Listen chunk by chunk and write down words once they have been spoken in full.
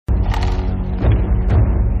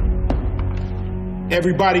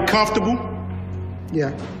Everybody comfortable?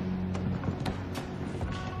 Yeah.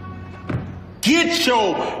 Get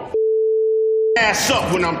your ass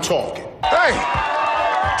up when I'm talking. Hey,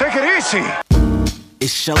 take it easy.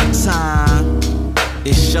 It's showtime.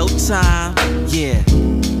 It's showtime. Yeah.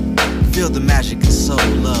 Feel the magic and soul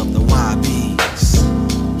of the YBs.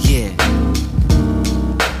 Yeah.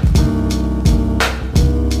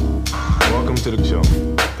 Welcome to the show.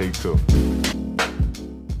 Take two.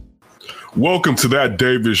 Welcome to That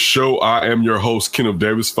Davis Show. I am your host, Kenneth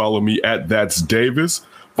Davis. Follow me at That's Davis.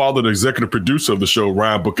 Follow the executive producer of the show,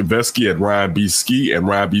 Ryan Bukoveski, at Ryan B. Ski and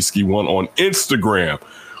Ryan B. Ski 1 on Instagram.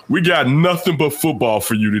 We got nothing but football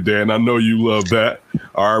for you today, and I know you love that.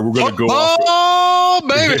 All right, we're going to go off. Oh,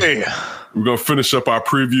 baby. We're going to finish up our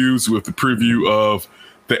previews with the preview of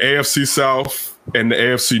the AFC South and the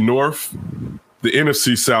AFC North, the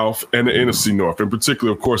NFC South and the NFC North. In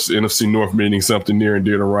particular, of course, the NFC North meaning something near and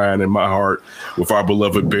dear to Ryan and my heart with our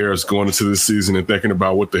beloved Bears going into this season and thinking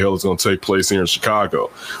about what the hell is going to take place here in Chicago.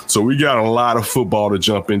 So we got a lot of football to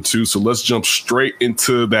jump into. So let's jump straight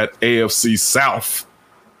into that AFC South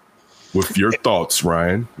with your thoughts,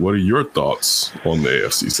 Ryan. What are your thoughts on the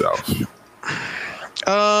AFC South?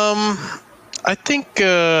 I think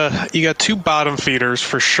you got two bottom feeders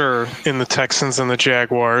for sure in the Texans and the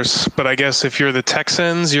Jaguars. But I guess if you're the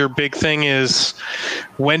Texans, your big thing is,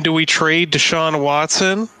 when do we trade Deshaun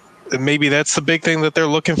Watson? Maybe that's the big thing that they're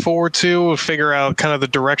looking forward to, figure out kind of the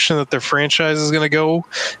direction that their franchise is going to go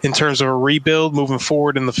in terms of a rebuild moving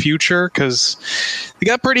forward in the future, because they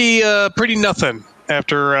got pretty nothing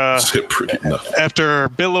after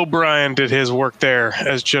Bill O'Brien did his work there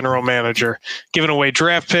as general manager, giving away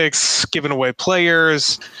draft picks, giving away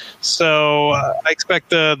players. So I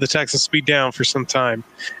expect the Texans to be down for some time.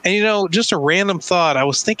 And, just a random thought, I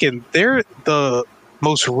was thinking they're the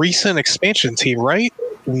most recent expansion team, right?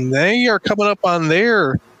 And they are coming up on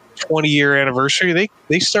their 20-year anniversary.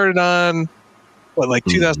 They started on,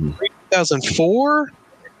 2003, 2004?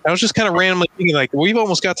 I was just kind of randomly thinking, we've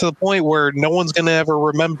almost got to the point where no one's going to ever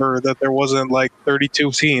remember that there wasn't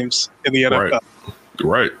 32 teams in the NFL.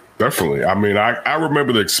 Right. Definitely. I mean, I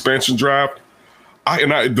remember the expansion draft.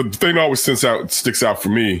 The thing that always sticks out for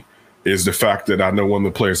me is the fact that I know one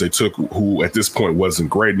of the players they took who at this point wasn't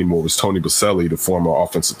great anymore was Tony Boselli, the former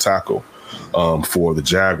offensive tackle for the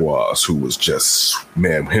Jaguars, who was just,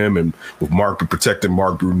 him and with protecting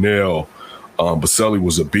Mark Brunell. Boselli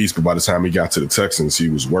was a beast, but by the time he got to the Texans, he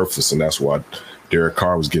was worthless, and that's why Derek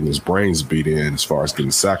Carr was getting his brains beat in as far as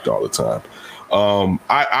getting sacked all the time.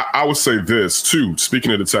 I would say this, too.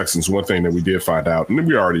 Speaking of the Texans, one thing that we did find out, and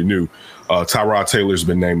we already knew, Tyrod Taylor's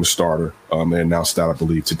been named the starter. They announced that, I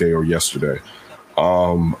believe, today or yesterday.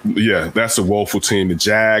 That's a woeful team. The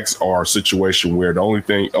Jags are a situation where the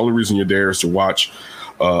only reason you're there is to watch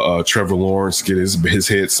Trevor Lawrence get his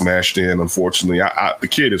head smashed in. Unfortunately, the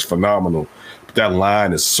kid is phenomenal. That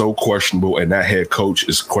line is so questionable, and that head coach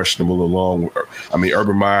is questionable along.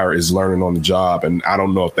 Urban Meyer is learning on the job, and I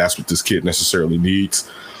don't know if that's what this kid necessarily needs.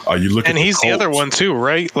 And he's the other one too,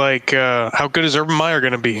 right? How good is Urban Meyer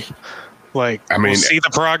going to be? We'll see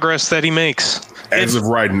the progress that he makes. As of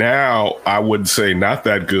right now, I would say not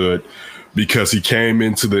that good, because he came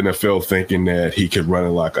into the NFL thinking that he could run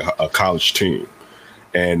it like a college team.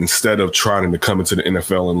 And instead of trying to come into the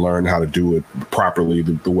NFL and learn how to do it properly,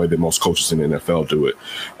 the way that most coaches in the NFL do it.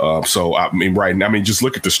 Right now, just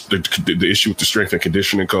look at the issue with the strength and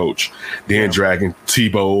conditioning coach, then bringing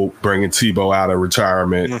Tebow out of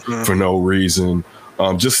retirement for no reason.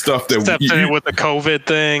 Just stuff that stepped in with the COVID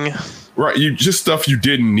thing. Right, stuff you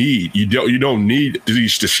didn't need. You don't need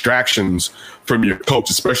these distractions from your coach,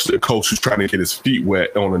 especially a coach who's trying to get his feet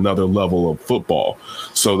wet on another level of football.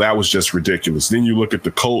 So that was just ridiculous. Then you look at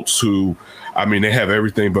the Colts, who, they have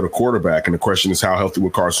everything but a quarterback, and the question is how healthy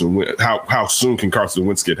will Carson Wentz? How soon can Carson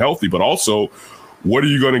Wentz get healthy? But also, what are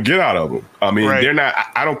you going to get out of him? They're not.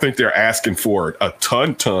 I don't think they're asking for a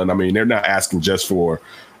ton. They're not asking just for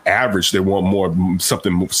average. They want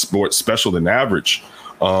something more special than average.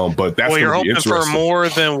 But that's you're hoping for more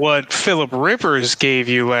than what Phillip Rivers gave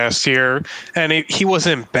you last year, and he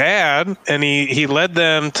wasn't bad, and he led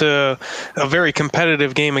them to a very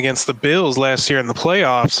competitive game against the Bills last year in the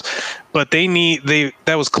playoffs. But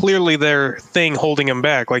that was clearly their thing holding him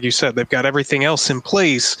back. Like you said, they've got everything else in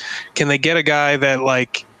place. Can they get a guy that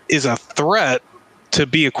is a threat to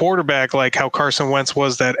be a quarterback like how Carson Wentz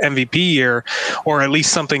was that MVP year, or at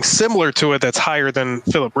least something similar to it that's higher than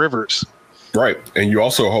Phillip Rivers? Right. And you're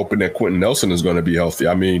also hoping that Quentin Nelson is going to be healthy.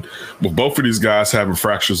 With both of these guys having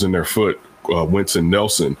fractures in their foot, Wentz and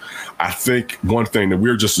Nelson, I think one thing that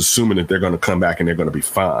we're just assuming that they're going to come back and they're going to be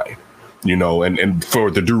fine. and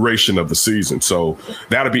for the duration of the season. So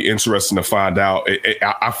that'll be interesting to find out.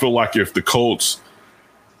 I feel like if the Colts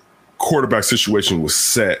quarterback situation was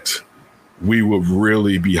set, we would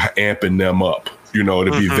really be amping them up.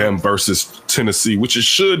 To be them versus Tennessee, which it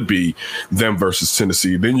should be them versus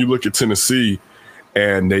Tennessee. Then you look at Tennessee,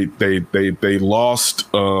 and they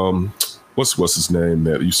lost. What's his name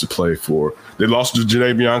that used to play for? They lost to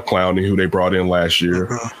Jadeveon Clowney, who they brought in last year.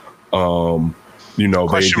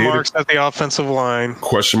 Question marks at the offensive line.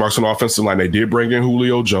 Question marks on the offensive line. They did bring in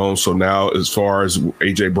Julio Jones. So now, as far as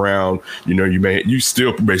AJ Brown, you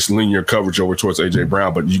still basically lean your coverage over towards AJ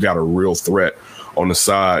Brown, but you got a real threat on the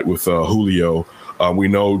side with Julio. We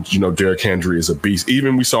know, Derrick Henry is a beast.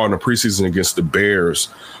 Even we saw in the preseason against the Bears,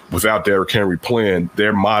 without Derrick Henry playing,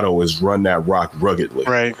 their motto is run that rock ruggedly.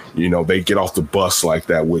 Right. They get off the bus like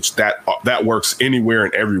that, which that works anywhere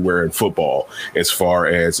and everywhere in football. As far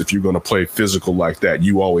as if you're going to play physical like that,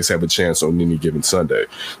 you always have a chance on any given Sunday.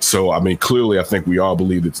 So, clearly, I think we all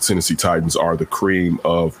believe that the Tennessee Titans are the cream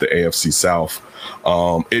of the AFC South.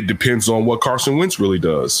 It depends on what Carson Wentz really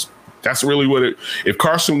does. That's really if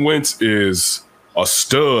Carson Wentz is a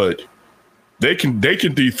stud, they can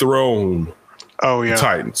dethrone the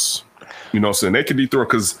Titans. They can dethrone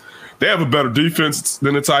because they have a better defense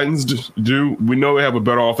than the Titans do. We know they have a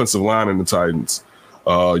better offensive line than the Titans.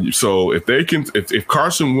 So if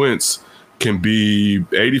Carson Wentz can be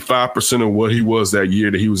 85% of what he was that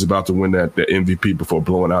year that he was about to win that MVP before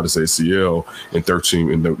blowing out his ACL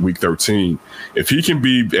in the week 13, if he can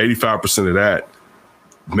be 85% of that,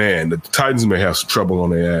 man, the Titans may have some trouble on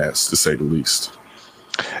their ass, to say the least.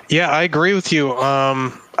 Yeah, I agree with you.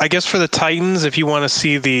 I guess for the Titans, if you want to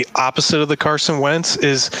see the opposite of the Carson Wentz,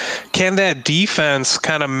 is can that defense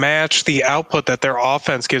kind of match the output that their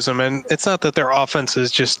offense gives them? And it's not that their offense is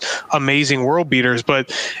just amazing world beaters, but,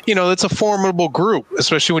 it's a formidable group,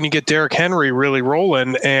 especially when you get Derrick Henry really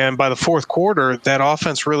rolling. And by the fourth quarter, that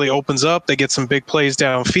offense really opens up. They get some big plays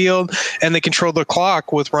downfield, and they control the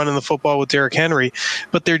clock with running the football with Derrick Henry.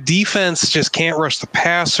 But their defense just can't rush the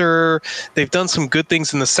passer. They've done some good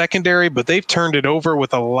things in the secondary, but they've turned it over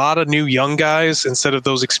with a lot of new young guys instead of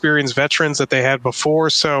those experienced veterans that they had before.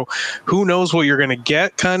 So who knows what you're going to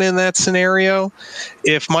get kind of in that scenario.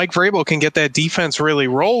 If Mike Vrabel can get that defense really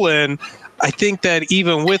rolling, I think that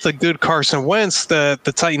even with a good Carson Wentz, the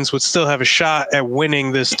Titans would still have a shot at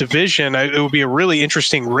winning this division. It would be a really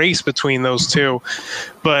interesting race between those two.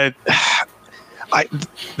 But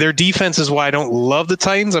their defense is why I don't love the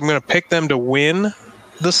Titans. I'm going to pick them to win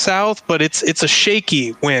the South, but it's a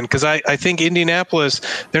shaky win because I think Indianapolis,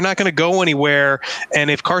 they're not going to go anywhere. And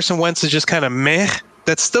if Carson Wentz is just kind of meh,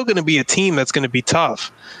 that's still going to be a team that's going to be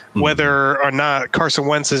tough, whether or not Carson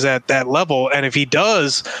Wentz is at that level. And if he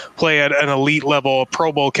does play at an elite level, a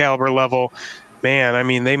Pro Bowl caliber level,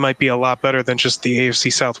 man, they might be a lot better than just the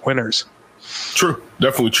AFC South winners. True.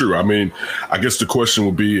 Definitely true. I guess the question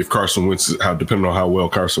would be if Carson Wentz, depending on how well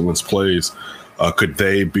Carson Wentz plays, could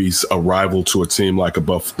they be a rival to a team like the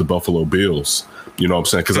Buffalo Bills? You know what I'm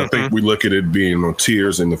saying? Because I think we look at it being on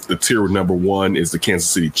tiers, and the tier number one is the Kansas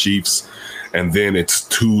City Chiefs, and then it's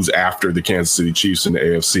twos after the Kansas City Chiefs in the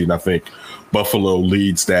AFC. And I think Buffalo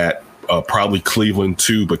leads that, probably Cleveland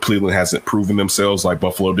too, but Cleveland hasn't proven themselves like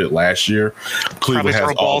Buffalo did last year. Cleveland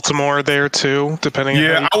probably has Baltimore there too, depending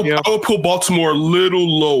on how I would put Baltimore a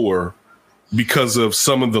little lower because of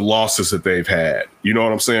some of the losses that they've had. You know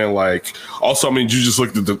what I'm saying? Like, also, you just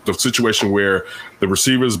looked at the situation where the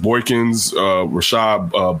receivers, Boykins,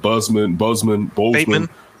 Rashad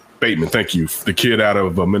Bateman, thank you. The kid out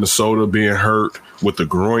of Minnesota being hurt with the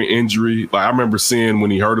groin injury. Like, I remember seeing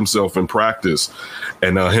when he hurt himself in practice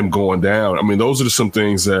and him going down. Those are some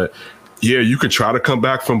things that, you could try to come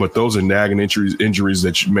back from, but those are nagging injuries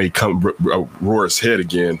that may come roar its head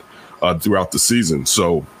again throughout the season.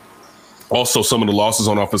 So, also, some of the losses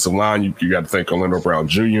on offensive line, you got to thank Orlando Brown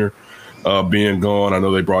Jr. Being gone. I know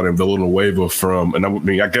they brought in Villanueva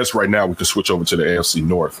I guess right now we can switch over to the AFC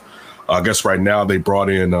North. I guess right now they brought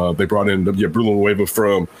in Villanueva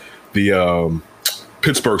from the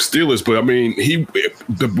Pittsburgh Steelers, but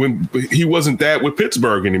he wasn't that with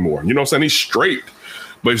Pittsburgh anymore. You know what I'm saying? He's straight,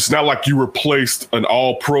 but it's not like you replaced an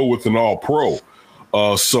All-Pro with an All-Pro.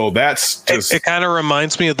 So that's just... It kind of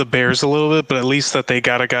reminds me of the Bears a little bit, but at least that they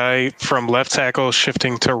got a guy from left tackle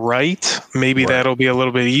shifting to right. Maybe that'll be a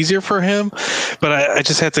little bit easier for him. But I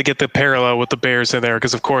just had to get the parallel with the Bears in there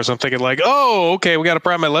because, of course, I'm thinking like, oh, okay, we got to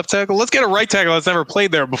prime my left tackle. Let's get a right tackle that's never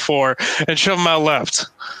played there before and shove him out left.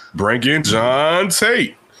 Bring in John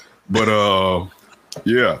Tate. But,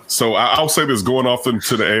 so I'll say this going off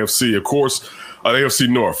into the AFC. Of course, AFC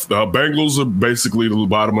North. The Bengals are basically the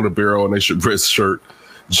bottom of the barrel, and they should risk shirt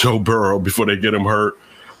Joe Burrow before they get him hurt.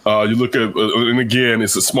 You look at, and again,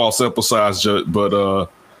 it's a small sample size, but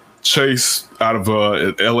Chase out of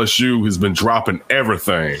LSU has been dropping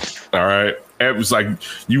everything. All right. It's like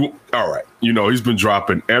all right. He's been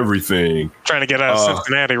dropping everything. Trying to get out of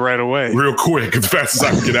Cincinnati right away. Real quick, as fast as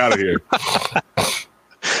I can get out of here.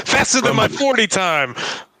 Faster than my 40 time.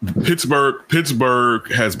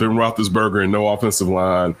 Pittsburgh has Ben Roethlisberger and no offensive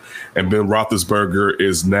line, and Ben Roethlisberger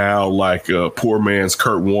is now like a poor man's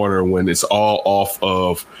Kurt Warner when it's all off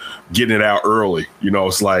of getting it out early.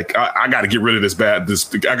 It's like I got to get rid of this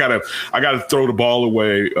I got to throw the ball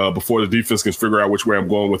away before the defense can figure out which way I'm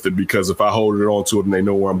going with it, because if I hold it on to it and they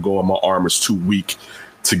know where I'm going, my arm is too weak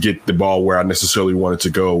to get the ball where I necessarily wanted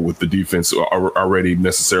to go, with the defense already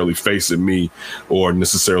necessarily facing me or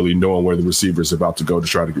necessarily knowing where the receiver is about to go to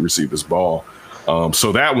try to receive this ball.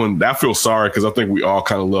 So that feels sorry, because I think we all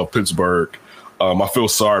kind of love Pittsburgh. I feel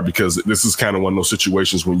sorry because this is kind of one of those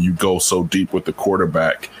situations when you go so deep with the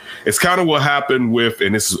quarterback. It's kind of what happened with,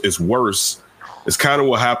 and it's worse, it's kind of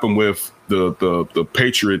what happened with the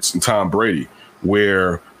Patriots and Tom Brady,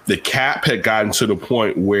 where the cap had gotten to the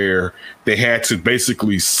point where they had to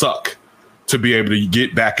basically suck to be able to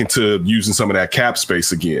get back into using some of that cap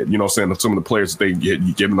space again. You know what I'm saying? Some of the players that they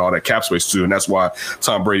had given all that cap space to, and that's why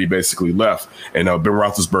Tom Brady basically left. And Ben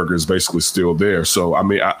Roethlisberger is basically still there. So, I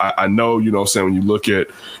mean, I know, you know what I'm saying, when you look at,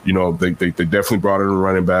 they definitely brought in a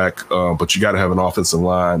running back, but you got to have an offensive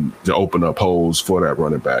line to open up holes for that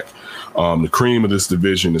running back. The cream of this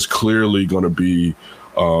division is clearly going to be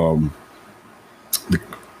the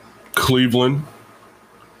Cleveland,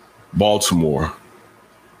 Baltimore.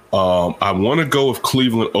 I want to go with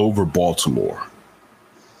Cleveland over Baltimore.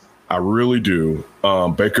 I really do.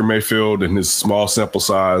 Baker Mayfield and his small sample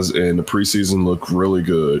size in the preseason look really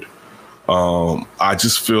good. I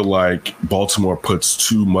just feel like Baltimore puts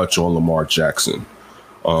too much on Lamar Jackson.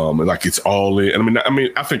 Like it's all in. I mean,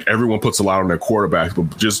 I think everyone puts a lot on their quarterback,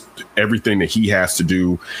 but just everything that he has to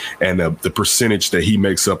do and the percentage that he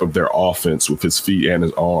makes up of their offense with his feet and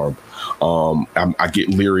his arm. I get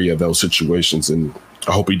leery of those situations, and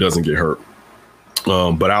I hope he doesn't get hurt.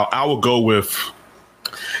 But I will go with.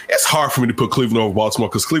 It's hard for me to put Cleveland over Baltimore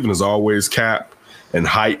because Cleveland is always cap and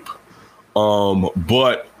hype.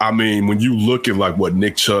 But I mean, when you look at like what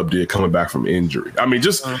Nick Chubb did coming back from injury, I mean,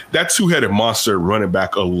 just that two-headed monster running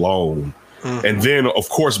back alone. And then, of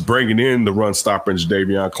course, bringing in the run stopper and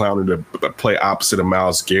Jadeveon Clowney to play opposite of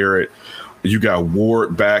Myles Garrett. You got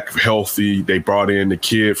Ward back healthy. They brought in the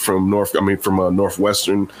kid from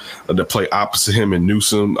Northwestern to play opposite him and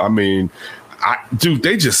Newsome. I mean,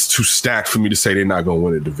 they just too stacked for me to say they're not going to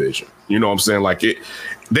win a division. You know what I'm saying? Like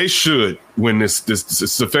they should win this.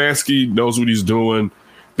 Stefanski knows what he's doing.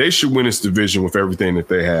 They should win this division with everything that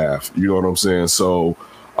they have. You know what I'm saying? So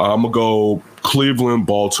I'm going to go Cleveland,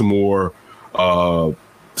 Baltimore, the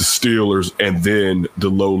Steelers, and then the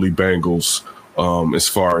lowly Bengals as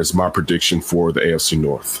far as my prediction for the AFC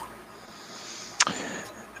North.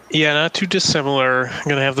 Yeah, not too dissimilar. I'm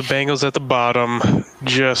going to have the Bengals at the bottom.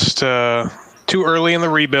 Just too early in the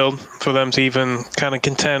rebuild for them to even kind of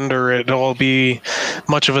contend or it all be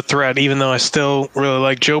much of a threat, even though I still really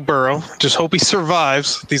like Joe Burrow. Just hope he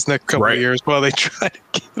survives these next couple of years while they try to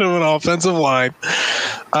get him an offensive line.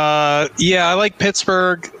 Yeah, I like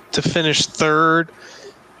Pittsburgh to finish third.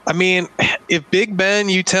 I mean, if Big Ben,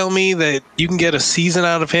 you tell me that you can get a season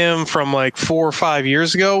out of him from like 4 or 5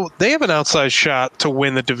 years ago, they have an outside shot to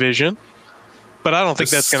win the division. But I don't think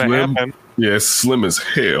that's going to happen. Yeah, it's slim as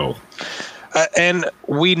hell. And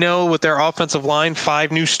we know with their offensive line,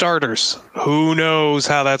 5 new starters. Who knows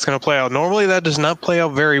how that's going to play out? Normally, that does not play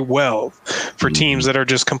out very well for teams that are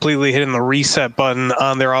just completely hitting the reset button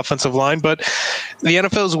on their offensive line. But the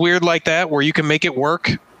NFL is weird like that, where you can make it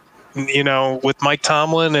work. You know, with Mike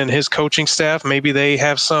Tomlin and his coaching staff, maybe they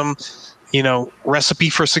have some, recipe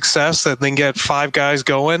for success that then get 5 guys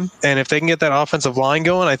going. And if they can get that offensive line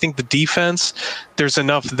going, I think the defense, there's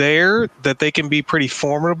enough there that they can be pretty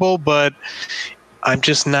formidable. But I'm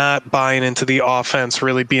just not buying into the offense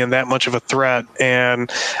really being that much of a threat.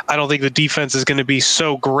 And I don't think the defense is going to be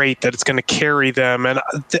so great that it's going to carry them. And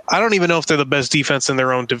I don't even know if they're the best defense in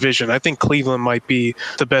their own division. I think Cleveland might be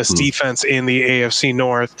the best defense in the AFC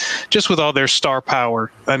North, just with all their star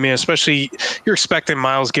power. I mean, especially you're expecting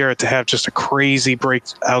Myles Garrett to have just a crazy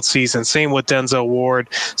breakout season. Same with Denzel Ward,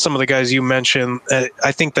 some of the guys you mentioned.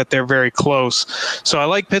 I think that they're very close. So I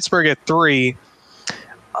like Pittsburgh at 3.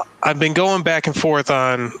 I've been going back and forth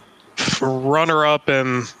on runner-up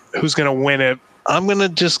and who's going to win it. I'm going to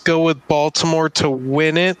just go with Baltimore to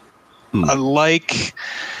win it.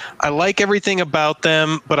 I I like everything about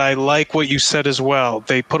them, but I like what you said as well.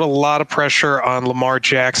 They put a lot of pressure on Lamar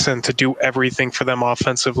Jackson to do everything for them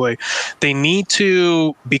offensively. They need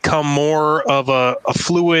to become more of a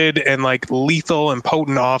fluid and like lethal and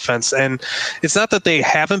potent offense. And it's not that they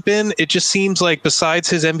haven't been. It just seems like besides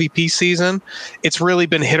his MVP season, it's really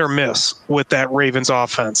been hit or miss with that Ravens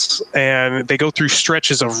offense. And they go through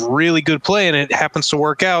stretches of really good play, and it happens to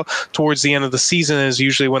work out towards the end of the season is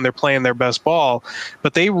usually when they're playing their best ball.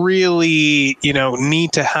 But they really,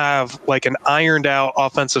 need to have like an ironed out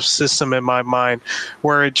offensive system in my mind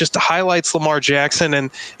where it just highlights Lamar Jackson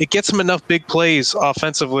and it gets him enough big plays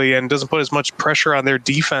offensively and doesn't put as much pressure on their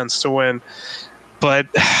defense to win. But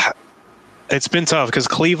it's been tough because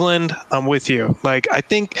Cleveland, I'm with you. Like, I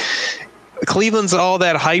think Cleveland's all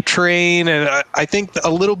that hype train, and I think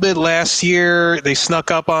a little bit last year they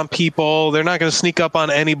snuck up on people. They're not going to sneak up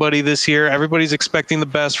on anybody this year. Everybody's expecting the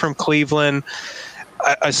best from Cleveland.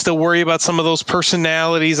 I still worry about some of those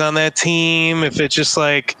personalities on that team. If it's just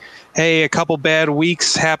like, hey, a couple bad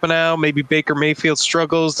weeks happen out, maybe Baker Mayfield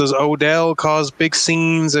struggles. Does Odell cause big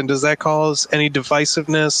scenes, and does that cause any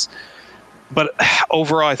divisiveness? But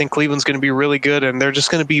overall, I think Cleveland's going to be really good, and they're just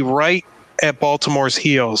going to be right at Baltimore's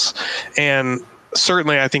heels. And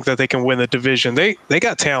certainly I think that they can win the division. They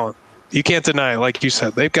got talent. You can't deny it. Like you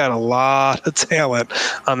said, they've got a lot of talent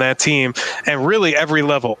on that team, and really every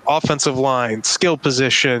level: offensive line, skill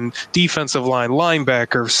position, defensive line,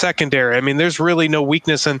 linebacker, secondary. I mean, there's really no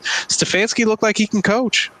weakness, and Stefanski looked like he can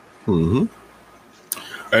coach. Mm-hmm.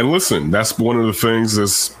 And listen, that's one of the things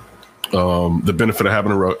that's the benefit of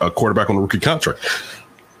having a quarterback on a rookie contract.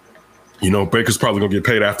 Baker's probably going to get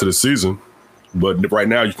paid after the season, but right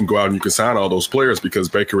now you can go out and you can sign all those players because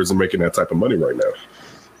Baker isn't making that type of money right now.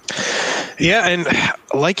 Yeah, and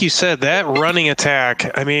like you said, that running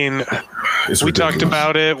attack, I mean, we talked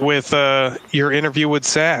about it with your interview with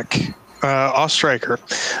Zach Ostreicher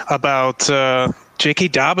about J.K.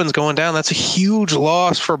 Dobbins going down. That's a huge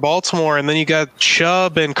loss for Baltimore. And then you got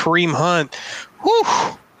Chubb and Kareem Hunt.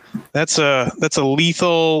 Whew. That's a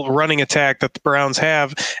lethal running attack that the Browns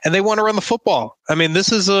have, and they want to run the football. I mean,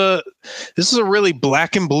 this is a really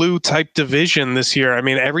black and blue type division this year. I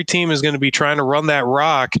mean, every team is going to be trying to run that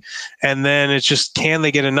rock, and then it's just, can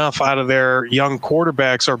they get enough out of their young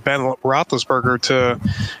quarterbacks or Ben Roethlisberger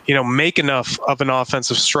to, make enough of an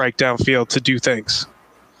offensive strike downfield to do things?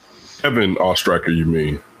 Kevin Ostreicher, you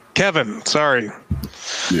mean? Kevin, sorry.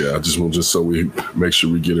 Yeah, just so we make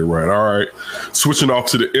sure we get it right. All right. Switching off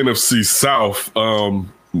to the NFC South. The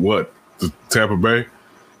Tampa Bay,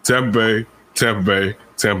 and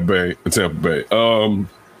Tampa Bay.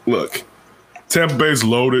 Look, Tampa Bay's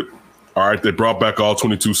loaded. All right, they brought back all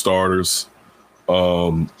 22 starters. They're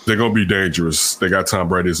going to be dangerous. They got Tom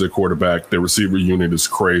Brady as their quarterback. Their receiver unit is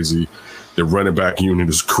crazy. Their running back unit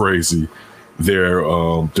is crazy. Their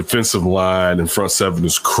defensive line and front seven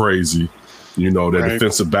is crazy. Their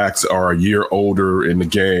defensive backs are a year older in the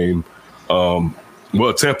game.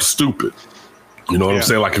 Tampa's stupid. You know what I'm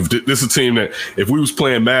saying? Like, if this is a team that, if we was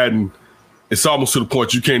playing Madden, it's almost to the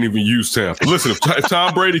point you can't even use Tampa. Listen, if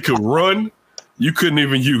Tom Brady could run, you couldn't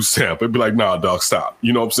even use Tampa. It'd be like, nah, dog, stop.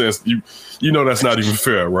 You know what I'm saying? That's not even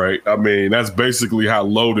fair, right? I mean, that's basically how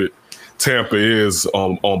loaded Tampa is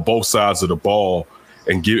on both sides of the ball.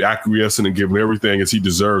 And acquiescing and giving everything as he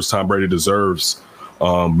deserves, Tom Brady deserves,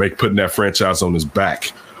 putting that franchise on his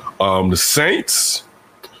back. The Saints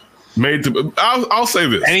made I'll say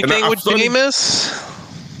this. Anything with Jameis?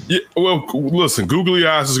 Yeah, well, listen, Googly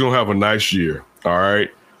Eyes is going to have a nice year, all right?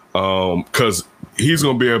 Because he's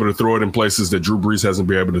going to be able to throw it in places that Drew Brees hasn't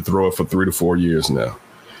been able to throw it for 3 to 4 years now.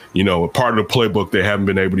 A part of the playbook they haven't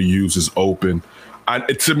been able to use is open.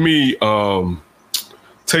 To me,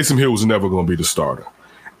 Taysom Hill was never going to be the starter.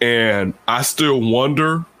 And I still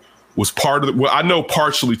wonder, I know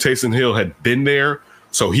partially Taysom Hill had been there,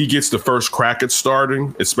 so he gets the first crack at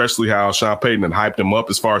starting, especially how Sean Payton had hyped him up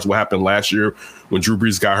as far as what happened last year when Drew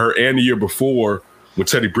Brees got hurt, and the year before when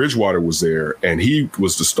Teddy Bridgewater was there and he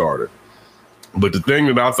was the starter. But the thing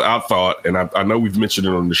that I thought, and I know we've mentioned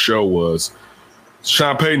it on the show, was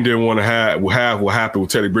Sean Payton didn't want to have what happened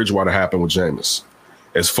with Teddy Bridgewater happen with Jameis,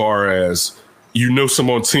 as far as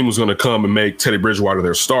someone on the team was going to come and make Teddy Bridgewater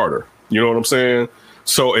their starter. You know what I'm saying?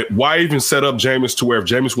 So why even set up Jameis to where if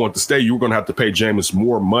Jameis wanted to stay, you were going to have to pay Jameis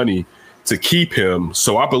more money to keep him.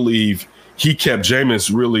 So I believe he kept Jameis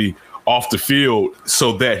really off the field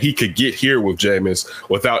so that he could get here with Jameis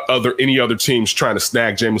without any other teams trying to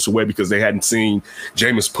snag Jameis away because they hadn't seen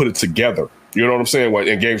Jameis put it together. You know what I'm saying?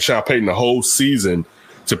 And gave Sean Payton the whole season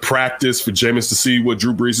to practice, for Jameis to see what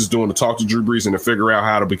Drew Brees is doing, to talk to Drew Brees and to figure out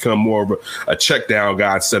how to become more of a check down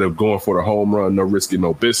guy instead of going for the home run, no risk it,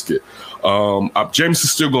 no biscuit. Jameis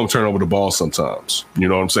is still going to turn over the ball sometimes. You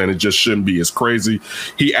know what I'm saying? It just shouldn't be as crazy.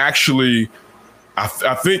 He actually, I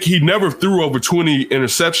think he never threw over 20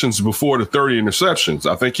 interceptions before the 30 interceptions.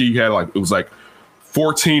 I think he had it was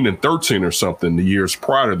 14 and 13 or something the years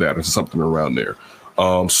prior to that, or something around there.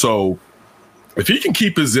 So if he can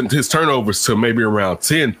keep his turnovers to maybe around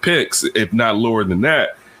 10 picks, if not lower than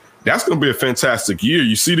that, that's going to be a fantastic year.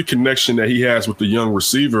 You see the connection that he has with the young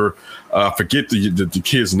receiver. Forget the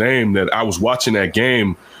kid's name. That I was watching that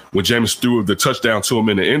game when Jameis threw the touchdown to him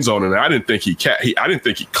in the end zone, and I didn't think he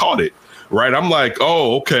caught it. Right? I'm like,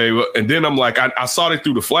 oh, okay. And then I'm like, I saw they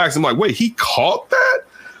threw the flags. I'm like, wait, he caught that?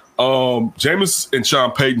 Jameis and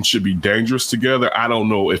Sean Payton should be dangerous together. I don't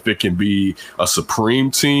know if it can be a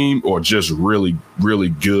supreme team or just really, really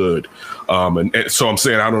good. And so I'm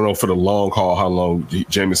saying I don't know for the long haul how long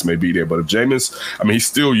Jameis may be there. But if Jameis, he's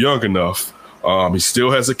still young enough. He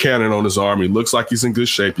still has a cannon on his arm. He looks like he's in good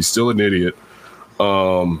shape. He's still an idiot.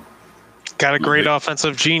 Got a great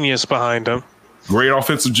offensive genius behind him. Great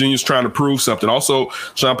offensive genius trying to prove something. Also,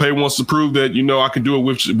 Sean Payton wants to prove that, I can do it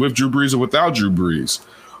with Drew Brees or without Drew Brees.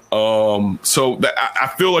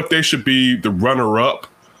 I feel like they should be the runner-up.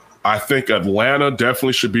 I think Atlanta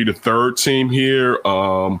definitely should be the third team here.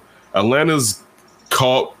 Atlanta's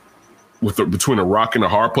caught between a rock and a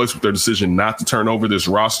hard place with their decision not to turn over this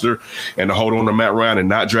roster and to hold on to Matt Ryan and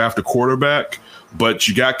not draft a quarterback. But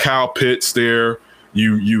you got Kyle Pitts there.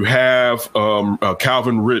 You have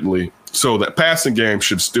Calvin Ridley. So that passing game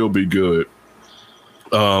should still be good.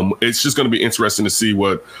 It's just going to be interesting to see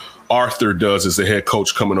what Arthur does as the head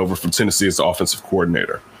coach coming over from Tennessee as the offensive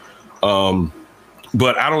coordinator.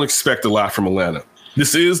 But I don't expect a lot from Atlanta.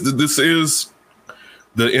 This is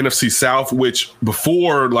the NFC South, which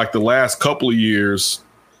before the last couple of years,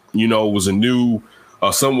 was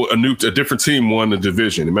a different team won the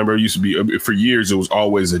division. Remember, it used to be for years, it was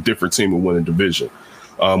always a different team who won a division.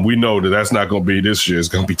 We know that's not going to be this year. It's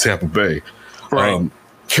going to be Tampa Bay. Right.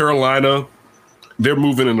 Carolina, they're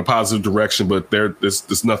moving in a positive direction, but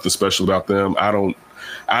there's nothing special about them. I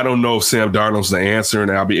don't know if Sam Darnold's the answer,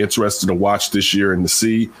 and I'll be interested to watch this year and to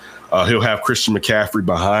see. He'll have Christian McCaffrey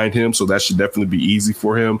behind him, so that should definitely be easy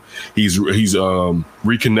for him. He's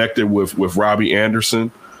reconnected with Robbie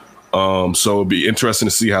Anderson, so it'll be interesting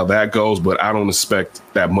to see how that goes. But I don't expect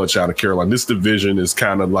that much out of Carolina. This division is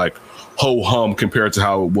kind of like ho-hum compared to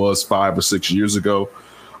how it was 5 or 6 years ago.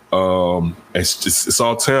 It's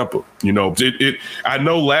all Tampa. I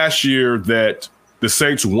know last year that the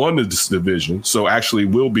Saints won this division, so actually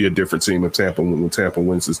will be a different team if when Tampa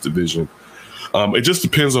wins this division. It just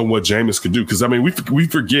depends on what Jameis can do, because we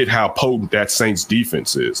forget how potent that Saints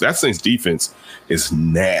defense is. That Saints defense is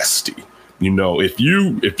nasty. If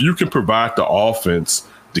you can provide the offense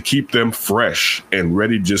to keep them fresh and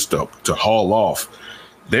ready just to haul off,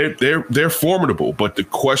 they're formidable. But the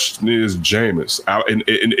question is Jameis. And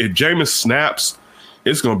if Jameis snaps,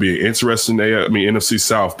 it's going to be an interesting NFC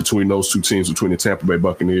South between those two teams, between the Tampa Bay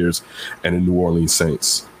Buccaneers and the New Orleans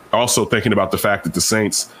Saints. Also thinking about the fact that the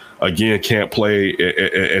Saints, again, can't play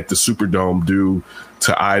at the Superdome due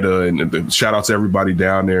to Ida. And shout out to everybody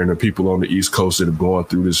down there and the people on the East Coast that have gone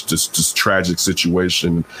through this tragic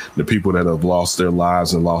situation. The people that have lost their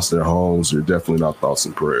lives and lost their homes are definitely our thoughts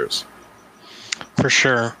and prayers. For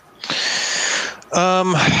sure.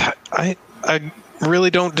 I really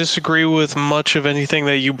don't disagree with much of anything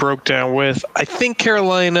that you broke down with. I think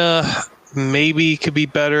Carolina maybe could be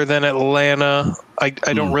better than Atlanta. I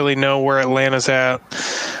don't really know where Atlanta's at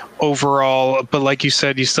overall, but like you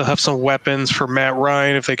said, you still have some weapons for Matt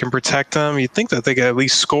Ryan. If they can protect him, you'd think that they could at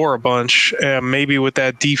least score a bunch. Maybe with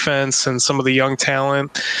that defense and some of the young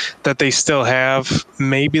talent that they still have,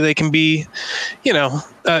 maybe they can be, not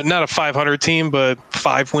a 500 team, but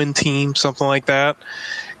 5-win team, something like that.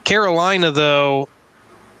 Carolina, though,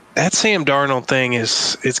 that Sam Darnold thing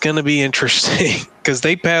it's going to be interesting because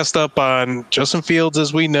they passed up on Justin Fields,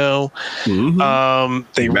 as we know. Mm-hmm.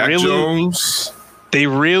 Mac Jones. They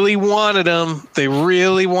really wanted him. They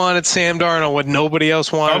really wanted Sam Darnold when nobody else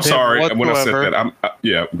wanted him. I'm sorry. When I said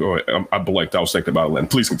that, go ahead. I blanked. I was thinking about Len.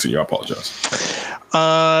 Please continue. I apologize.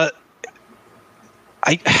 I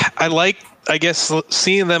like, I guess,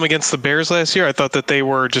 seeing them against the Bears last year. I thought that they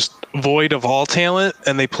were just void of all talent,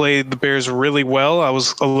 and they played the Bears really well. I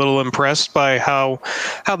was a little impressed by how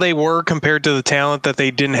they were compared to the talent that they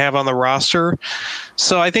didn't have on the roster.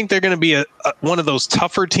 So I think they're going to be one of those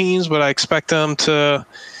tougher teams, but I expect them to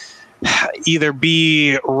either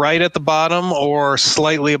be right at the bottom or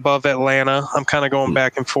slightly above Atlanta. I'm kind of going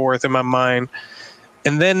back and forth in my mind.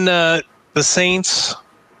 And then the Saints,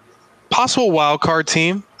 possible wild card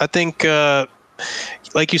team. I think,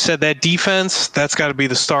 like you said, that defense, that's got to be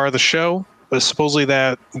the star of the show. But supposedly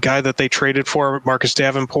that guy that they traded for, Marcus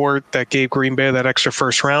Davenport, that gave Green Bay that extra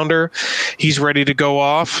first rounder, he's ready to go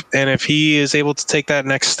off. And if he is able to take that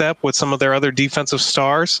next step with some of their other defensive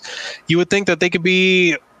stars, you would think that they could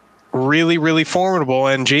be really, really formidable.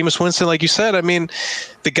 And Jameis Winston, like you said, I mean,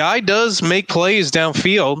 the guy does make plays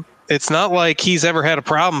downfield. It's not like he's ever had a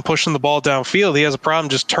problem pushing the ball downfield. He has a problem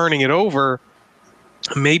just turning it over.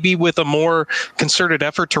 Maybe with a more concerted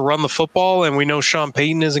effort to run the football, and we know Sean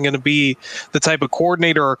Payton isn't going to be the type of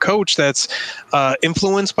coordinator or coach that's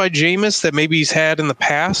influenced by Jameis that maybe he's had in the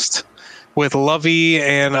past with Lovey,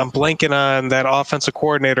 and I'm blanking on that offensive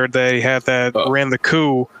coordinator they had that ran the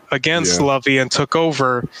coup against Lovey and took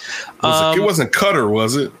over. It wasn't Cutter,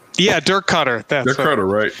 was it? Yeah, Dirk Cutter. Dirk Cutter,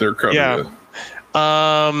 right? Dirk Cutter. Yeah.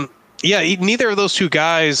 Neither of those two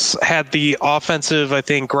guys had the offensive, I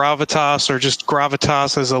think, gravitas or just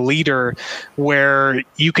gravitas as a leader where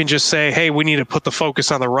you can just say, hey, we need to put the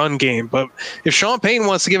focus on the run game. But if Sean Payton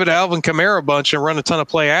wants to give it to Alvin Kamara a bunch and run a ton of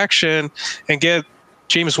play action and get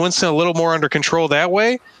Jameis Winston a little more under control that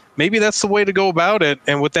way, maybe that's the way to go about it.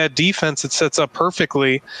 And with that defense, it sets up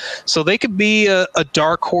perfectly. So they could be a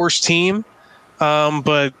dark horse team,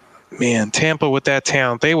 but man, Tampa with that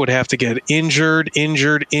talent, they would have to get injured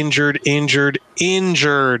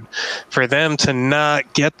for them to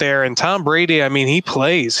not get there. And Tom Brady, I mean, he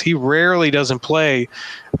plays. He rarely doesn't play.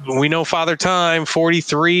 We know Father Time,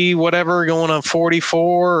 43, whatever, going on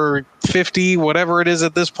 44 or 50, whatever it is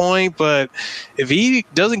at this point. But if he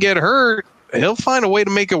doesn't get hurt, he'll find a way to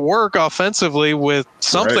make it work offensively with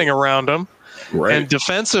something around him. Right. And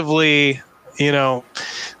defensively, you know,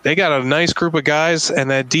 they got a nice group of guys,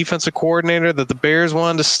 and that defensive coordinator that the Bears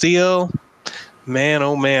wanted to steal, man,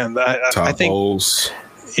 oh man, I think,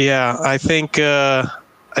 yeah, I think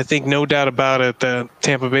no doubt about it that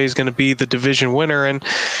Tampa Bay is going to be the division winner. And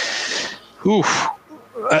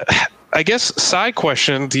I guess side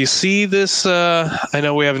question: do you see this? I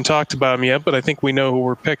know we haven't talked about him yet, but I think we know who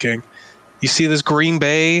we're picking. You see this Green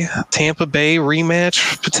Bay Tampa Bay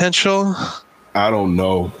rematch potential? I don't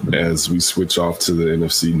know as we switch off to the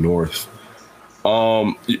NFC North.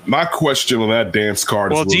 My question on that dance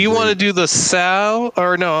card is... Well, do you want to do the Sal?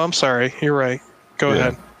 Or no, I'm sorry. You're right. Go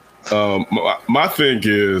ahead. My thing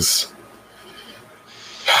is,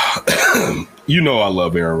 you know I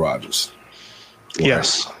love Aaron Rodgers. Right?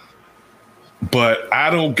 Yes. But I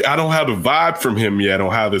don't have the vibe from him yet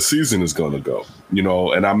on how the season is going to go. You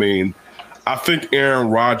know, and I mean... I think Aaron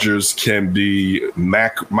Rodgers can be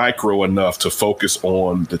micro enough to focus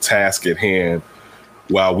on the task at hand,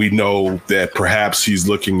 while we know that perhaps he's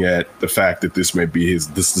looking at the fact that this may be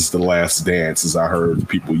this is the last dance, as I heard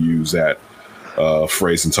people use that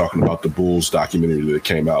phrase in talking about the Bulls documentary that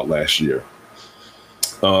came out last year.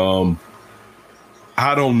 I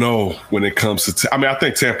don't know when it comes to.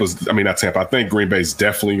 I think Green Bay's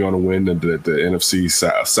definitely going to win the NFC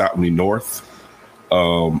South North.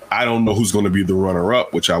 I don't know who's going to be the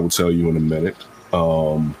runner-up, which I will tell you in a minute.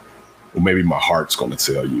 Or maybe my heart's going to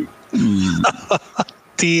tell you.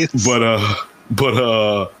 But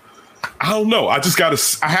I don't know. I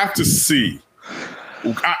have to see.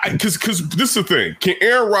 Because this is the thing. Can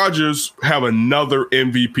Aaron Rodgers have another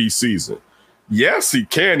MVP season? Yes, he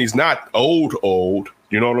can. He's not old.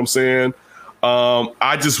 You know what I'm saying?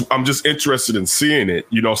 I'm just interested in seeing it.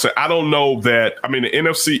 You know, so I don't know that. I mean, the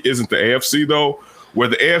NFC isn't the AFC though, where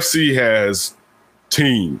the AFC has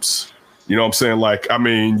teams. You know what I'm saying? Like, I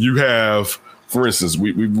mean, you have, for instance,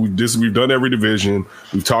 we've done every division.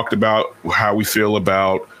 We've talked about how we feel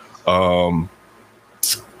about the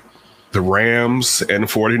Rams and the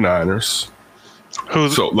 49ers.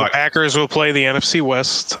 The Packers will play the NFC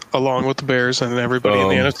West along with the Bears and everybody in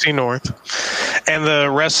the NFC North. And the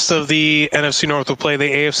rest of the NFC North will play the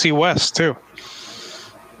AFC West too.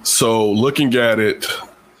 So looking at it...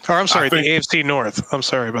 Or I'm sorry, the AFC North. I'm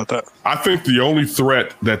sorry about that. I think the only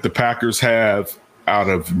threat that the Packers have out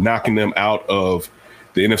of knocking them out of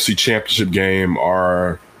the NFC Championship game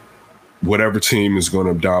are whatever team is going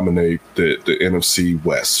to dominate the NFC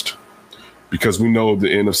West. Because we know the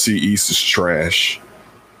NFC East is trash.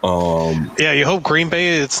 Yeah, you hope Green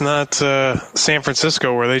Bay, it's not San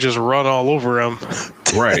Francisco where they just run all over them.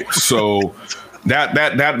 Right. So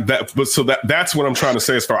that's what I'm trying to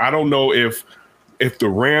say. As far, I don't know if the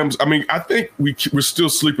Rams. I mean, I think we're still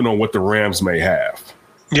sleeping on what the Rams may have.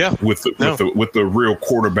 Yeah, with the real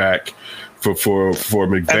quarterback for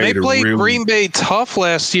McVay. And they played Green Bay tough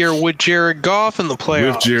last year with Jared Goff in the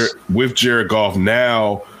playoffs. With Jared Goff,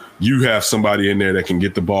 now you have somebody in there that can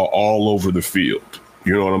get the ball all over the field.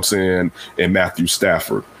 You know what I'm saying? And Matthew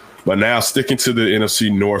Stafford. But now sticking to the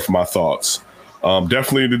NFC North, my thoughts.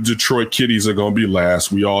 Definitely the Detroit Kitties are going to be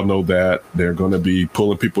last. We all know that. They're going to be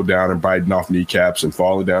pulling people down and biting off kneecaps and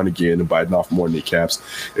falling down again and biting off more kneecaps,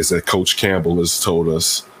 as that Coach Campbell has told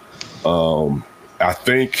us. I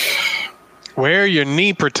think wear your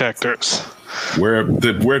knee protectors. Wear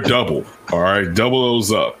double. All right, double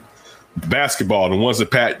those up. Basketball, the ones that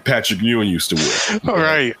Patrick Ewing used to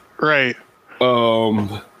wear. Right. All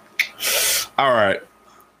right.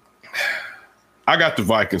 I got the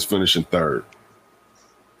Vikings finishing third.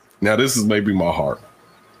 Now, this is maybe my heart.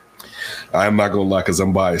 I'm not going to lie because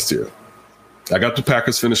I'm biased here. I got the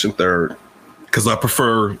Packers finishing third because I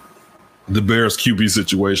prefer the Bears QB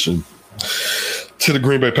situation to the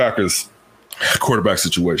Green Bay Packers quarterback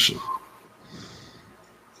situation.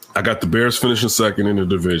 I got the Bears finishing second in the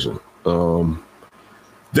division.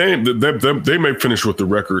 They may finish with the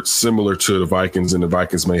record similar to the Vikings, and the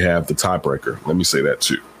Vikings may have the tiebreaker. Let me say that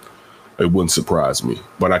too. It wouldn't surprise me,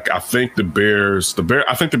 but I think the Bears have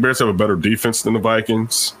a better defense than the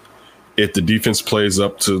Vikings. If the defense plays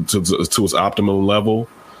up to its optimal level,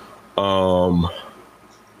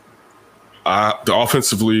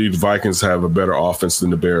 offensively, the Vikings have a better offense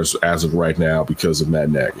than the Bears as of right now because of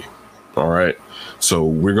Matt Nagy. All right, so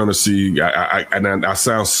we're going to see. I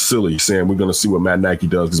sound silly saying we're going to see what Matt Nagy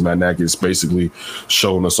does because Matt Nagy is basically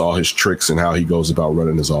showing us all his tricks and how he goes about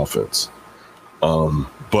running his offense.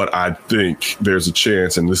 But I think there's a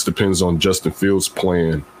chance, and this depends on Justin Fields'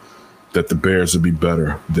 plan, that the Bears would be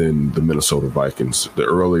better than the Minnesota Vikings. The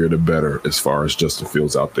earlier, the better, as far as Justin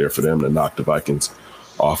Fields out there for them to knock the Vikings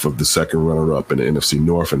off of the second runner-up in the NFC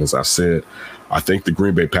North. And as I said, I think the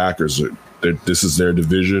Green Bay Packers, this is their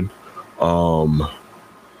division. The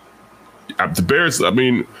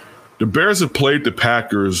Bears have played the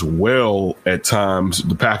Packers well at times.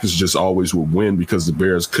 The Packers just always would win because the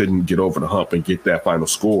Bears couldn't get over the hump and get that final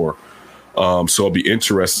score. So it'll be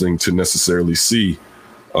interesting to necessarily see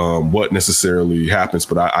what necessarily happens.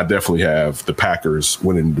 But I definitely have the Packers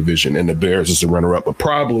winning the division and the Bears as the runner-up. But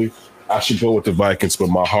probably I should go with the Vikings, but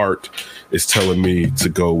my heart is telling me to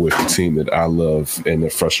go with the team that I love and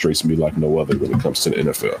that frustrates me like no other when it comes to the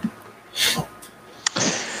NFL.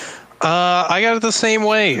 I got it the same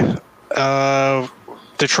way.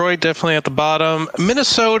 Detroit definitely at the bottom.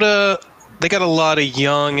 Minnesota, they got a lot of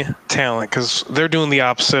young talent because they're doing the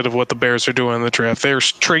opposite of what the Bears are doing in the draft. They're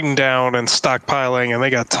trading down and stockpiling, and they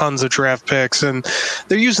got tons of draft picks, and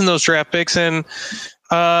they're using those draft picks. And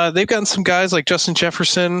they've gotten some guys like Justin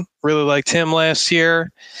Jefferson, really liked him last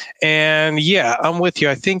year. And yeah, I'm with you.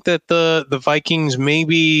 I think that the Vikings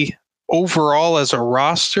maybe overall as a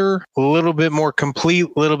roster, a little bit more complete,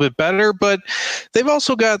 a little bit better, but they've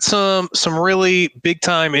also got some really big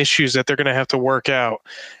time issues that they're going to have to work out.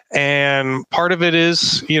 And part of it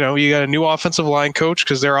is, you got a new offensive line coach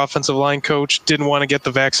because their offensive line coach didn't want to get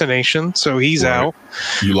the vaccination, so he's out.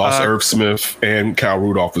 You lost Irv Smith and Kyle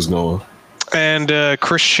Rudolph is gone. And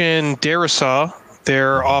Christian Darrisaw,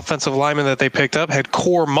 their offensive lineman that they picked up, had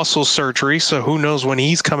core muscle surgery, so who knows when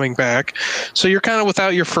he's coming back. So you're kind of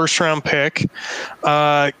without your first-round pick.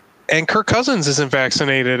 And Kirk Cousins isn't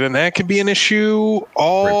vaccinated, and that could be an issue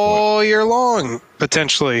all year long,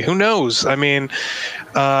 potentially. Who knows? I mean,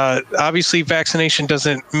 obviously vaccination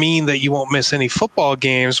doesn't mean that you won't miss any football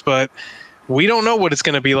games, but we don't know what it's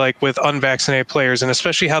going to be like with unvaccinated players, and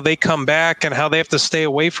especially how they come back and how they have to stay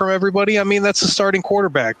away from everybody. I mean, that's the starting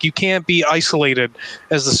quarterback. You can't be isolated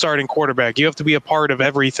as the starting quarterback. You have to be a part of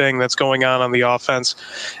everything that's going on the offense.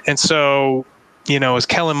 And so, is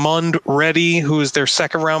Kellen Mond ready, who is their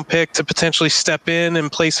second round pick, to potentially step in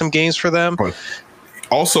and play some games for them?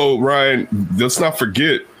 Also, Ryan, let's not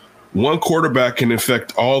forget, one quarterback can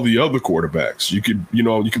affect all the other quarterbacks. You could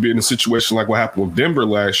be in a situation like what happened with Denver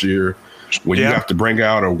last year, when you have to bring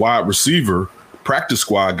out a wide receiver, practice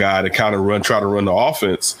squad guy to kind of try to run the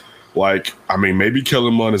offense. Maybe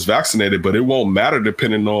Kellen Mond is vaccinated, but it won't matter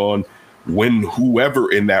depending on when whoever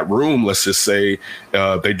in that room, let's just say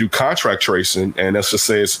they do contract tracing, and let's just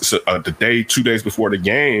say it's the day, 2 days before the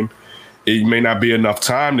game, it may not be enough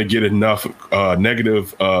time to get enough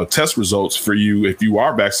negative test results for you if you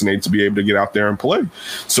are vaccinated to be able to get out there and play.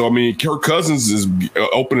 So, Kirk Cousins is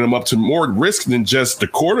opening them up to more risk than just the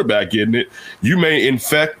quarterback getting it. You may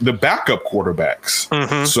infect the backup quarterbacks.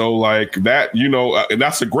 Mm-hmm. So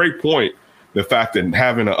that's a great point. The fact that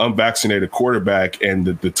having an unvaccinated quarterback and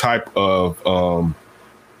the type of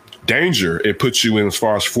danger it puts you in as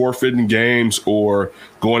far as forfeiting games or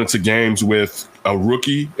going into games with a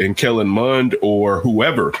rookie and Kellen Mond or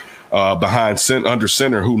whoever under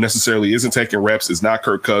center who necessarily isn't taking reps, is not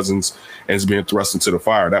Kirk Cousins, and is being thrust into the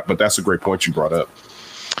fire. But that's a great point you brought up.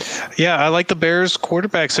 Yeah, I like the Bears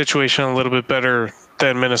quarterback situation a little bit better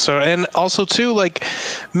than Minnesota. And also, too, like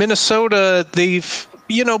Minnesota, they've,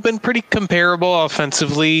 been pretty comparable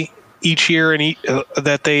offensively each year and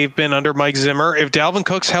that they've been under Mike Zimmer. If Dalvin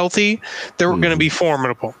Cook's healthy, they're going to be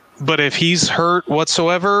formidable. But if he's hurt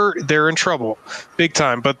whatsoever, they're in trouble big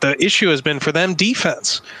time. But the issue has been for them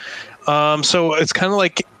defense. So it's kind of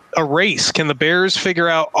like a race. Can the Bears figure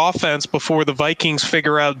out offense before the Vikings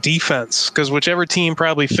figure out defense? Because whichever team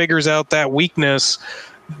probably figures out that weakness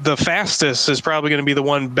the fastest is probably going to be the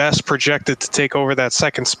one best projected to take over that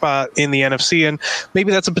second spot in the NFC. And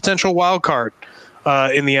maybe that's a potential wild card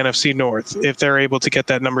in the NFC North if they're able to get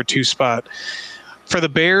that number 2 spot. For the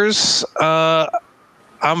Bears,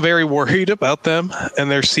 I'm very worried about them and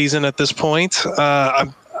their season at this point.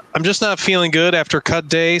 I'm just not feeling good after cut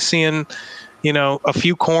day, seeing a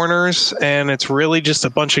few corners, and it's really just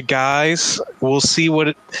a bunch of guys. We'll see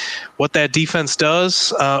what that defense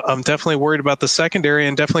does. I'm definitely worried about the secondary,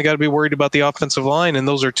 and definitely got to be worried about the offensive line. And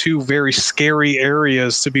those are 2 very scary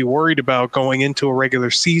areas to be worried about going into a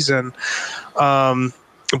regular season.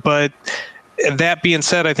 But that being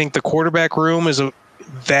said, I think the quarterback room is a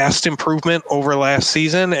vast improvement over last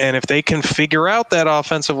season, and if they can figure out that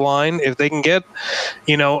offensive line, if they can get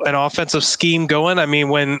an offensive scheme going. I mean,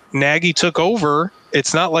 when Nagy took over,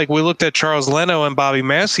 it's not like we looked at Charles Leno and Bobby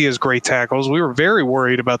Massey as great tackles. We were very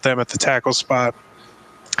worried about them at the tackle spot.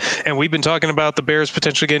 And we've been talking about the Bears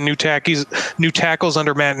potentially getting new tackles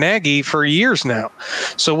under Matt Nagy for years now.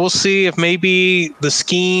 So we'll see if maybe the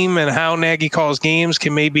scheme and how Nagy calls games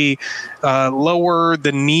can maybe lower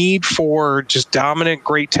the need for just dominant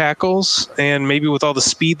great tackles. And maybe with all the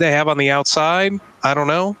speed they have on the outside, I don't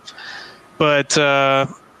know. But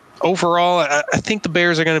overall, I think the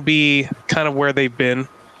Bears are going to be kind of where they've been,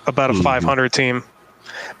 about a 500 team.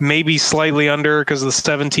 Maybe slightly under because of the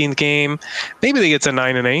 17th game. Maybe they get to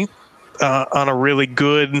 9-8 on a really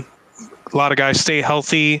good. A lot of guys stay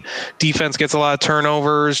healthy. Defense gets a lot of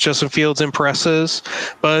turnovers. Justin Fields impresses.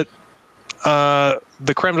 But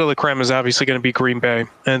the creme de la creme is obviously going to be Green Bay.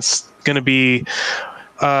 And it's going to be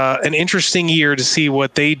an interesting year to see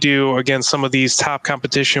what they do against some of these top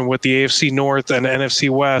competition with the AFC North and NFC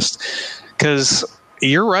West. Because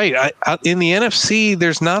you're right. In the NFC,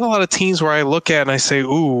 there's not a lot of teams where I look at and I say,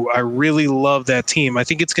 ooh, I really love that team. I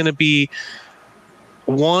think it's going to be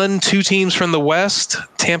 1-2 teams from the West,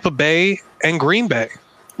 Tampa Bay and Green Bay.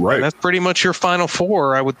 Right. And that's pretty much your final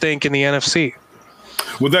 4, I would think, in the NFC.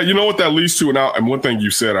 Well, that what that leads to, and one thing you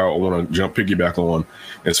said I want to piggyback on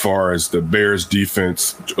as far as the Bears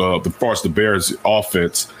defense, as far as the Bears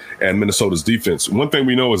offense and Minnesota's defense. One thing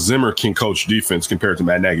we know is Zimmer can coach defense compared to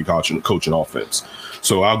Matt Nagy coaching offense.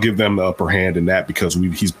 So I'll give them the upper hand in that because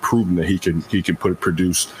he's proven that he can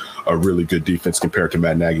produce a really good defense compared to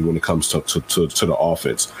Matt Nagy when it comes to the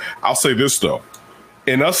offense. I'll say this though,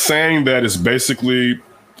 in us saying that it's basically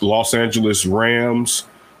Los Angeles Rams,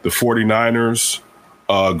 the 49ers,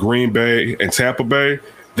 Green Bay, and Tampa Bay,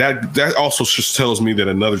 that also just tells me that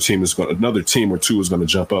another team or two is going to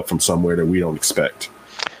jump up from somewhere that we don't expect.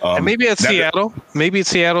 And maybe it's Seattle. Maybe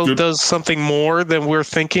Seattle does something more than we're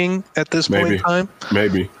thinking at this point in time.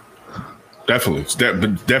 Maybe.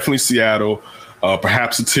 Definitely Seattle.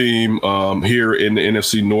 Perhaps a team here in the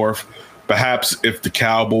NFC North. Perhaps if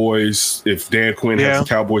Dan Quinn has the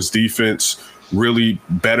Cowboys defense really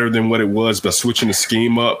better than what it was by switching the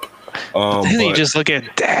scheme up. Then you just look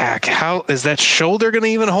at Dak. How is that shoulder going to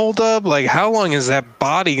even hold up? Like, how long is that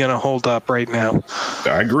body going to hold up right now?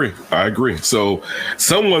 I agree. So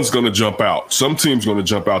someone's going to jump out. Some team's going to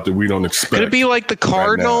jump out that we don't expect. Could it be like the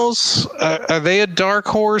Cardinals? Are they a dark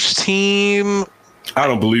horse team? I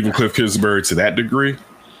don't believe in Cliff Kingsbury to that degree.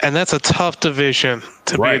 And that's a tough division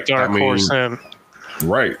to be a dark horse in.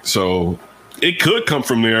 Right. So it could come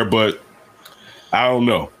from there, but I don't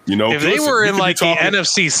know. If they were in like the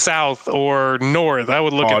NFC South or North, I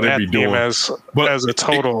would look at that team as a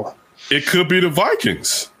total. It could be the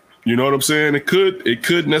Vikings. You know what I'm saying? It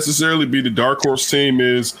could necessarily be the dark horse team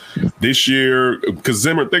is this year because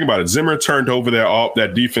Zimmer. Think about it. Zimmer turned over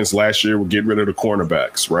that defense last year with getting rid of the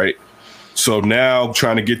cornerbacks, right? So now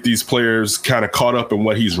trying to get these players kind of caught up in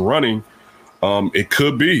what he's running. It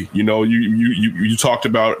could be, you talked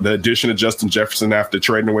about the addition of Justin Jefferson after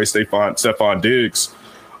trading away Stephon Diggs.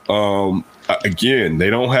 Again, they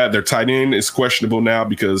don't have their tight end is questionable now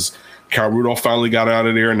because Kyle Rudolph finally got out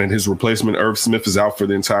of there, and then his replacement Irv Smith is out for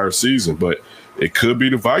the entire season. But it could be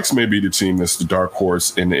the Vikes, may be the team that's the dark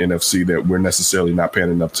horse in the NFC that we're necessarily not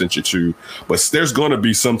paying enough attention to. But there's going to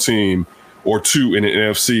be some team or two in the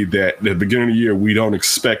NFC that at the beginning of the year we don't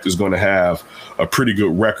expect is going to have a pretty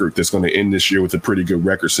good record that's going to end this year with a pretty good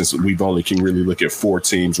record, since we've only can really look at 4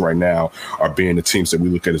 teams right now are being the teams that we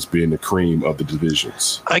look at as being the cream of the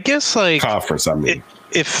divisions. I guess like conference, I mean.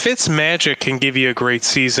 If Fitzmagic can give you a great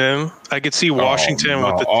season, I could see Washington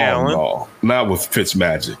with the talent. No, not with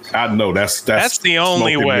Fitzmagic. I know that's the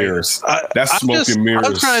only way. That's smoke and mirrors.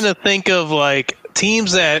 I'm trying to think of like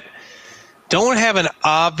teams that don't have an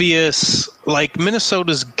obvious, like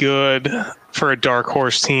Minnesota's good for a dark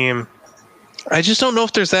horse team. I just don't know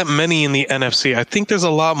if there's that many in the NFC. I think there's a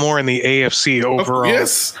lot more in the AFC overall.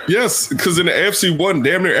 Yes, because in the AFC one,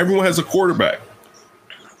 damn near everyone has a quarterback.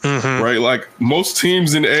 Mm-hmm. Right, like most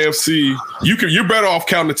teams in the AFC, you're better off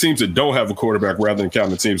counting the teams that don't have a quarterback rather than counting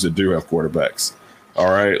the teams that do have quarterbacks. All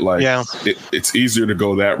right, like it's easier to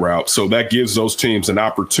go that route. So that gives those teams an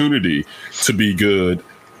opportunity to be good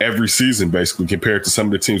every season, basically, compared to some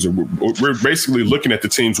of the teams that we're basically looking at the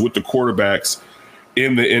teams with the quarterbacks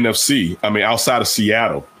in the NFC. I mean, outside of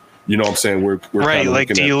Seattle. You know what I'm saying? We're right. Like,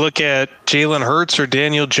 do you look at Jalen Hurts or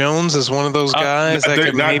Daniel Jones as one of those guys?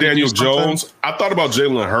 Not Daniel Jones. I thought about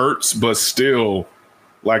Jalen Hurts, but still,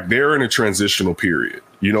 like, they're in a transitional period.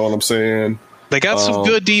 You know what I'm saying? They got some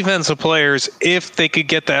good defensive players if they could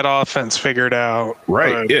get that offense figured out.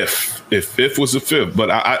 Right. If fifth was a fifth.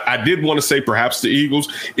 But I did want to say perhaps the Eagles.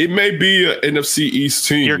 It may be an NFC East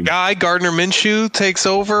team. Your guy, Gardner Minshew, takes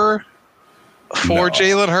over for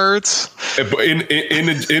Jalen Hurts. But in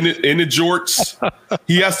the jorts,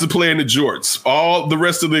 he has to play in the jorts. All the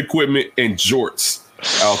rest of the equipment in jorts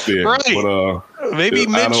out there. Right. But, maybe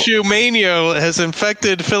Minshew mania has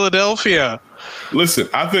infected Philadelphia. Listen,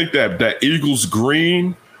 I think that Eagles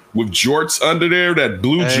green with jorts under there, that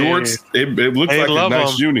blue jorts, it looks like a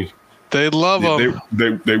nice uni. They love them.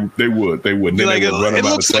 They would. They would. Like, it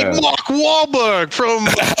looks like Mark Wahlberg from.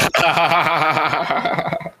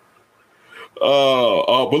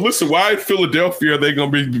 But listen, why in Philadelphia are they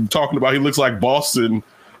going to be talking about? He looks like Boston.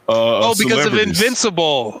 Because of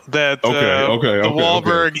Invincible, that the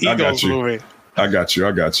Wahlberg Eagles movie. I got you.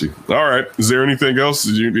 All right. Is there anything else?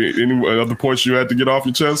 Any other points you had to get off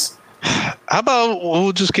your chest? How about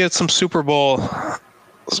we'll just get some Super Bowl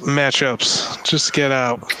matchups? Just get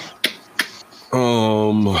out.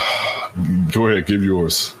 Go ahead. Give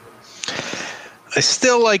yours. I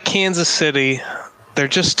still like Kansas City. They're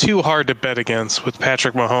just too hard to bet against with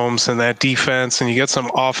Patrick Mahomes and that defense, and you get some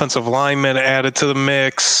offensive linemen added to the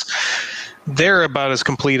mix. They're about as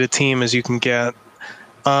complete a team as you can get.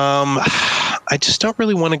 I just don't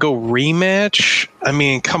really want to go rematch. I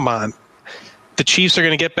mean, come on. The Chiefs are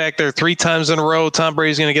going to get back there 3 times in a row. Tom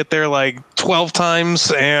Brady's going to get there like 12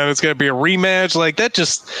 times, and it's going to be a rematch. Like, that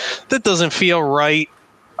doesn't feel right.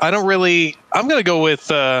 I'm going to go with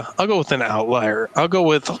I'll go with an outlier. I'll go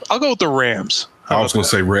with the Rams. I was going to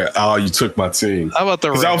say Red. Oh, you took my team. How about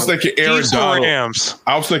the Rams? I was thinking Aaron Donald. Rams.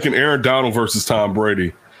 I was thinking Aaron Donald versus Tom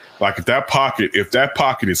Brady. Like, if that pocket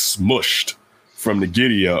is smushed from the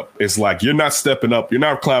giddy up, it's like you're not stepping up. You're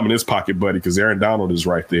not climbing this pocket, buddy, because Aaron Donald is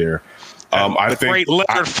right there. I think great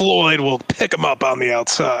Leonard Floyd will pick him up on the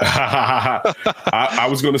outside. I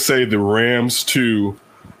was going to say the Rams too.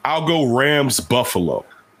 I'll go Rams Buffalo.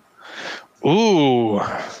 Ooh,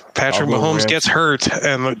 Patrick Mahomes gets hurt,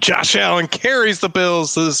 and Josh Allen carries the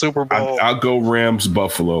Bills to the Super Bowl. I'll go Rams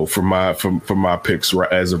Buffalo for my picks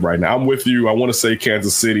as of right now. I'm with you. I want to say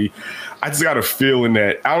Kansas City. I just got a feeling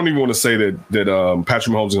that I don't even want to say that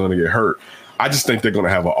Patrick Mahomes is going to get hurt. I just think they're going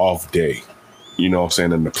to have an off day. You know what I'm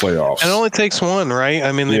saying, in the playoffs. It only takes one, right?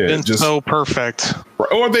 I mean, they've been so perfect.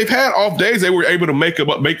 Or they've had off days. They were able to make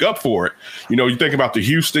up for it. You know, you think about the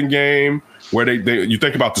Houston game where you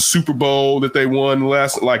think about the Super Bowl that they won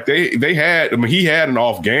last. Like they had. I mean, he had an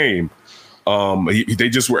off game. They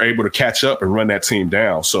just were able to catch up and run that team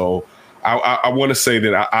down. So I want to say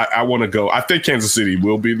that I want to go. I think Kansas City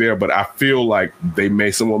will be there, but I feel like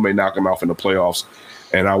someone may knock them off in the playoffs.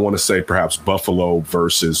 And I want to say perhaps Buffalo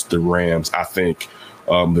versus the Rams. I think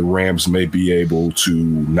the Rams may be able to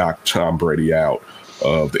knock Tom Brady out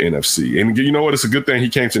of the NFC. And you know what? It's a good thing he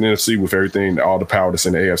came to the NFC with everything, all the power that's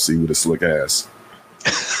in the AFC with his slick ass.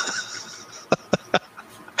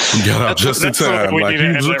 He got out just in time. Like, he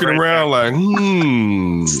was looking around like,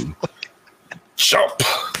 jump.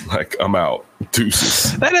 Like, I'm out.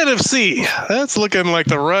 Deuces. That NFC, that's looking like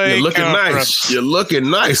the right. You're looking nice. You're looking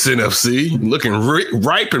nice, NFC. Looking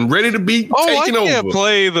ripe and ready to be taken over. I can't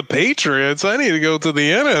play the Patriots. I need to go to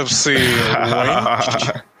the NFC.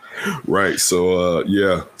 Right. So,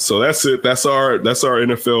 yeah. So that's it. That's our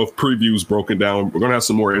NFL previews broken down. We're going to have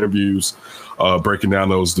some more interviews breaking down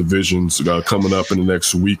those divisions coming up in the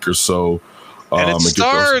next week or so. And it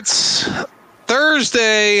starts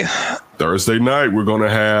Thursday night. We're going to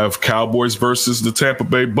have Cowboys versus the Tampa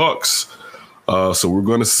Bay Bucks. So we're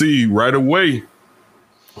going to see right away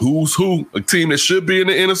who's who. A team that should be in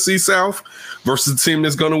the NFC South versus a team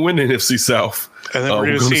that's going to win the NFC South. And then we're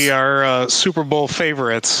going to see our Super Bowl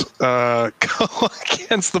favorites go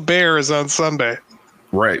against the Bears on Sunday.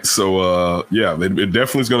 Right. So, it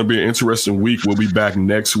definitely is going to be an interesting week. We'll be back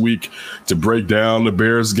next week to break down the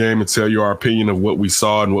Bears game and tell you our opinion of what we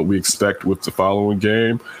saw and what we expect with the following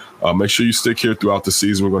game. Make sure you stick here throughout the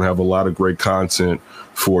season. We're going to have a lot of great content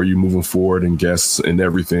for you moving forward and guests and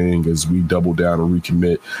everything as we double down and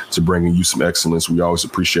recommit to bringing you some excellence. We always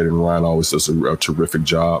appreciate it, and Ryan always does a terrific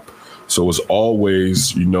job. So as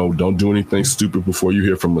always, don't do anything stupid before you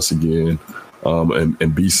hear from us again,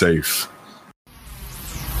 and be safe.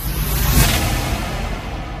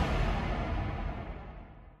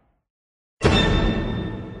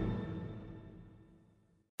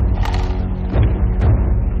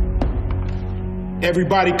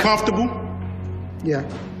 Everybody comfortable? Yeah.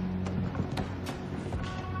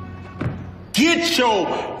 Get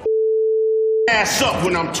your ass up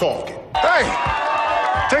when I'm talking. Hey,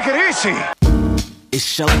 take it easy. It's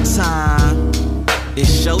showtime.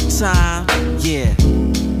 It's showtime. Yeah.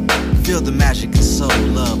 Feel the magic and soul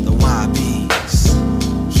of the YBs.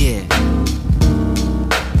 Yeah.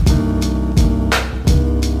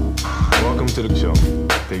 Welcome to the show.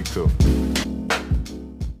 Day 2.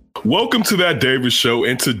 Welcome to That Davis Show,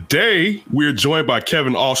 and today we're joined by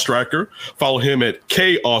Kevin Oestreicher. Follow him at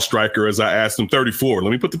K Oestreicher, as I asked him. 34.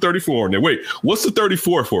 Let me put the 34 in there. Wait, what's the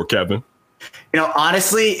 34 for, Kevin?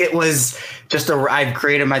 Honestly, it was just I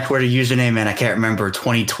created my Twitter username, and I can't remember,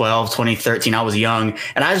 2012, 2013. I was young,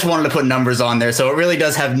 and I just wanted to put numbers on there, so it really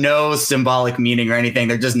does have no symbolic meaning or anything.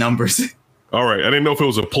 They're just numbers. All right. I didn't know if it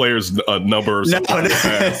was a player's number or something.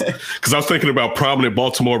 Because I was thinking about prominent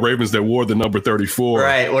Baltimore Ravens that wore the number 34.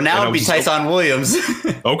 Right. Well, now it'd be Tyson Williams.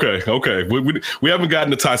 Okay. We haven't gotten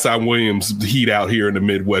the Tyson Williams heat out here in the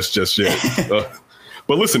Midwest just yet.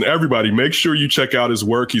 But listen, everybody, make sure you check out his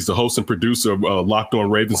work. He's the host and producer of Locked On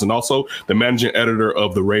Ravens and also the managing editor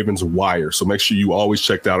of the Ravens Wire. So make sure you always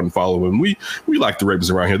check out and follow him. We like the Ravens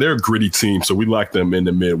around here. They're a gritty team, so we like them in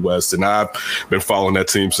the Midwest. And I've been following that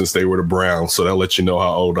team since they were the Browns, so that'll let you know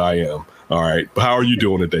how old I am. All right. How are you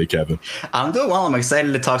doing today, Kevin? I'm doing well. I'm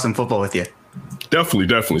excited to talk some football with you.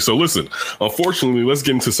 Definitely. So listen, unfortunately, let's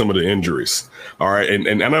get into some of the injuries. All right.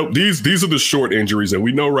 And I know these are the short injuries, and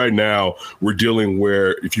we know right now we're dealing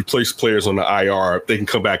where if you place players on the IR, they can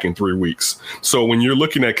come back in 3 weeks. So when you're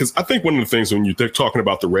looking at, because I think one of the things when you're talking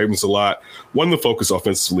about the Ravens a lot, one of the focus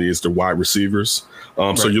offensively is the wide receivers.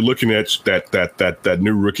 Right. So you're looking at that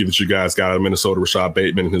new rookie that you guys got out of Minnesota, Rashad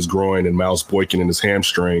Bateman in his groin and Miles Boykin in his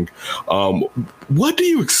hamstring. What do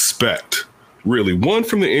you expect? Really, one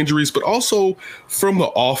from the injuries, but also from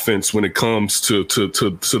the offense when it comes to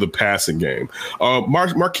the passing game.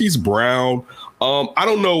 Marquise Brown, I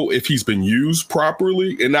don't know if he's been used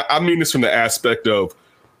properly, and I mean this from the aspect of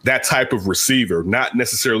that type of receiver, not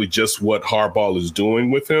necessarily just what Harbaugh is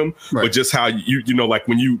doing with him, right, but just how like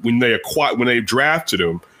when they drafted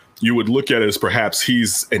him, you would look at it as perhaps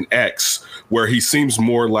he's an X, where he seems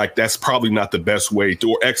more like that's probably not the best way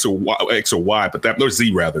to, or X or Y, but or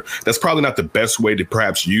Z rather. That's probably not the best way to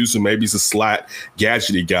perhaps use him. Maybe he's a slot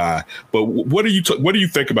gadgety guy. But what do you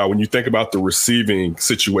think about when you think about the receiving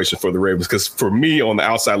situation for the Ravens? Because for me, on the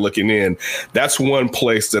outside looking in, that's one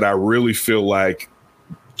place that I really feel like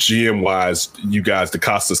GM wise, you guys,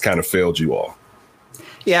 DeCosta's kind of failed you all.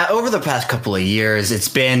 Yeah, over the past couple of years, it's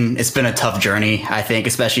been a tough journey, I think,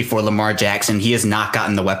 especially for Lamar Jackson. He has not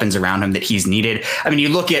gotten the weapons around him that he's needed. I mean, you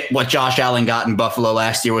look at what Josh Allen got in Buffalo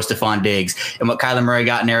last year with Stephon Diggs and what Kyler Murray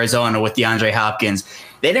got in Arizona with DeAndre Hopkins.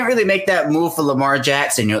 They didn't really make that move for Lamar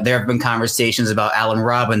Jackson. There have been conversations about Allen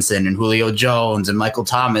Robinson and Julio Jones and Michael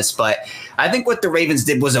Thomas, but I think what the Ravens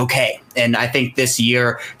did was okay. And I think this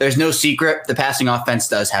year, there's no secret, the passing offense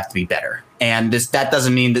does have to be better. And that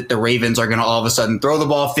doesn't mean that the Ravens are going to all of a sudden throw the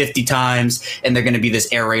ball 50 times and they're going to be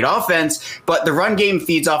this air raid offense. But the run game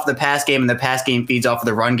feeds off the pass game, and the pass game feeds off of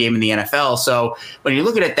the run game in the NFL. So when you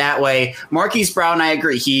look at it that way, Marquise Brown, I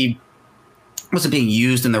agree, he wasn't being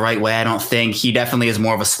used in the right way. I don't think he definitely is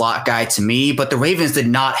more of a slot guy to me, but the Ravens did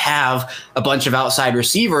not have a bunch of outside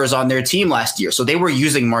receivers on their team last year. So they were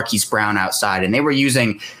using Marquise Brown outside, and they were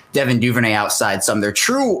using Devin Duvernay outside some. Their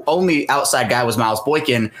true only outside guy was Miles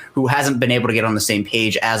Boykin, who hasn't been able to get on the same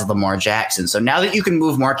page as Lamar Jackson. So now that you can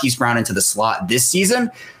move Marquise Brown into the slot this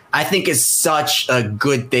season, I think is such a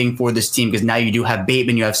good thing for this team, because now you do have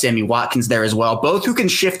Bateman, you have Sammy Watkins there as well, both who can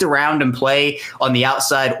shift around and play on the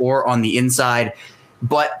outside or on the inside.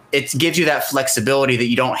 but it gives you that flexibility that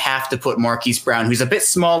you don't have to put Marquise Brown, who's a bit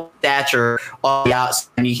small stature, on the outside,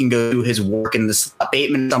 and he can go do his work in the slot.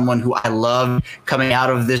 Bateman, someone who I loved coming out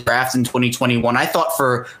of this draft in 2021. I thought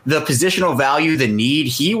for the positional value, the need,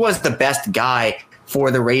 he was the best guy for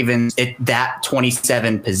the Ravens at that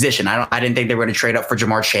 27 position. I didn't think they were going to trade up for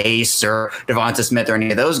Jamar Chase or Devonta Smith or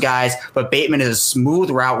any of those guys, but Bateman is a smooth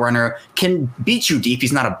route runner, can beat you deep.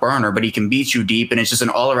 He's not a burner, but he can beat you deep, and it's just an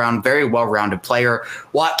all-around, very well-rounded player.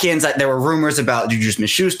 Watkins, there were rumors about Juju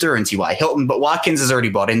Smith-Schuster and T.Y. Hilton, but Watkins has already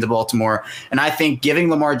bought into Baltimore, and I think giving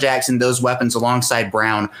Lamar Jackson those weapons alongside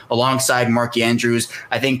Brown, alongside Mark Andrews,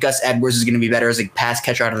 I think Gus Edwards is going to be better as a pass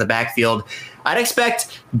catcher out of the backfield. I'd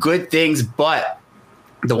expect good things, but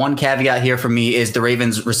the one caveat here for me is the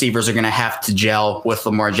Ravens receivers are going to have to gel with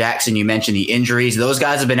Lamar Jackson. You mentioned the injuries. Those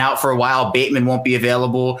guys have been out for a while. Bateman won't be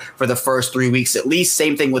available for the first 3 weeks at least.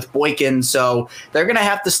 Same thing with Boykin. So they're going to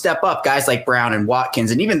have to step up, guys like Brown and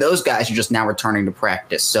Watkins. And even those guys are just now returning to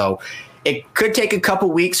practice. So it could take a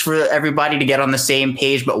couple weeks for everybody to get on the same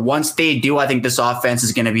page. But once they do, I think this offense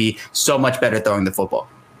is going to be so much better throwing the football.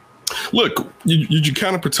 Look, you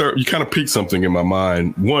kind of piqued something in my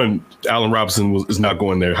mind. One, Allen Robinson is not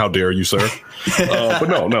going there. How dare you, sir? But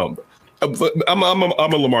no.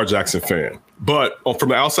 I'm a Lamar Jackson fan. But from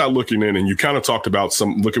the outside looking in, and you kind of talked about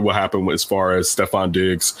look at what happened as far as Stephon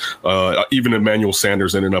Diggs, even Emmanuel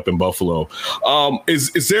Sanders ending up in Buffalo.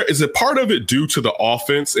 Is it part of it due to the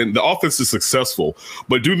offense? And the offense is successful,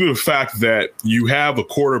 but due to the fact that you have a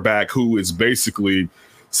quarterback who is basically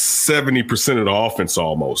 70% of the offense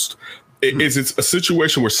almost. Is it a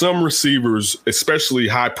situation where some receivers, especially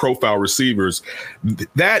high-profile receivers,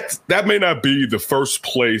 that may not be the first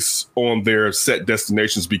place on their set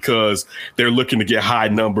destinations because they're looking to get high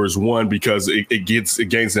numbers, one, because it gains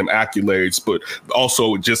them accolades, but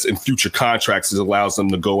also just in future contracts, it allows them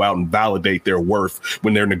to go out and validate their worth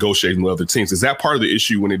when they're negotiating with other teams. Is that part of the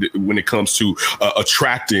issue when it comes to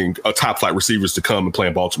attracting top-flight receivers to come and play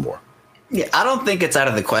in Baltimore? Yeah, I don't think it's out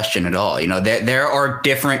of the question at all. You know, there are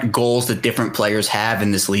different goals that different players have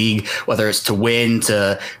in this league, whether it's to win,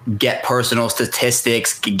 to get personal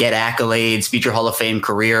statistics, get accolades, future Hall of Fame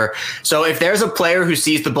career. So if there's a player who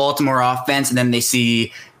sees the Baltimore offense and then they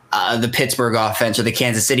see the Pittsburgh offense or the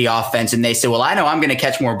Kansas City offense, and they say, well, I know I'm going to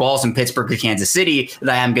catch more balls in Pittsburgh or Kansas City than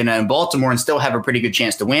I am going to in Baltimore and still have a pretty good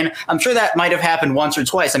chance to win. I'm sure that might have happened once or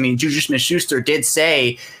twice. I mean, Juju Smith-Schuster did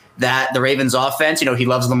say that the Ravens offense, he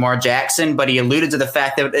loves Lamar Jackson, but he alluded to the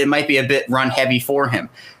fact that it might be a bit run heavy for him.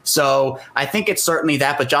 So I think it's certainly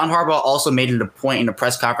that. But John Harbaugh also made it a point in a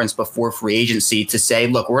press conference before free agency to say,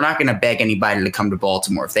 look, we're not going to beg anybody to come to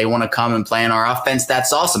Baltimore. If they want to come and play in our offense,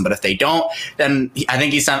 that's awesome. But if they don't, then I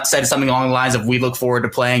think he said something along the lines of, we look forward to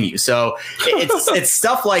playing you. So it's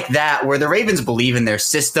stuff like that where the Ravens believe in their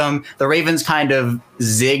system. The Ravens kind of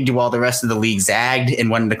zigged while the rest of the league zagged and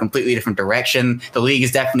went in a completely different direction. The league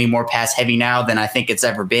is definitely more pass heavy now than I think it's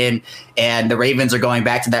ever been. And the Ravens are going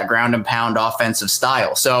back to that ground and pound offensive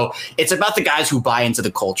style. So it's about the guys who buy into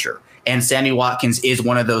the culture. And Sammy Watkins is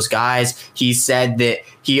one of those guys. He said that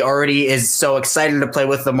he already is so excited to play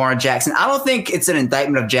with Lamar Jackson. I don't think it's an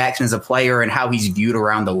indictment of Jackson as a player and how he's viewed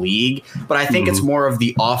around the league, but I think it's more of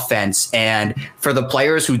the offense. And for the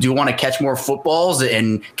players who do want to catch more footballs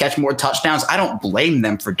and catch more touchdowns, I don't blame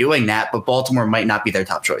them for doing that, but Baltimore might not be their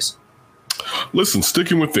top choice. Listen,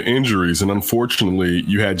 sticking with the injuries, and unfortunately,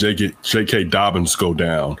 you had J.K. Dobbins go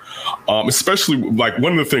down. Especially, like,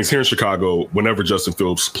 one of the things here in Chicago, whenever Justin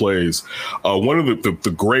Fields plays, one of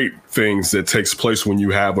the great things that takes place when you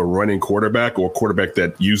have a running quarterback or a quarterback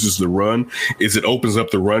that uses the run is it opens up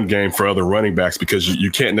the run game for other running backs, because you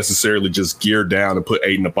can't necessarily just gear down and put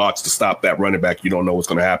 8 in the box to stop that running back. You don't know what's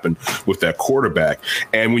going to happen with that quarterback.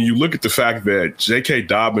 And when you look at the fact that J.K.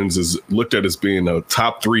 Dobbins is looked at as being a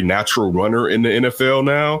top 3 natural runner in the NFL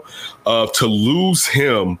now, to lose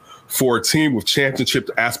him for a team with championship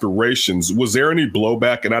aspirations, was there any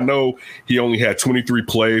blowback? And I know he only had 23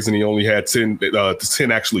 plays and he only had 10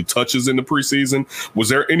 actually touches in the preseason. Was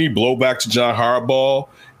there any blowback to John Harbaugh?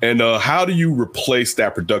 And how do you replace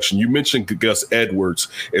that production? You mentioned Gus Edwards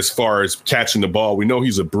as far as catching the ball. We know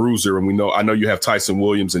he's a bruiser, and I know you have Tyson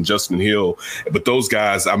Williams and Justin Hill, but those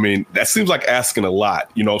guys, I mean, that seems like asking a lot.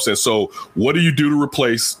 You know what I'm saying? So what do you do to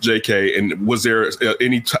replace JK? And was there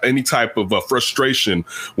any type of frustration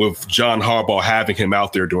with John Harbaugh having him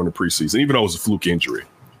out there during the preseason, even though it was a fluke injury?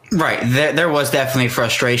 Right. There was definitely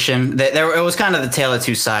frustration. It was kind of the tale of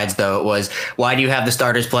two sides, though. It was, why do you have the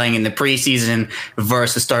starters playing in the preseason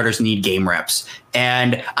versus the starters need game reps?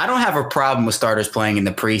 And I don't have a problem with starters playing in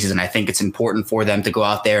the preseason. I think it's important for them to go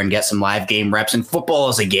out there and get some live game reps. And football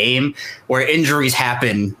is a game where injuries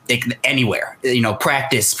happen anywhere.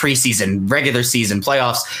 Practice, preseason, regular season,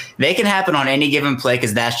 playoffs. They can happen on any given play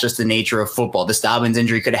because that's just the nature of football. This Dobbins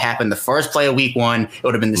injury could have happened the first play of week 1. It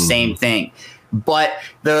would have been the same thing. But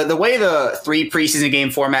the way the 3 preseason game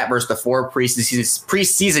format versus the 4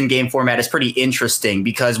 preseason game format is pretty interesting,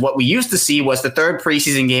 because what we used to see was the 3rd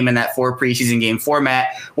preseason game in that 4 preseason game format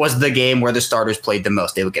was the game where the starters played the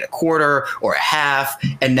most. They would get a quarter or a half,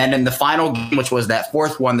 and then in the final game, which was that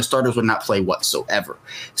 4th one, the starters would not play whatsoever.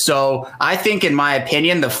 So I think, in my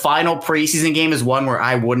opinion, the final preseason game is one where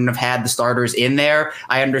I wouldn't have had the starters in there.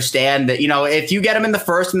 I understand that, if you get them in the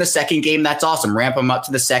 1st and the 2nd game, that's awesome. Ramp them up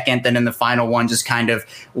to the 2nd, and in the final one, just kind of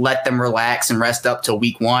let them relax and rest up till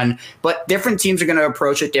week 1. But different teams are going to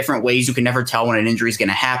approach it different ways. You can never tell when an injury is going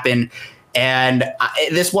to happen. And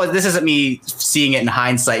this isn't me seeing it in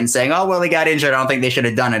hindsight and saying, oh, well, they got injured, I don't think they should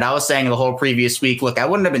have done it. I was saying the whole previous week, look, I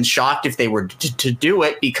wouldn't have been shocked if they were to do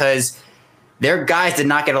it, because their guys did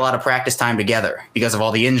not get a lot of practice time together because of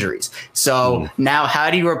all the injuries. So now,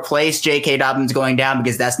 how do you replace J.K. Dobbins going down?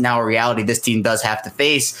 Because that's now a reality this team does have to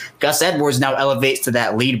face. Gus Edwards now elevates to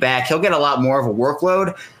that lead back. He'll get a lot more of a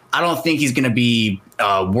workload. I don't think he's going to be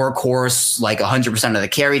a workhorse, like 100% of the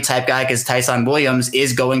carry type guy, because Tyson Williams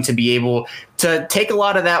is going to be able to take a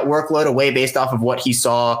lot of that workload away based off of what he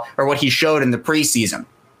saw or what he showed in the preseason.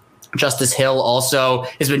 Justice Hill also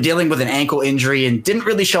has been dealing with an ankle injury and didn't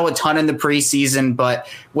really show a ton in the preseason, but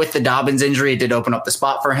with the Dobbins injury, it did open up the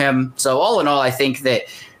spot for him. So all in all, I think that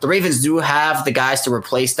the Ravens do have the guys to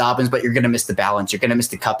replace Dobbins, but you're going to miss the balance. You're going to miss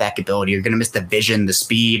the cutback ability. You're going to miss the vision, the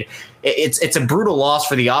speed. It's a brutal loss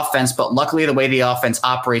for the offense, but luckily the way the offense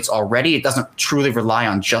operates already, it doesn't truly rely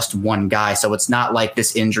on just one guy. So it's not like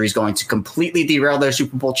this injury is going to completely derail their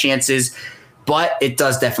Super Bowl chances, but it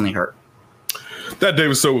does definitely hurt. That day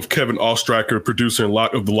was so with Kevin Oestreicher, producer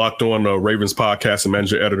of the Locked On Ravens podcast and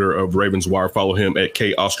managing editor of Ravens Wire. Follow him at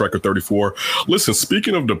KOstreicher34. Listen,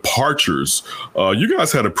 speaking of departures, you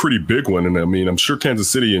guys had a pretty big one. And I mean, I'm sure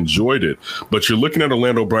Kansas City enjoyed it, but you're looking at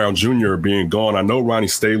Orlando Brown Jr. being gone. I know Ronnie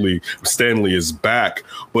Stanley is back,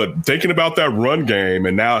 but thinking about that run game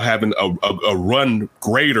and now having a run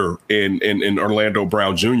greater in Orlando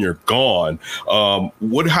Brown Jr. gone,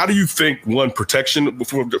 how do you think, one, protection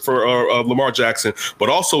for Lamar Jackson, but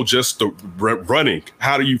also just the running?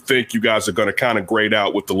 How do you think you guys are going to kind of grade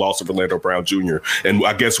out with the loss of Orlando Brown Jr.? And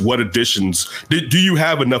I guess what additions do you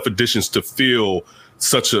have enough additions to fill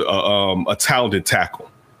such a talented tackle?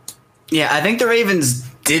 Yeah, I think the Ravens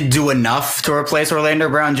did do enough to replace Orlando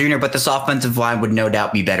Brown Jr., but this offensive line would no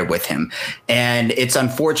doubt be better with him. And it's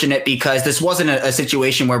unfortunate because this wasn't a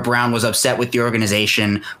situation where Brown was upset with the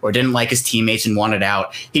organization or didn't like his teammates and wanted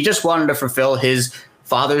out. He just wanted to fulfill his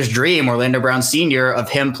father's dream, Orlando Brown Sr., of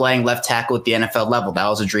him playing left tackle at the NFL level. That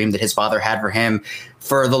was a dream that his father had for him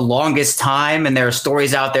for the longest time. And there are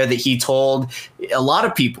stories out there that he told a lot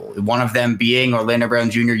of people, one of them being Orlando Brown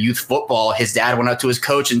Jr. youth football. His dad went up to his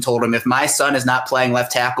coach and told him, if my son is not playing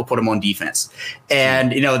left tackle, put him on defense.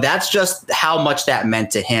 And, that's just how much that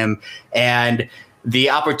meant to him. And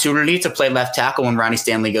the opportunity to play left tackle when Ronnie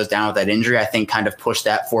Stanley goes down with that injury, I think kind of pushed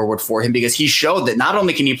that forward for him, because he showed that not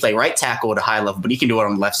only can he play right tackle at a high level, but he can do it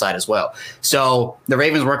on the left side as well. So the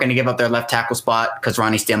Ravens weren't going to give up their left tackle spot because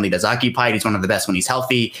Ronnie Stanley does occupy it. He's one of the best when he's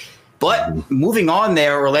healthy. But moving on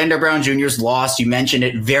there, Orlando Brown Jr.'s loss, you mentioned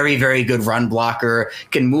it, very, very good run blocker,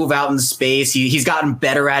 can move out in space. He's gotten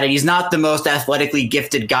better at it. He's not the most athletically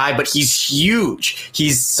gifted guy, but he's huge.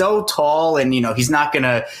 He's so tall, and, he's not going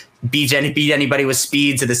to beat anybody with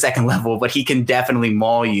speed to the second level, but he can definitely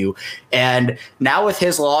maul you. And now with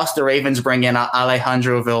his loss, the Ravens bring in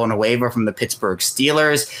Alejandro Villanueva from the Pittsburgh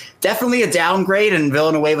Steelers. Definitely a downgrade, and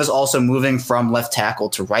Villanueva is also moving from left tackle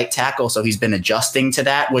to right tackle, so he's been adjusting to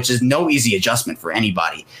that, which is no easy adjustment for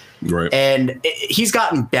anybody. Right. And he's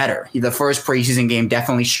gotten better. The first preseason game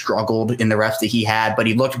definitely struggled in the reps that he had, but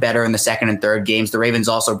he looked better in the second and third games. The Ravens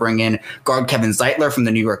also bring in guard Kevin Zeitler from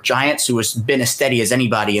the New York Giants, who has been as steady as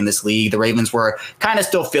anybody in this league. The Ravens were kind of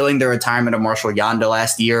still feeling the retirement of Marshall Yanda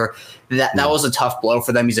last year. That was a tough blow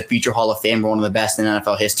for them. He's a future Hall of Famer, one of the best in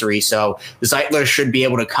NFL history. So Zeitler should be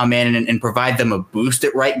able to come in and provide them a boost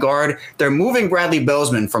at right guard. They're moving Bradley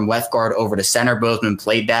Bozeman from left guard over to center. Bozeman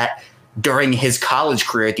played that during his college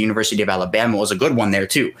career at the University of Alabama. Was a good one there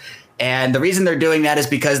too. And the reason they're doing that is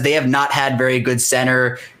because they have not had very good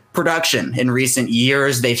center production in recent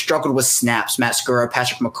years. They've struggled with snaps. Matt Skura,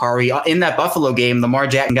 Patrick McCarry. In that Buffalo game, Lamar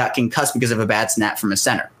Jackson got concussed because of a bad snap from a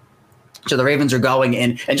center. So the Ravens are going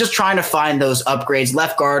in and just trying to find those upgrades.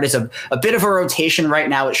 Left guard is a bit of a rotation right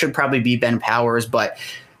now. It should probably be Ben Powers, but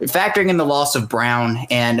factoring in the loss of Brown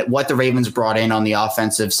and what the Ravens brought in on the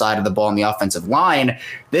offensive side of the ball and the offensive line,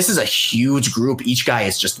 this is a huge group. Each guy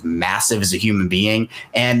is just massive as a human being,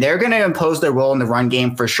 and they're going to impose their role in the run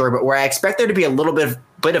game for sure. But where I expect there to be a little bit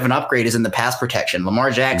of an upgrade is in the pass protection.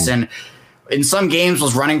 Lamar Jackson in some games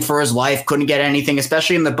was running for his life, couldn't get anything,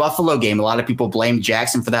 especially in the Buffalo game. A lot of people blamed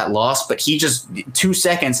Jackson for that loss, but he just 2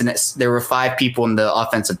 seconds and there were 5 people in the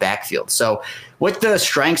offensive backfield. So with the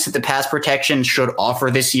strengths that the pass protection should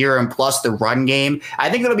offer this year and plus the run game, I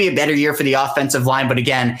think it'll be a better year for the offensive line. But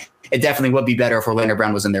again, it definitely would be better if Orlando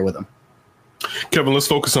Brown was in there with him. Kevin, let's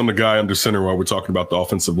focus on the guy under center while we're talking about the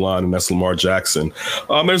offensive line, and that's Lamar Jackson.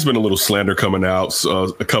 There's been a little slander coming out,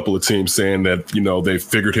 a couple of teams saying that, they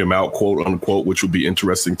figured him out, quote unquote, which would be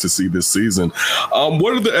interesting to see this season.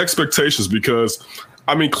 What are the expectations? Because,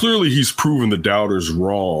 clearly he's proven the doubters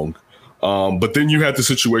wrong. But then you have the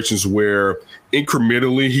situations where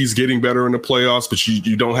incrementally he's getting better in the playoffs, but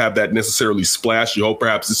you don't have that necessarily splash. You hope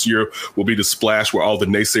perhaps this year will be the splash where all the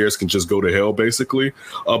naysayers can just go to hell, basically.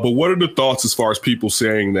 But what are the thoughts as far as people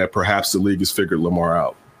saying that perhaps the league has figured Lamar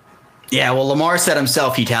out? Yeah, well, Lamar said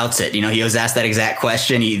himself he doubts it. He was asked that exact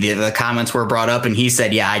question. The comments were brought up, and he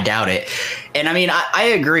said, yeah, I doubt it. And I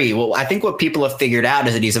agree. Well, I think what people have figured out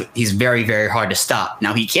is that he's very, very hard to stop.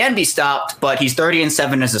 Now, he can be stopped, but he's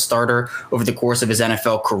 30-7 as a starter over the course of his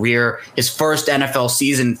NFL career. His first NFL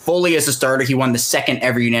season fully as a starter, he won the second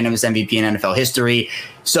ever unanimous MVP in NFL history.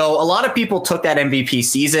 So a lot of people took that MVP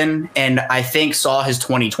season and I think saw his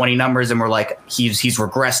 2020 numbers and were like, he's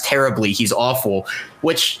regressed terribly. He's awful,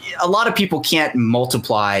 which a lot of people can't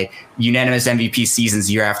multiply unanimous MVP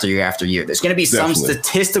seasons year after year after year. There's going to be some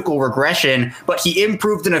statistical regression, but he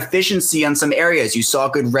improved in efficiency on some areas. You saw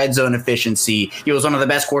good red zone efficiency. He was one of the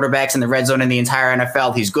best quarterbacks in the red zone in the entire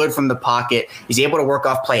NFL. He's good from the pocket. He's able to work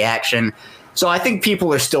off play action. So I think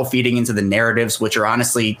people are still feeding into the narratives, which are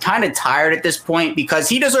honestly kind of tired at this point because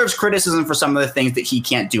he deserves criticism for some of the things that he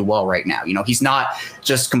can't do well right now. He's not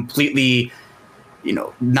just completely, he's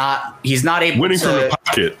not able winning to from the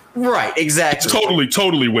pocket. Right, exactly. It's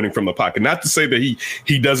totally winning from the pocket. Not to say that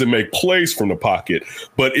he doesn't make plays from the pocket,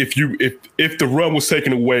 but if the run was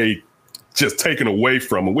taken away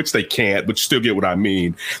from him, which they can't, but you still get what I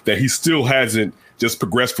mean, that he still hasn't just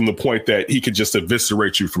progressed from the point that he could just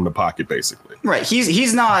eviscerate you from the pocket, basically. Right.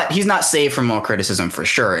 He's not safe from all criticism for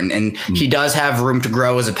sure. And he does have room to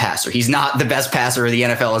grow as a passer. He's not the best passer the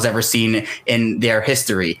NFL has ever seen in their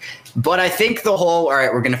history. But I think all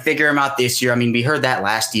right, we're going to figure him out this year. We heard that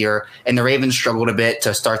last year, and the Ravens struggled a bit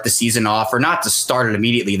to start the season off, or not to start it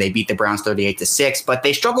immediately. They beat the Browns 38-6, but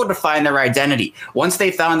they struggled to find their identity. Once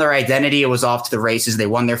they found their identity, it was off to the races. They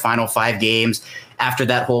won their final 5 games after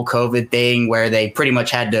that whole COVID thing where they pretty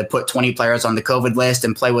much had to put 20 players on the COVID list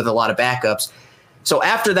and play with a lot of backups. So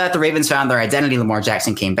after that, the Ravens found their identity. Lamar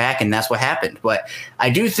Jackson came back, and that's what happened. But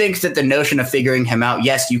I do think that the notion of figuring him out,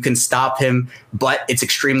 yes, you can stop him, but it's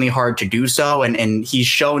extremely hard to do so. And he's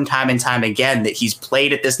shown time and time again that he's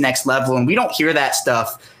played at this next level. And we don't hear that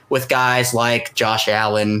stuff with guys like Josh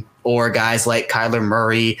Allen or guys like Kyler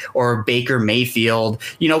Murray or Baker Mayfield.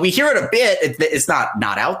 We hear it a bit. It's not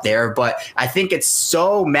out there, but I think it's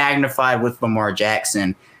so magnified with Lamar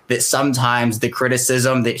Jackson that sometimes the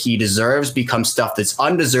criticism that he deserves becomes stuff that's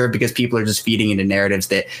undeserved because people are just feeding into narratives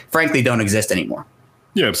that frankly don't exist anymore.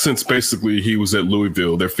 Yeah, since basically he was at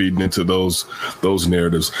Louisville, they're feeding into those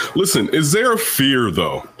narratives. Listen, is there a fear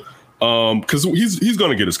though? Because he's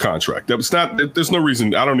going to get his contract. There's no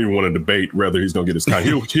reason. I don't even want to debate whether he's going to get his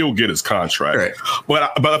contract. He'll get his contract.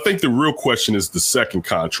 Right. But I think the real question is the second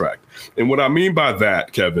contract. And what I mean by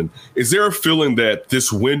that, Kevin, is there a feeling that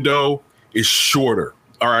this window is shorter?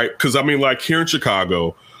 All right, because here in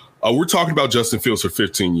Chicago, we're talking about Justin Fields for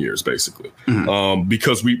 15 years, basically,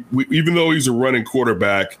 because we even though he's a running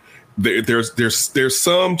quarterback, there's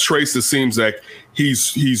some trace that seems like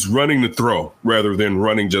he's running the throw rather than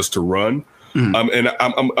running just to run. And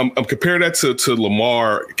I'm comparing that to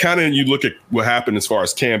Lamar. Kind of, you look at what happened as far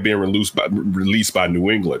as Cam being released by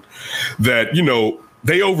New England, that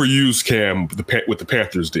they overused Cam, what the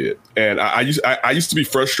Panthers did. And I used to be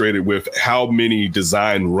frustrated with how many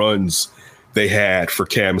design runs they had for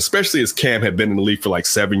Cam, especially as Cam had been in the league for like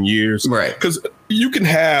 7 years. Right. Because you can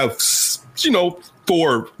have, 4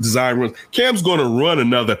 4 design runs. Cam's going to run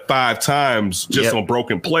another 5 times just on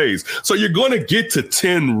broken plays. So you're going to get to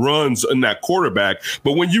 10 runs in that quarterback.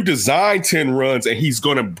 But when you design 10 runs and he's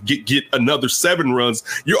going to get another 7 runs,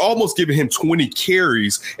 you're almost giving him 20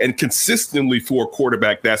 carries. And consistently for a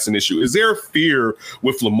quarterback, that's an issue. Is there a fear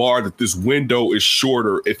with Lamar that this window is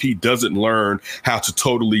shorter if he doesn't learn how to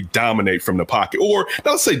totally dominate from the pocket? Or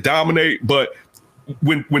not say dominate, but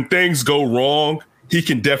when things go wrong, he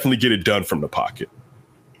can definitely get it done from the pocket.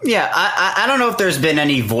 Yeah, I don't know if there's been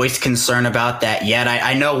any voiced concern about that yet.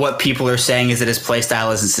 I know what people are saying is that his play style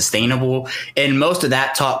isn't sustainable. And most of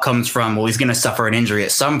that talk comes from, well, he's going to suffer an injury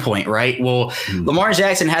at some point, right? Well, Lamar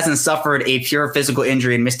Jackson hasn't suffered a pure physical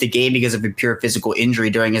injury and missed a game because of a pure physical injury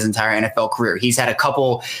during his entire NFL career. He's had a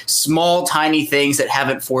couple small, tiny things that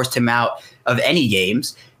haven't forced him out of any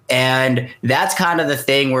games. And that's kind of the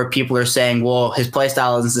thing where people are saying, well, his play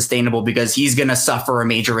style isn't sustainable because he's going to suffer a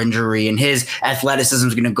major injury and his athleticism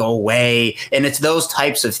is going to go away. And it's those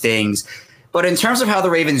types of things. But in terms of how the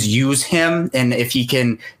Ravens use him and if he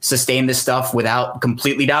can sustain this stuff without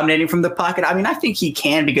completely dominating from the pocket, I mean, I think he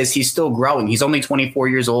can because he's still growing. He's only 24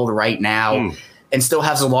 years old right now. And still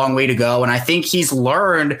has a long way to go. And I think he's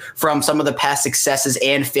learned from some of the past successes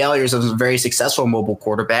and failures of some very successful mobile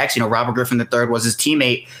quarterbacks. You know, Robert Griffin III was his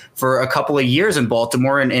teammate for a couple of years in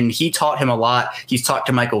Baltimore, and he taught him a lot. He's talked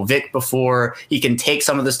to Michael Vick before. He can take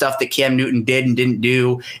some of the stuff that Cam Newton did and didn't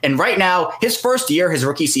do. And right now, his first year, his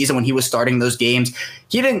rookie season, when he was starting those games,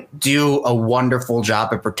 he didn't do a wonderful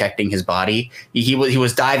job of protecting his body. He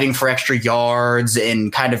was diving for extra yards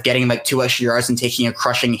and kind of getting like 2 extra yards and taking a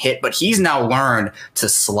crushing hit. But he's now learned to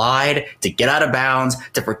slide, to get out of bounds,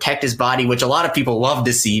 to protect his body, which a lot of people love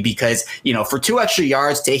to see because, you know, for 2 extra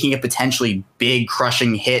yards, taking a potentially big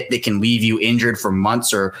crushing hit that can leave you injured for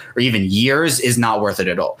months or even years is not worth it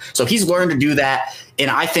at all. So he's learned to do that in,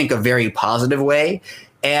 I think, a very positive way.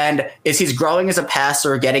 And as he's growing as a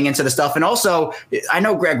passer, getting into the stuff. And also, I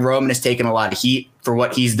know Greg Roman has taken a lot of heat for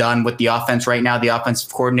what he's done with the offense right now, the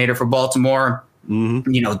offensive coordinator for Baltimore.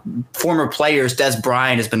 You know, former players, Des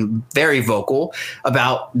Bryant has been very vocal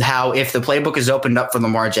about how if the playbook is opened up for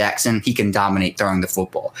Lamar Jackson, he can dominate throwing the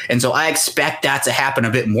football. And so I expect that to happen a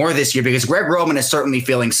bit more this year because Greg Roman is certainly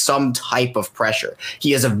feeling some type of pressure.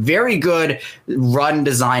 He is a very good run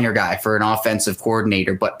designer guy for an offensive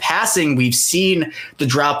coordinator, but passing, we've seen the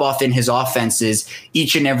drop off in his offenses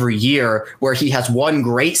each and every year where he has one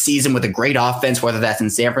great season with a great offense, whether that's in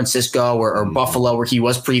San Francisco or Buffalo where he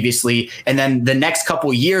was previously. And then the next couple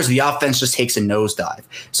of years, the offense just takes a nosedive.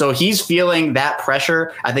 So he's feeling that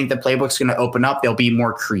pressure. I think the playbook's going to open up. They'll be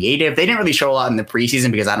more creative. They didn't really show a lot in the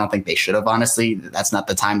preseason because I don't think they should have, honestly. That's not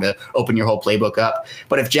the time to open your whole playbook up.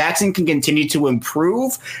 But if Jackson can continue to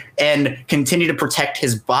improve and continue to protect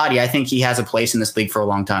his body, I think he has a place in this league for a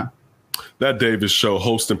long time. That Davis Show,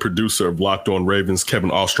 host and producer of Locked On Ravens, Kevin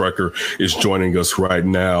Ostreicher, is joining us right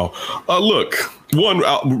now. Look,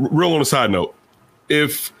 real on a side note,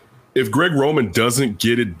 if Greg Roman doesn't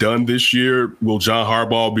get it done this year, will John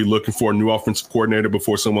Harbaugh be looking for a new offensive coordinator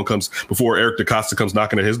before Eric DeCosta comes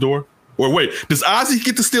knocking at his door? Or wait, does Ozzie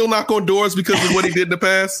get to still knock on doors because of what he did in the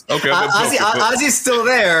past? Okay, Ozzie's still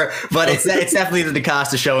there, but it's definitely the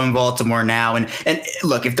DeCosta show in Baltimore now. And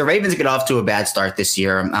look, if the Ravens get off to a bad start this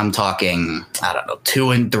year, I'm talking, I don't know,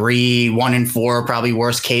 2-3, 1-4, probably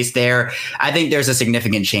worst case there. I think there's a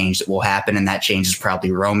significant change that will happen, and that change is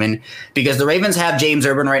probably Roman because the Ravens have James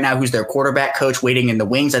Urban right now, who's their quarterback coach, waiting in the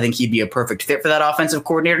wings. I think he'd be a perfect fit for that offensive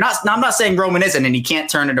coordinator. I'm not saying Roman isn't, and he can't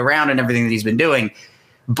turn it around and everything that he's been doing,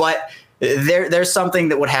 but there's something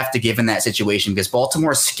that would have to give in that situation because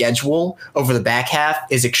Baltimore's schedule over the back half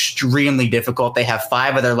is extremely difficult. They have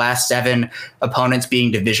 5 of their last 7 opponents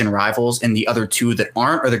being division rivals, and the other 2 that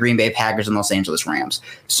aren't are the Green Bay Packers and Los Angeles Rams.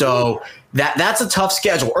 So that's a tough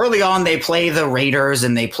schedule. Early on, they play the Raiders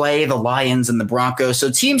and they play the Lions and the Broncos.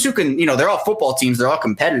 So teams who can, they're all football teams, they're all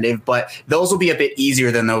competitive, but those will be a bit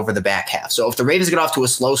easier than over the back half. So if the Ravens get off to a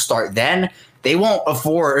slow start, then they won't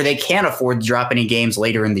afford, or they can't afford to drop any games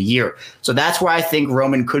later in the year. So that's where I think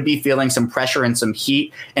Roman could be feeling some pressure and some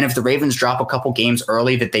heat. And if the Ravens drop a couple games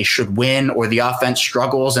early that they should win, or the offense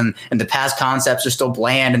struggles and the pass concepts are still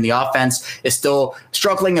bland and the offense is still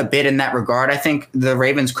struggling a bit in that regard, I think the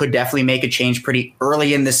Ravens could definitely make a change pretty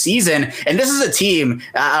early in the season. And this is a team,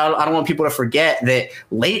 I don't want people to forget that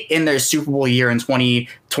late in their Super Bowl year in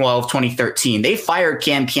 2012, 2013, they fired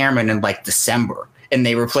Cam Cameron in like December, and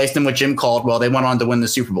they replaced him with Jim Caldwell. They went on to win the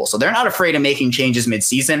Super Bowl. So they're not afraid of making changes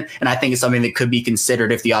midseason, and I think it's something that could be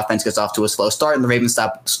considered if the offense gets off to a slow start and the Ravens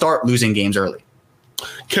start losing games early.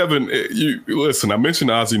 Kevin, you listen. I mentioned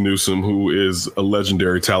Ozzie Newsome, who is a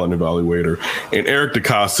legendary talent evaluator, and Eric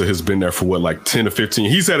DeCosta has been there for what, like 10 to 15.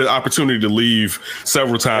 He's had an opportunity to leave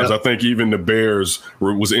several times. Yep. I think even the Bears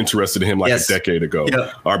was interested in him like a decade ago,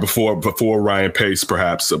 or before Ryan Pace.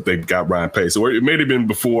 Perhaps they got Ryan Pace, or it may have been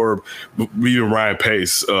before even Ryan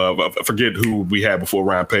Pace. I forget who we had before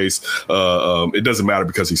Ryan Pace. It doesn't matter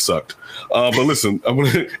because he sucked. But listen,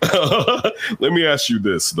 let me ask you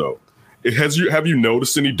this though. Have you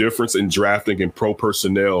noticed any difference in drafting and pro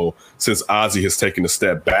personnel since Ozzie has taken a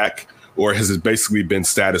step back, or has it basically been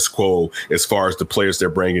status quo as far as the players they're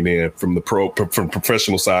bringing in from the from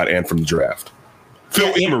professional side and from the draft?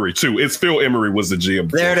 Phil Emery too. Phil Emery was the GM.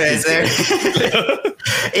 There it is.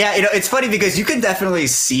 Yeah, it's funny because you can definitely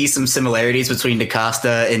see some similarities between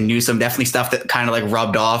DeCosta and Newsome. Definitely stuff that kind of like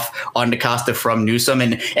rubbed off on DeCosta from Newsome.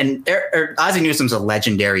 And Ozzie Newsome's a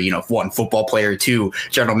legendary, one, football player, two,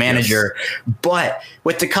 general manager. Yes. But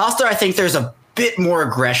with DeCosta, I think there's a bit more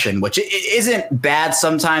aggression, which isn't bad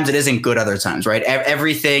sometimes. It isn't good other times, right?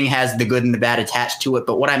 Everything has the good and the bad attached to it.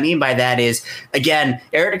 But what I mean by that is, again,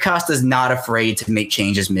 Eric DeCosta is not afraid to make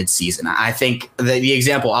changes midseason. I think the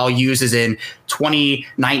example I'll use is in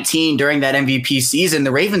 2019 during that MVP season,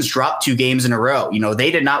 the Ravens dropped 2 games in a row. They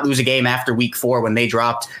did not lose a game after week 4 when they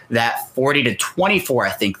dropped that 40-24,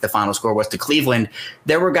 I think the final score was, to Cleveland.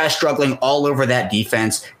 There were guys struggling all over that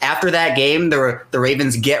defense. After that game, the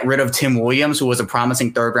Ravens get rid of Tim Williams, who was a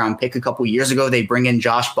promising third-round pick a couple years ago. They bring in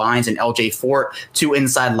Josh Bynes and LJ Fort, 2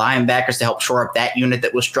 inside linebackers, to help shore up that unit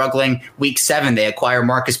that was struggling. Week 7, they acquire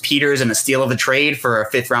Marcus Peters and a steal of a trade for a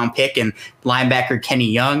 5th-round pick and linebacker Kenny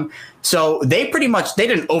Young. So they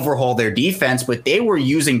didn't overhaul their defense, but they were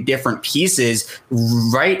using different pieces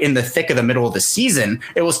right in the thick of the middle of the season.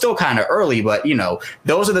 It was still kind of early, but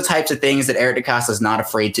those are the types of things that Eric DeCosta is not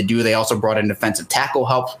afraid to do. They also brought in defensive tackle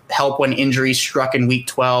help when injuries struck in week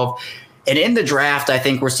 12. And in the draft, I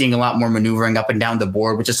think we're seeing a lot more maneuvering up and down the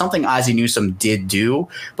board, which is something Ozzie Newsome did do.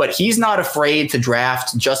 But he's not afraid to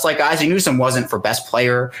draft, just like Ozzie Newsome wasn't, for best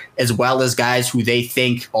player, as well as guys who they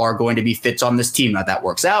think are going to be fits on this team. Now, that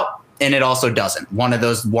works out, and it also doesn't. One of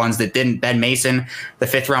those ones that didn't, Ben Mason, the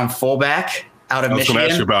 5th-round fullback out of Michigan. I was going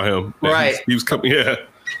to ask you about him. Right. He was coming, yeah.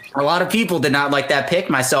 A lot of people did not like that pick,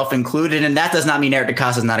 myself included, and that does not mean Eric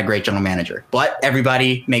DeCosta is not a great general manager. But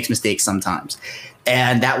everybody makes mistakes sometimes.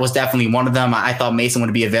 And that was definitely one of them. I thought Mason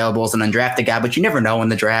would be available as an undrafted guy, but you never know in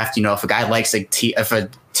the draft. If a guy likes if a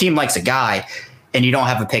team likes a guy and you don't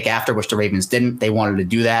have a pick after, which the Ravens didn't, they wanted to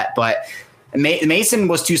do that. But Mason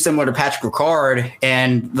was too similar to Patrick Ricard,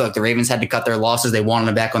 and look, the Ravens had to cut their losses. They wanted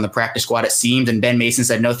him back on the practice squad, it seemed, and Ben Mason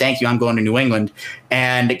said, no, thank you, I'm going to New England.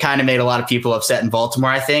 And it kind of made a lot of people upset in Baltimore,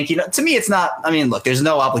 I think. To me, it's not, look, there's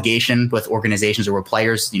no obligation with organizations or with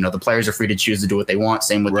players. The players are free to choose to do what they want,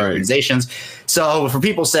 same with the organizations. So for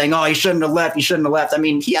people saying, oh, he shouldn't have left,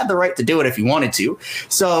 he had the right to do it if he wanted to.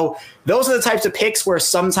 So those are the types of picks where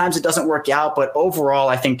sometimes it doesn't work out, but overall,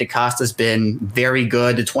 I think DeCosta's been very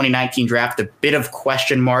good. The 2019 draft, a bit of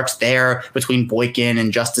question marks there between Boykin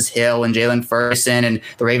and Justice Hill and Jalen Ferguson, and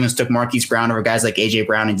the Ravens took Marquise Brown over guys like A.J.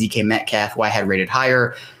 Brown and DK Metcalf, who I had rated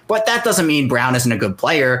higher. But that doesn't mean Brown isn't a good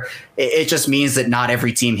player. It just means that not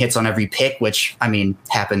every team hits on every pick, which,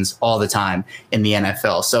 happens all the time in the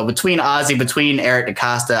NFL. So between Eric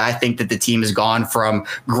DeCosta, I think that the team has gone from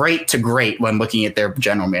great to great when looking at their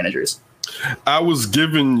general managers. I was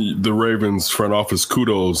giving the Ravens front office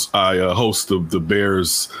kudos. I host the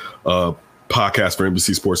Bears podcast for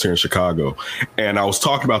NBC Sports here in Chicago. And I was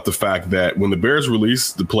talking about the fact that when the Bears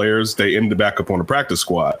released the players, they ended back up on the practice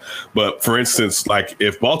squad. But for instance, like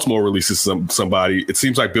if Baltimore releases somebody, it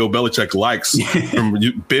seems like Bill Belichick likes from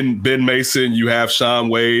Ben Mason. You have Sean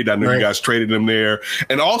Wade. I know you guys traded him there.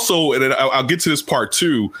 And also, and I'll get to this part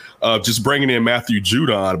too, just bringing in Matthew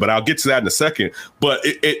Judon, but I'll get to that in a second. But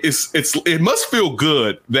it must feel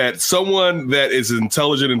good that someone that is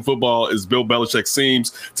intelligent in football as Bill Belichick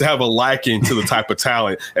seems to have a liking to the type of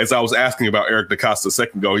talent. As I was asking about Eric DeCosta a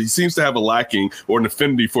second ago, he seems to have a liking or an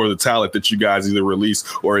affinity for the talent that you guys either release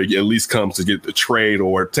or at least comes to get the trade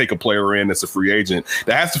or take a player in that's a free agent.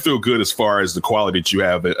 That has to feel good as far as the quality that you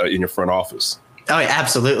have in your front office. Oh, yeah,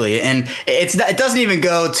 absolutely. And it doesn't even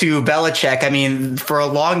go to Belichick. For a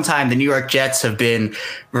long time, the New York Jets have been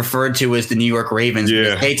referred to as the New York Ravens.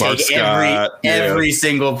 Yeah, they take every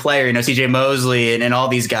single player, CJ Mosley and all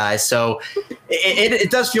these guys. So it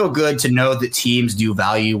does feel good to know that teams do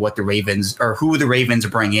value what the Ravens or who the Ravens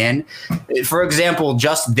bring in. For example,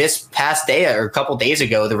 just this past day or a couple days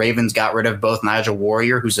ago, the Ravens got rid of both Nigel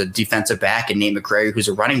Warrior, who's a defensive back, and Nate McCrary, who's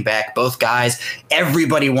a running back. Both guys,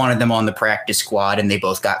 everybody wanted them on the practice squad, and they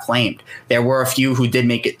both got claimed. There were a few who did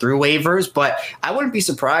make it through waivers, but I wouldn't be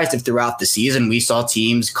surprised if throughout the season we saw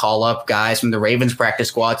teams call up guys from the Ravens practice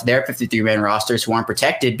squad to their 53-man rosters who aren't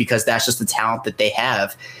protected because that's just the talent that they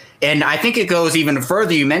have. And I think it goes even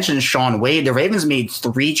further. You mentioned Shaun Wade. The Ravens made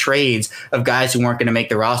 3 trades of guys who weren't going to make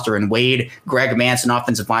the roster. And Wade, Greg Manson,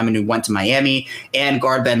 offensive lineman who went to Miami, and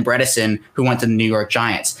guard Ben Bredesen, who went to the New York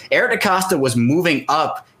Giants. Eric DeCosta was moving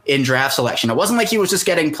up in draft selection. It wasn't like he was just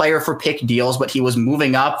getting player for pick deals, but he was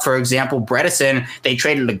moving up. For example, Bredesen, they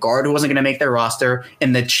traded a guard who wasn't going to make their roster,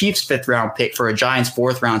 and the Chiefs' 5th round pick for a Giants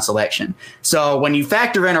 4th round selection. So when you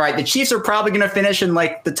factor in, all right, the Chiefs are probably going to finish in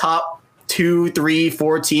like the top 2, 3,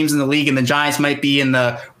 4 teams in the league, and the Giants might be in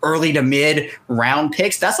the early to mid round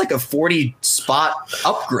picks. That's like a 40 spot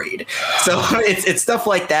upgrade. So it's stuff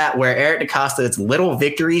like that where Eric DeCosta, it's little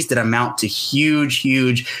victories that amount to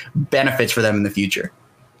huge benefits for them in the future.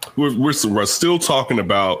 We're still talking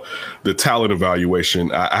about the talent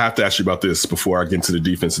evaluation. I have to ask you about this before I get into the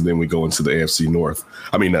defense, and then we go into the AFC North.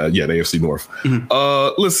 I mean, the AFC North.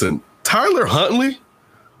 Mm-hmm. Listen, Tyler Huntley.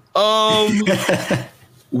 What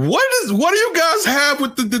do you guys have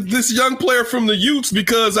with this young player from the Utes?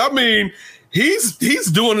 Because I mean, he's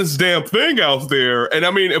doing his damn thing out there, and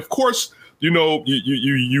I mean, of course, you know,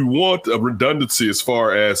 you want a redundancy as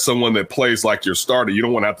far as someone that plays like your starter. You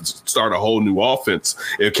don't want to have to start a whole new offense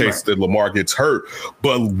in case that Lamar gets hurt.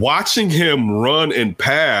 But watching him run and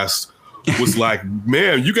pass was like,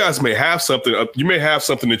 man, you guys may have something. You may have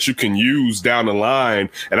something that you can use down the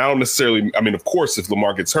line. And I don't necessarily, I mean, of course, if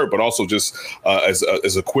Lamar gets hurt, but also just as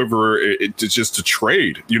a quiver, just to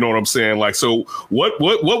trade. You know what I'm saying? Like, so what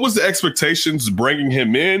was the expectations bringing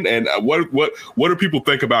him in, and what do people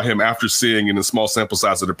think about him after seeing in the small sample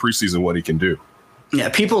size of the preseason what he can do? Yeah,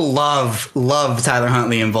 people love Tyler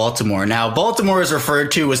Huntley in Baltimore. Now, Baltimore is referred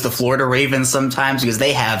to as the Florida Ravens sometimes because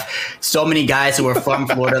they have so many guys who are from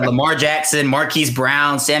Florida. Lamar Jackson, Marquise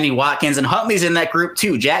Brown, Sammy Watkins, and Huntley's in that group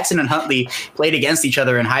too. Jackson and Huntley played against each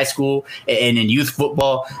other in high school and in youth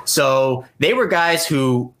football. So they were guys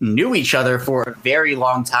who knew each other for a very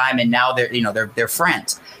long time, and now they're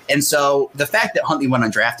friends. And so the fact that Huntley went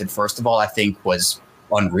undrafted, first of all, I think was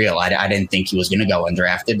unreal. I didn't think he was going to go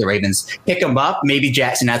undrafted. The Ravens pick him up. Maybe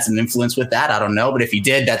Jackson had some influence with that. I don't know. But if he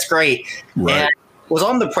did, that's great. Right. And was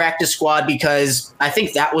on the practice squad because I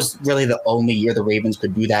think that was really the only year the Ravens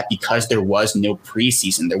could do that because there was no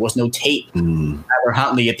preseason. There was no tape. Tyler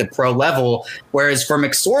Huntley at the pro level. Whereas for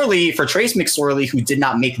Trace McSorley, who did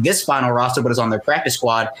not make this final roster but is on their practice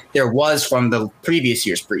squad, there was from the previous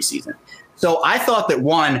year's preseason. So I thought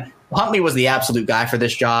that Huntley was the absolute guy for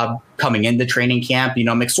this job coming into training camp. You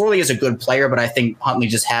know, McSorley is a good player, but I think Huntley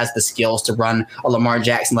just has the skills to run a Lamar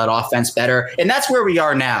Jackson-led offense better. And that's where we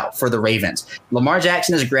are now for the Ravens. Lamar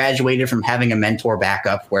Jackson has graduated from having a mentor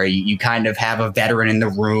backup where you kind of have a veteran in the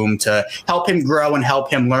room to help him grow and help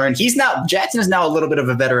him learn. Jackson is now a little bit of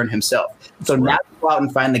a veteran himself. So now go out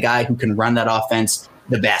and find the guy who can run that offense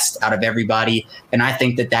the best out of everybody. And I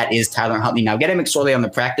think that is Tyler Huntley. Now, getting McSorley on the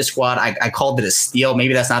practice squad, I called it a steal.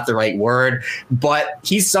 Maybe that's not the right word, but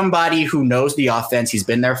he's somebody who knows the offense. He's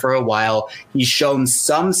been there for a while. He's shown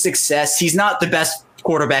some success. He's not the best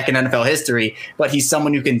quarterback in NFL history, but he's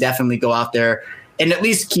someone who can definitely go out there and at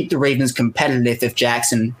least keep the Ravens competitive if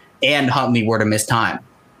Jackson and Huntley were to miss time.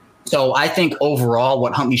 So I think overall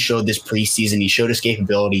what Huntley showed this preseason, he showed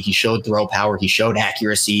escapability, he showed throw power, he showed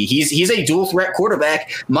accuracy. He's a dual threat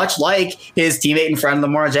quarterback, much like his teammate and friend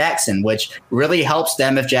Lamar Jackson, which really helps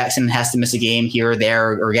them if Jackson has to miss a game here or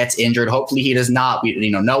there or gets injured. Hopefully he does not.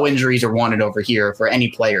 No injuries are wanted over here for any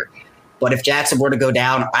player. But if Jackson were to go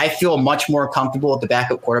down, I feel much more comfortable with the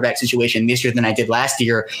backup quarterback situation this year than I did last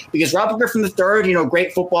year because Robert Griffin III,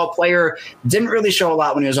 great football player, didn't really show a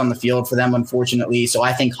lot when he was on the field for them, unfortunately. So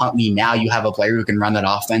I think Huntley, now you have a player who can run that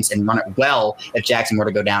offense and run it well if Jackson were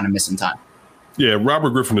to go down and miss some time. Yeah,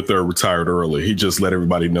 Robert Griffin III retired early. He just let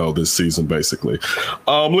everybody know this season, basically.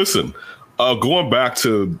 Listen, going back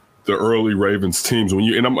to the early Ravens teams,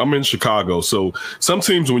 I'm in Chicago, so some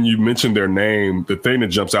teams, when you mention their name, the thing that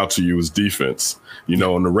jumps out to you is defense, and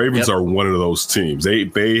the Ravens are one of those teams.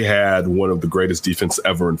 They had one of the greatest defense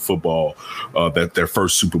ever in football, their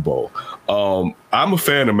first Super Bowl. I'm a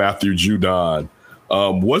fan of Matthew Judon.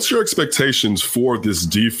 What's your expectations for this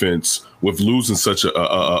defense with losing such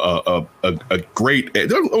a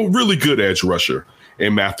really good edge rusher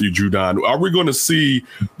and Matthew Judon. Are we going to see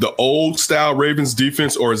the old style Ravens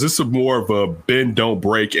defense, or is this more of a bend, don't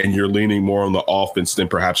break, and you're leaning more on the offense than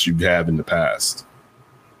perhaps you have in the past?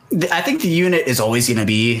 I think the unit is always going to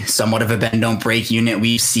be somewhat of a bend, don't break unit.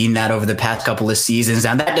 We've seen that over the past couple of seasons.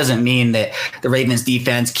 Now, that doesn't mean that the Ravens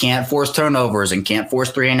defense can't force turnovers and can't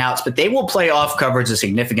force 3-and-outs, but they will play off coverage a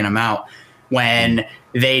significant amount when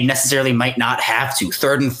they necessarily might not have to.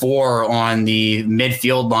 3rd and 4 on the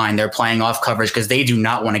midfield line, they're playing off coverage because they do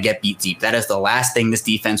not want to get beat deep. That is the last thing this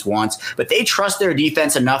defense wants. But they trust their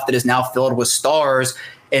defense enough that is now filled with stars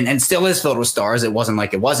and still is filled with stars. It wasn't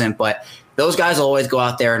like it wasn't, but those guys always go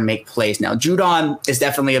out there and make plays. Now, Judon is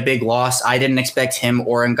definitely a big loss. I didn't expect him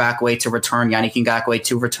or Ngakoue to return, Yannick Ngakoue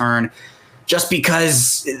to return, just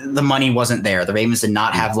because the money wasn't there. The Ravens did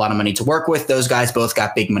not have a lot of money to work with. Those guys both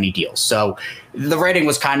got big money deals. So the writing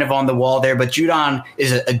was kind of on the wall there, but Judon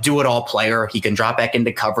is a do-it-all player. He can drop back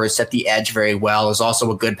into coverage, set the edge very well, is also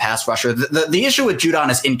a good pass rusher. The issue with Judon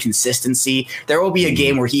is inconsistency. There will be a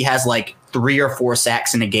game where he has like 3 or 4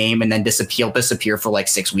 sacks in a game and then disappear for like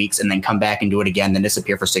 6 weeks and then come back and do it again, then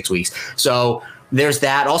disappear for 6 weeks. So there's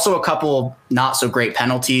that. Also a couple not so great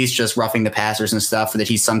penalties, just roughing the passers and stuff that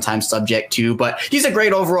he's sometimes subject to, but he's a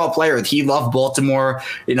great overall player. He loved Baltimore.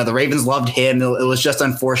 The Ravens loved him. It was just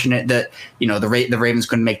unfortunate that, the Ravens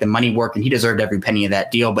couldn't make the money work, and he deserved every penny of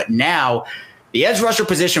that deal. But now the edge rusher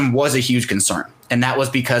position was a huge concern. And that was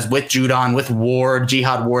because with Judon, with Ward,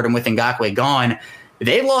 Jihad Ward, and with Ngakoue gone,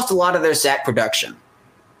 they lost a lot of their sack production.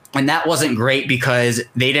 And that wasn't great because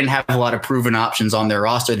they didn't have a lot of proven options on their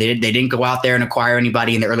roster. They didn't go out there and acquire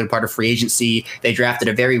anybody in the early part of free agency. They drafted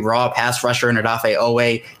a very raw pass rusher in Odafe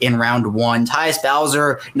Owe in round 1. Tyus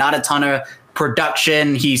Bowser, not a ton of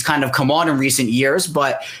production. He's kind of come on in recent years,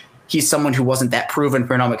 but he's someone who wasn't that proven.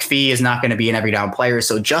 Pernell McPhee is not going to be an every down player.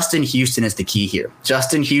 So Justin Houston is the key here.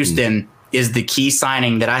 Justin Houston is the key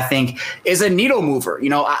signing that I think is a needle mover.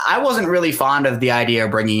 I wasn't really fond of the idea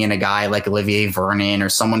of bringing in a guy like Olivier Vernon or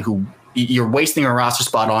someone who you're wasting a roster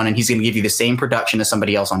spot on, and he's going to give you the same production as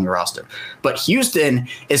somebody else on your roster. But Houston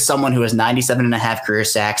is someone who has 97.5 career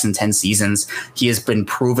sacks in 10 seasons. He has been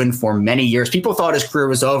proven for many years. People thought his career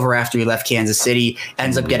was over after he left Kansas City,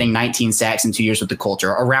 ends up getting 19 sacks in 2 years with the Colts,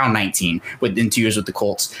 or around 19 in 2 years with the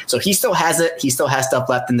Colts. So he still has it. He still has stuff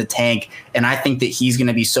left in the tank. And I think that he's going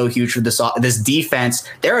to be so huge for this defense.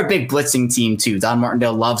 They're a big blitzing team too. Don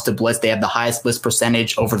Martindale loves to blitz. They have the highest blitz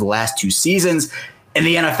percentage over the last 2 seasons in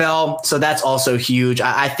the NFL. So that's also huge.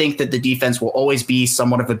 I think that the defense will always be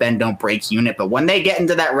somewhat of a bend, don't break unit. But when they get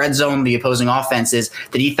into that red zone, the opposing offenses,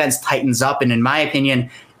 the defense tightens up. And in my opinion,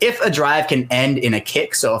 if a drive can end in a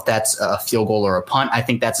kick, so if that's a field goal or a punt, I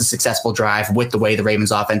think that's a successful drive with the way the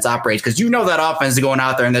Ravens offense operates, because that offense is going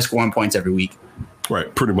out there and they're scoring points every week.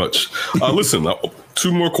 Right, pretty much. Listen,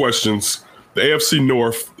 2 more questions. The AFC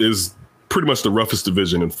North is pretty much the roughest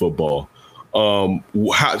division in football.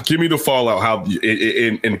 Give me the fallout. How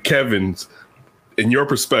in Kevin's, in your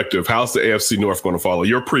perspective, how's the AFC North going to follow?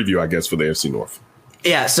 Your preview, I guess, for the AFC North.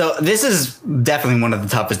 Yeah, so this is definitely one of the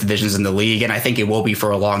toughest divisions in the league, and I think it will be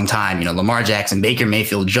for a long time. Lamar Jackson, Baker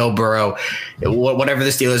Mayfield, Joe Burrow, whatever the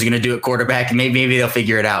Steelers are going to do at quarterback, maybe they'll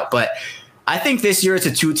figure it out. But I think this year it's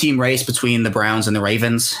a 2-team race between the Browns and the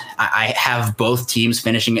Ravens. I have both teams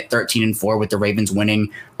finishing at 13-4 with the Ravens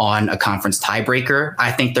winning on a conference tiebreaker.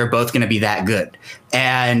 I think they're both going to be that good.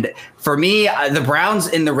 And for me, the Browns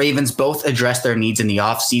and the Ravens both addressed their needs in the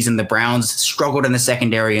offseason. The Browns struggled in the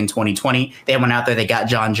secondary in 2020. They went out there, they got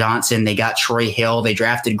John Johnson, they got Troy Hill, they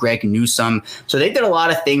drafted Greg Newsome. So they did a lot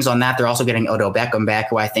of things on that. They're also getting Odell Beckham back,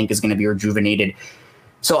 who I think is going to be rejuvenated.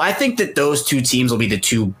 So I think that those 2 teams will be the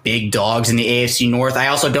 2 big dogs in the AFC North. I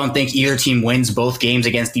also don't think either team wins both games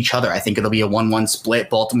against each other. I think it'll be a 1-1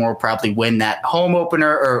 split. Baltimore will probably win that home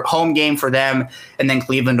opener or home game for them, and then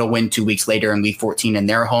Cleveland will win 2 weeks later in Week 14 in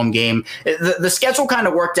their home game. The schedule kind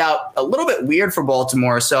of worked out a little bit weird for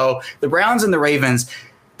Baltimore. So the Browns and the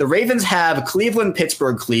Ravens have Cleveland,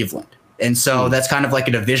 Pittsburgh, Cleveland. And so that's kind of like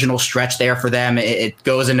a divisional stretch there for them. It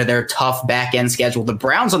goes into their tough back end schedule. The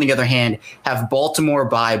Browns, on the other hand, have Baltimore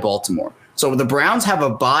by Baltimore. So the Browns have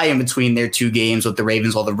a bye in between their 2 games with the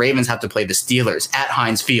Ravens, while the Ravens have to play the Steelers at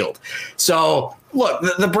Heinz Field. So look,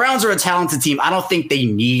 the Browns are a talented team. I don't think they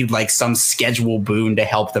need like some schedule boon to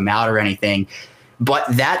help them out or anything. But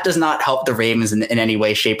that does not help the Ravens in any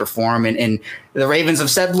way, shape, or form. And the Ravens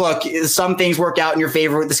have said, look, some things work out in your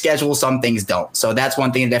favor with the schedule, some things don't. So that's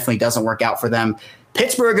one thing that definitely doesn't work out for them.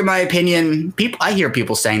 Pittsburgh, in my opinion, I hear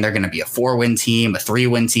people saying they're going to be a 4-win team, a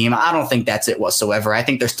 3-win team. I don't think that's it whatsoever. I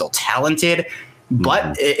think they're still talented,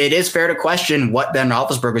 but it is fair to question what Ben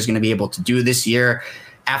Roethlisberger is going to be able to do this year.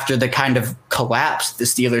 after the kind of collapse the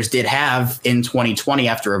Steelers did have in 2020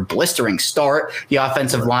 after a blistering start. The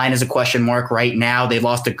offensive line is a question mark right now. They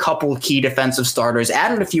lost a couple key defensive starters,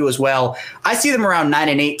 added a few as well. I see them around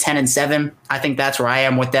 9-8, 10-7. I think that's where I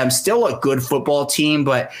am with them. Still a good football team,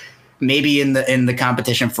 but maybe in the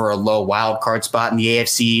competition for a low wild card spot in the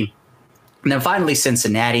AFC. And then finally,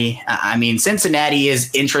 Cincinnati. I mean, Cincinnati is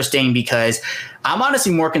interesting because I'm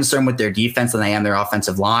honestly more concerned with their defense than I am their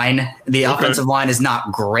offensive line. The offensive line is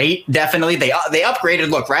not great, definitely. They upgraded.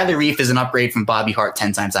 Look, Riley Reiff is an upgrade from Bobby Hart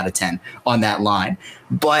 10 times out of 10 on that line.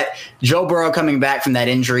 But Joe Burrow coming back from that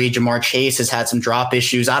injury, Jamar Chase has had some drop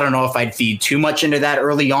issues. I don't know if I'd feed too much into that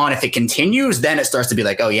early on. If it continues, then it starts to be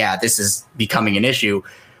like, oh, yeah, this is becoming an issue.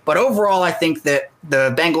 But overall, I think that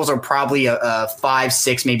the Bengals are probably a 5,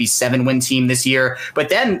 6, maybe 7 win team this year. But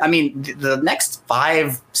then, I mean, the next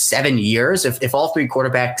 5, 7 years, if all three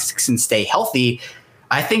quarterbacks can stay healthy,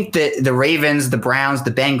 I think that the Ravens, the Browns,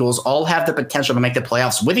 the Bengals all have the potential to make the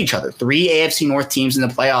playoffs with each other. 3 AFC North teams in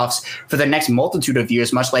the playoffs for the next multitude of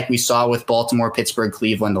years, much like we saw with Baltimore, Pittsburgh,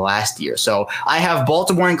 Cleveland last year. So I have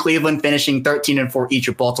Baltimore and Cleveland finishing 13-4 each,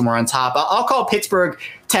 with Baltimore on top. I'll call Pittsburgh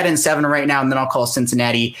 10-7 right now, and then I'll call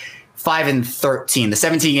Cincinnati 5-13. The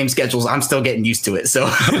 17-game schedules, I'm still getting used to it. So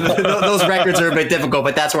those records are a bit difficult,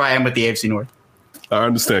 but that's where I am with the AFC North. I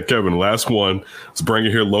understand, Kevin. Last one. Let's bring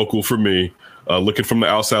it here local for me. Looking from the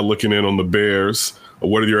outside, looking in on the Bears,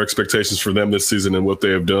 what are your expectations for them this season and what they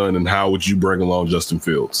have done, and how would you bring along Justin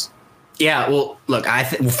Fields? Yeah, well, look,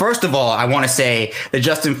 first of all, I want to say the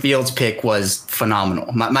Justin Fields pick was phenomenal.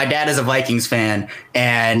 My dad is a Vikings fan,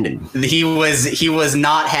 and he was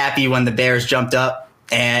not happy when the Bears jumped up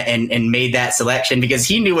and made that selection because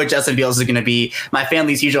he knew what Justin Fields was going to be. My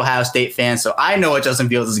family's huge Ohio State fan, so I know what Justin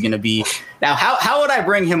Fields is going to be. Now, how would I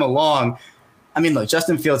bring him along? I mean, look,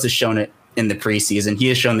 Justin Fields has shown it in the preseason. He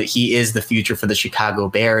has shown that he is the future for the Chicago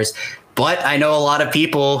Bears. But I know a lot of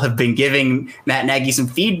people have been giving Matt Nagy some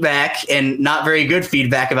feedback, and not very good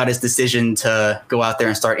feedback, about his decision to go out there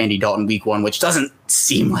and start Andy Dalton week 1, which doesn't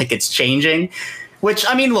seem like it's changing. Which,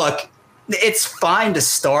 I mean, look, it's fine to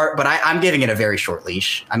start, but I'm giving it a very short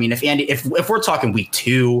leash. I mean, if we're talking week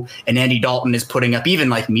 2 and Andy Dalton is putting up even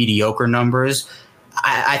like mediocre numbers,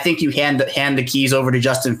 I think you hand the keys over to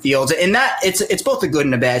Justin Fields, and that it's both a good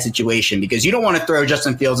and a bad situation, because you don't want to throw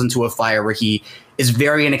Justin Fields into a fire where he is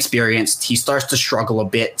very inexperienced. He starts to struggle a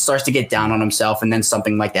bit, starts to get down on himself, and then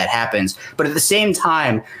something like that happens. But at the same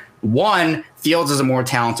time, one, Fields is a more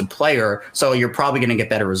talented player, so you're probably going to get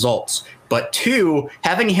better results. But 2,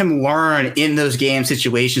 having him learn in those game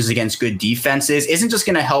situations against good defenses isn't just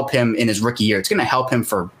going to help him in his rookie year. It's going to help him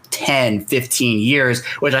for 10, 15 years,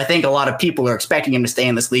 which I think a lot of people are expecting him to stay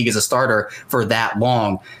in this league as a starter for that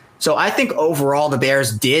long. So I think overall the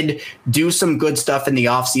Bears did do some good stuff in the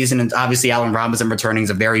offseason, and obviously Allen Robinson returning is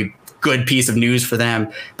a very good piece of news for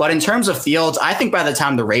them. But in terms of Fields, I think by the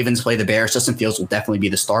time the Ravens play the Bears, Justin Fields will definitely be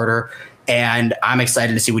the starter. And I'm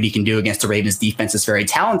excited to see what he can do against the Ravens defense. It's very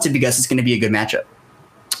talented because it's going to be a good matchup.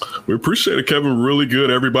 We appreciate it, Kevin. Really good.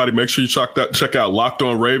 Everybody, make sure you check out Locked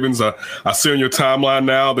On Ravens. I see on your timeline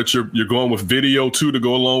now that you're going with video too to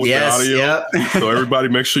go along with the audio. Yep. So everybody,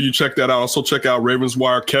 make sure you check that out. Also check out Ravens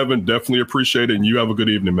Wire. Kevin, definitely appreciate it. And you have a good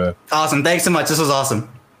evening, man. Awesome. Thanks so much. This was awesome.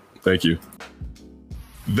 Thank you.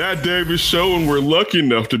 That Davis Show, and we're lucky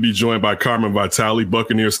enough to be joined by Carmen Vitale,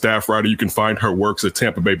 Buccaneers staff writer. You can find her works at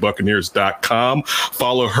TampaBayBuccaneers.com.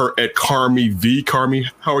 Follow her at Carmi V. Carmi,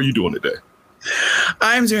 how are you doing today?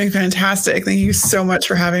 I'm doing fantastic. Thank you so much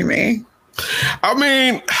for having me. I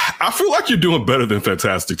mean, I feel like you're doing better than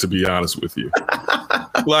fantastic, to be honest with you.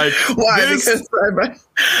 Like, why? Because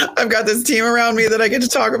I've got this team around me that I get to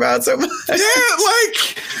talk about so much. Yeah,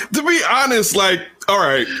 like, to be honest, like, all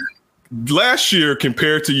right. Last year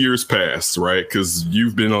compared to years past, right? Because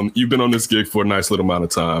you've been on this gig for a nice little amount of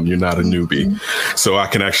time. You're not a newbie. So I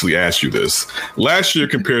can actually ask you this. Last year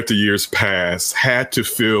compared to years past had to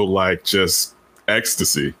feel like just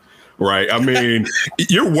ecstasy, right? I mean,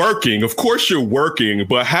 you're working. Of course you're working,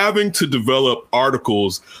 but having to develop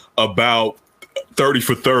articles about 30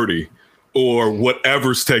 for 30 or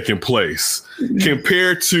whatever's taking place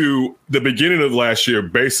compared to the beginning of last year.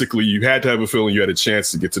 Basically, you had to have a feeling you had a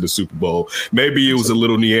chance to get to the Super Bowl. Maybe it was a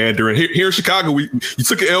little Neanderthal. Here in Chicago, you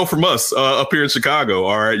took an L from us up here in Chicago.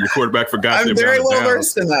 All right, your quarterback forgot. I'm very well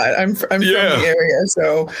versed in that. I'm from the area,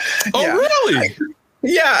 so. Oh, yeah. really?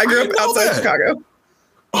 I grew up outside Chicago.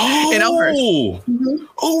 Oh, in Elmhurst.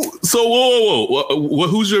 Oh, so whoa.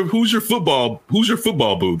 Who's your football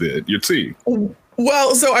boo then? Your team?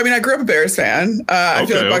 Well, so I mean, I grew up a Bears fan. I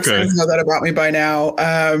feel like Bucs fans know that about me by now.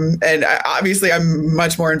 And obviously, I'm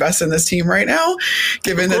much more invested in this team right now,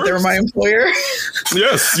 given that they were my employer.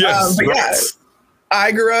 Yes. But yeah,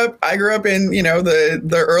 I grew up in, you know,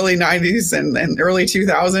 the early 90s and early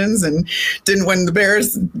 2000s, and didn't when the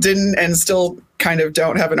Bears didn't and still kind of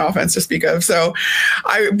don't have an offense to speak of. So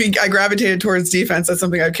I gravitated towards defense. That's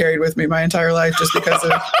something I've carried with me my entire life just because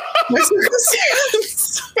of my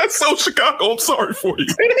circumstance. That's so Chicago. I'm sorry for you.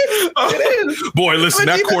 It is. Boy, listen,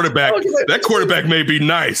 that quarterback may be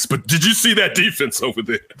nice, but did you see that defense over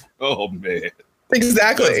there? Oh, man.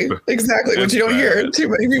 Exactly. Which you don't hear too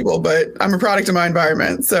many people, but I'm a product of my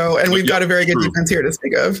environment. So, and we've got a very good defense here to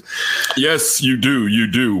speak of. Yes, you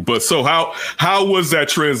do. But so how was that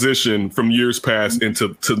transition from years past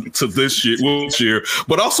into to this year?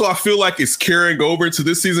 But also, I feel like it's carrying over into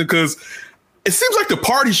this season because it seems like the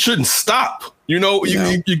party shouldn't stop. You know,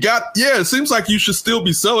 it seems like you should still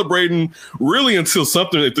be celebrating really until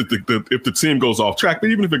something, if the team goes off track. But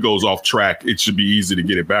even if it goes off track, it should be easy to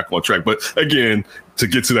get it back on track. But again, to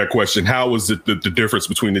get to that question, how was it the difference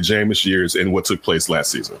between the Jameis years and what took place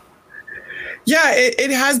last season? Yeah,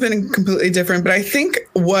 it has been completely different. But I think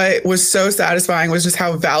what was so satisfying was just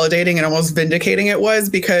how validating and almost vindicating it was,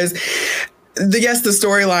 because the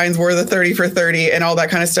storylines were the 30 for 30 and all that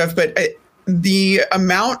kind of stuff. But the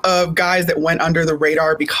amount of guys that went under the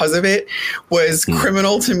radar because of it was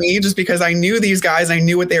criminal to me, just because I knew these guys, I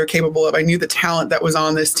knew what they were capable of. I knew the talent that was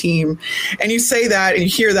on this team. And you say that and you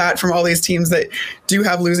hear that from all these teams that do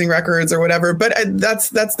have losing records or whatever. But that's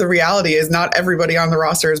the reality, is not everybody on the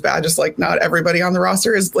roster is bad. Just like not everybody on the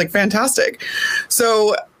roster is like fantastic.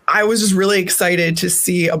 So I was just really excited to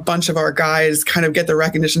see a bunch of our guys kind of get the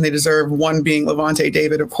recognition they deserve. One being Lavonte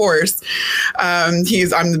David, of course. I'm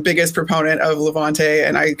the biggest proponent of Lavonte,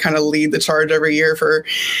 and I kind of lead the charge every year for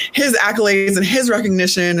his accolades and his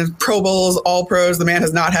recognition and Pro Bowls, All Pros. The man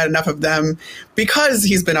has not had enough of them because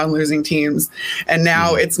he's been on losing teams. And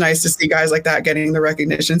now it's nice to see guys like that getting the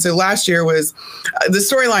recognition. So last year was the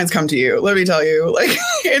storylines come to you. Let me tell you, like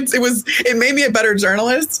it made me a better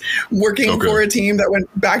journalist working for a team that went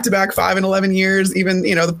back to back 5 and 11 years. Even,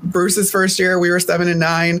 you know, Bruce's first year, we were 7 and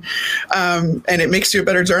 9. And it makes you a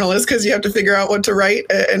better journalist because you have to figure out what to write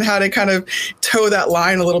and how to kind of toe that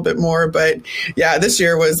line a little bit more. But yeah, this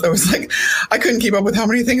year I was like, I couldn't keep up with how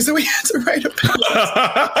many things that we had to write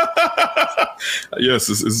about. Yes,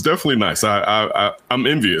 it's definitely nice. I'm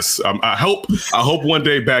envious. I hope one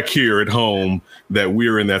day back here at home that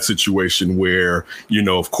we're in that situation where, you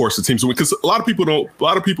know, of course the team's winning, because a lot of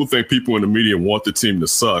people think people in the media want the team to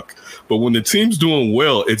suck, but when the team's doing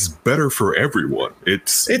well, it's better for everyone.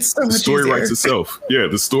 It's so the story easier. Writes itself. Yeah,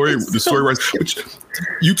 the story writes. Which,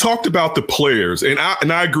 you talked about the players, and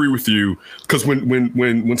I agree with you, because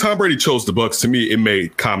when Tom Brady chose the Bucs, to me it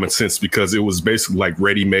made common sense, because it was basically like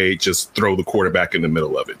ready-made, just throw the quarterback in the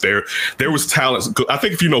middle of it. There was talent. I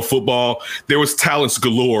think if you know football, there was talents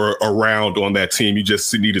galore around on that team. You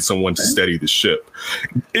just needed someone to steady the ship.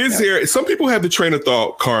 There? Some people have the train of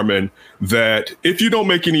thought, Carmen, that if you don't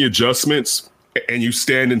make any adjustments and you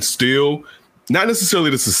standing still, not necessarily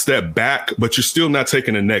just a step back, but you're still not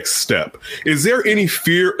taking the next step. Is there any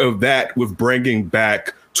fear of that with bringing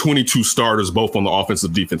back 22 starters, both on the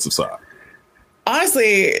offensive, defensive side?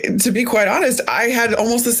 Honestly, to be quite honest, I had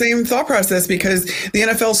almost the same thought process, because the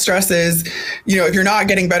NFL stresses, you know, if you're not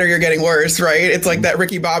getting better, you're getting worse, right? It's like that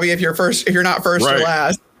Ricky Bobby, if you're not first, you're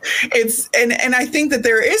last. And I think that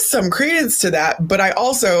there is some credence to that, but I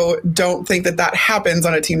also don't think that happens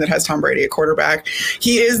on a team that has Tom Brady at quarterback.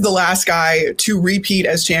 He is the last guy to repeat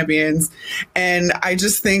as champions. And I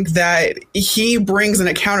just think that he brings an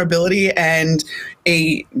accountability and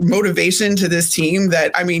a motivation to this team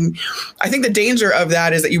that, I mean, I think the danger of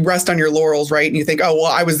that is that you rest on your laurels, right? And you think, oh,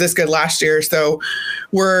 well, I was this good last year, so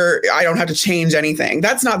I don't have to change anything.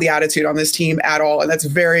 That's not the attitude on this team at all. And that's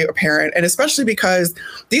very apparent. And especially because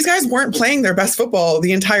these guys weren't playing their best football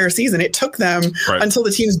the entire season. It took them until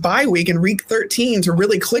the team's bye week in week 13 to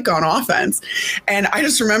really click on offense. And I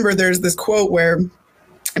just remember there's this quote where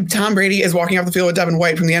Tom Brady is walking off the field with Devin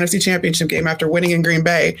White from the NFC Championship game after winning in Green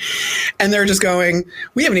Bay. And they're just going,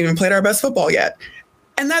 we haven't even played our best football yet.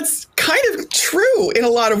 And that's kind of true in a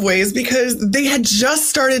lot of ways, because they had just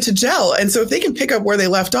started to gel. And so if they can pick up where they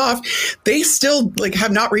left off, they still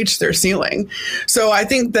have not reached their ceiling. So I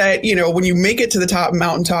think that, you know, when you make it to the top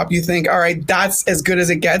mountaintop, you think, all right, that's as good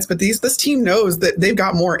as it gets. But this team knows that they've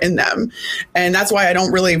got more in them. And that's why I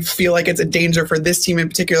don't really feel like it's a danger for this team in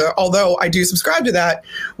particular, although I do subscribe to that,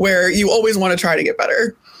 where you always want to try to get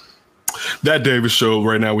better. That Davis Show.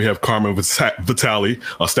 Right now we have Carmen Vitale,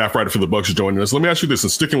 a staff writer for the Bucks, joining us. Let me ask you this,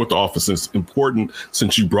 and sticking with the offense, it's important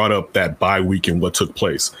since you brought up that bye week and what took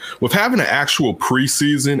place. With having an actual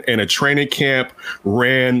preseason and a training camp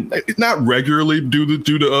ran not regularly due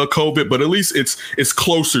to COVID, but at least it's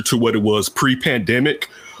closer to what it was pre-pandemic.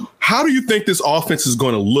 How do you think this offense is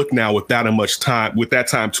going to look now with that much time, with that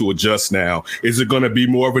time to adjust now? Is it going to be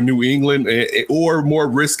more of a New England or more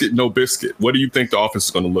risk it, no biscuit? What do you think the offense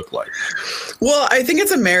is going to look like? Well, I think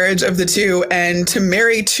it's a marriage of the two, and to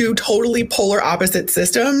marry two totally polar opposite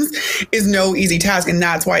systems is no easy task. And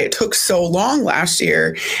that's why it took so long last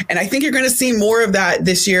year. And I think you're going to see more of that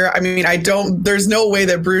this year. I mean, there's no way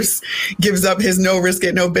that Bruce gives up his no risk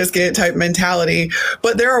it, no biscuit type mentality,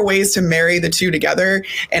 but there are ways to marry the two together.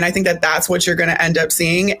 And I think that that's what you're going to end up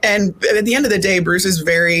seeing. And at the end of the day, Bruce is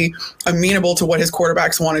very amenable to what his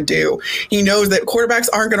quarterbacks want to do. He knows that quarterbacks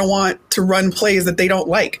aren't going to want to run plays that they don't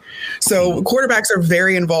like. So quarterbacks are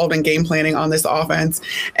very involved in game planning on this offense.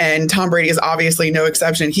 And Tom Brady is obviously no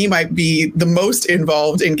exception. He might be the most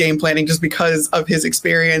involved in game planning just because of his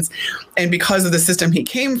experience and because of the system he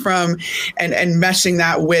came from, and meshing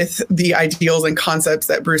that with the ideals and concepts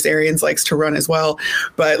that Bruce Arians likes to run as well.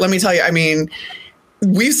 But let me tell you, I mean,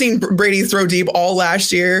 we've seen Brady throw deep all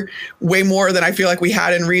last year, way more than I feel like we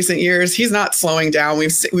had in recent years. He's not slowing down.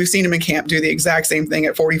 We've seen him in camp do the exact same thing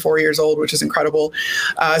at 44 years old, which is incredible.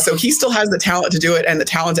 So he still has the talent to do it and the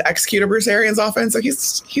talent to execute a Bruce Arians offense. So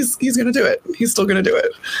he's going to do it. He's still going to do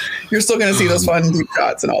it. You're still going to see those fun deep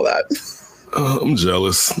shots and all that. I'm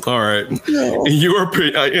jealous. All right. No. In your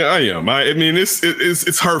opinion, I am. I mean,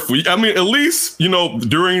 it's hurtful. I mean, at least,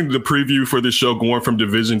 during the preview for this show, going from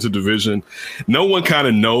division to division, no one kind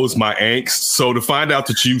of knows my angst. So to find out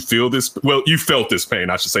that you feel this, well, you felt this pain,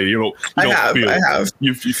 I should say. I have.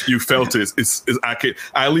 You felt it.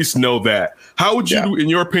 I at least know that. How would you, in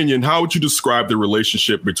your opinion, how would you describe the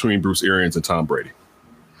relationship between Bruce Arians and Tom Brady?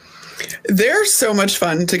 They're so much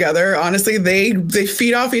fun together. Honestly, they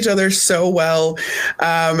feed off each other so well.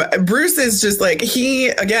 Bruce is just like,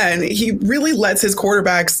 he really lets his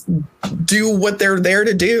quarterbacks do what they're there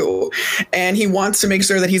to do. And he wants to make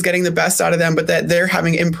sure that he's getting the best out of them, but that they're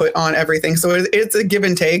having input on everything. So it's a give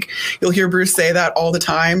and take. You'll hear Bruce say that all the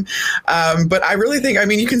time. But I really think, I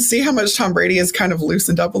mean, you can see how much Tom Brady has kind of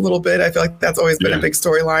loosened up a little bit. I feel like that's always been a big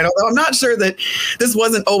storyline, although I'm not sure that this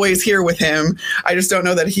wasn't always here with him. I just don't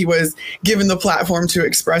know that he was given the platform to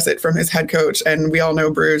express it from his head coach. And we all know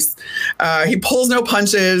Bruce. He pulls no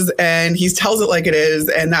punches and he tells it like it is.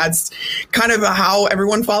 And that's kind of how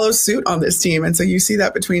everyone follows suit on this team. And so you see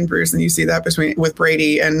that between Bruce and you see that with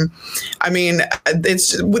Brady. And I mean,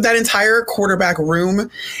 it's with that entire quarterback room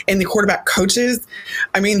and the quarterback coaches.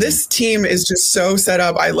 I mean, this team is just so set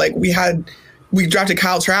up. We drafted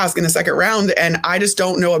Kyle Trask in the second round, and I just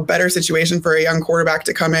don't know a better situation for a young quarterback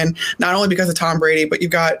to come in, not only because of Tom Brady, but you've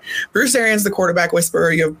got Bruce Arians, the quarterback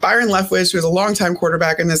whisperer. You have Byron Leftwich, who's a longtime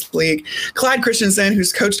quarterback in this league, Clyde Christensen,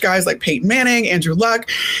 who's coached guys like Peyton Manning, Andrew Luck.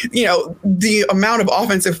 The amount of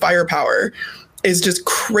offensive firepower is just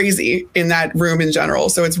crazy in that room in general.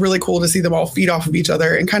 So it's really cool to see them all feed off of each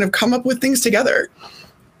other and kind of come up with things together.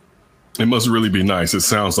 It must really be nice. It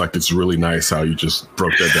sounds like it's really nice how you just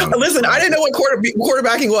broke that down. Listen, I didn't know what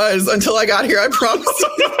quarterbacking was until I got here. I promise.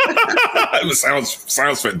 It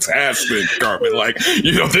sounds fantastic, Carmen. Like,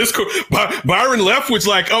 this Byron Leftwich,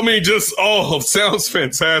 sounds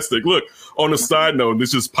fantastic. Look, on a side note,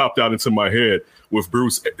 this just popped out into my head with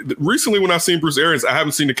Bruce. Recently, when I've seen Bruce Arians, I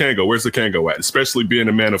haven't seen the Kango. Where's the Kango at? Especially being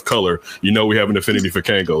a man of color, we have an affinity for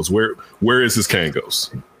Kangos. Where is his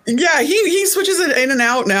Kangos? Yeah, he switches it in and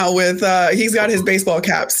out now with he's got his baseball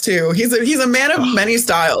caps too. He's a man of many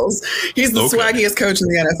styles. He's the swaggiest coach in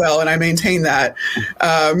the NFL, and I maintain that.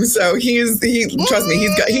 So trust me,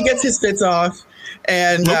 he gets his fits off.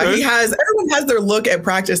 And everyone has their look at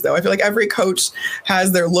practice, though. I feel like every coach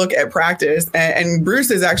has their look at practice. And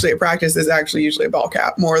Bruce is actually usually a ball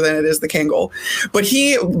cap more than it is the Kangol. But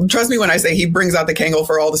trust me when I say he brings out the Kangol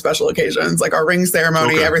for all the special occasions, like our ring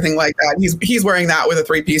ceremony, everything like that. He's wearing that with a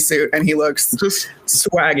 3-piece suit, and he looks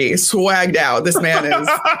swagged out. This man he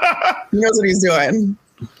knows what he's doing.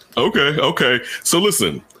 Okay. So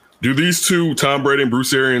listen. Do these two, Tom Brady and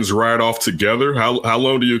Bruce Arians, ride off together? How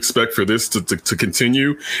long do you expect for this to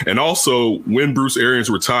continue? And also, when Bruce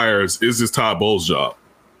Arians retires, is this Todd Bowles' job?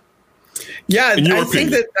 Yeah, I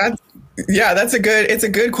think that's it's a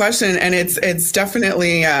good question, and it's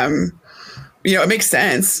definitely it makes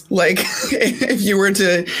sense. Like if you were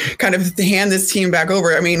to kind of hand this team back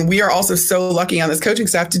over, I mean, we are also so lucky on this coaching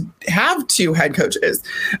staff to have two head coaches.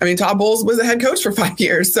 I mean, Todd Bowles was a head coach for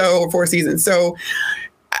 4 seasons, so.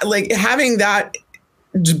 Like having that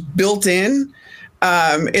built in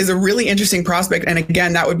is a really interesting prospect. And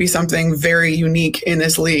again, that would be something very unique in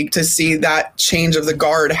this league to see that change of the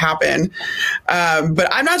guard happen. But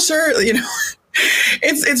I'm not sure,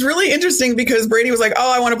 it's really interesting because Brady was like,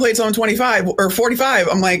 oh, I want to play till I'm 25 or 45.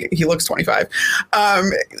 I'm like, he looks 25.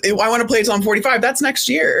 I want to play till I'm 45. That's next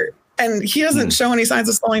year. And he doesn't show any signs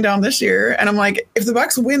of slowing down this year. And I'm like, if the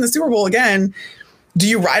Bucs win the Super Bowl again, do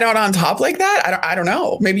you ride out on top like that? I don't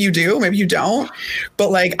know. Maybe you do, maybe you don't. But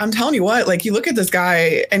like, I'm telling you what, like you look at this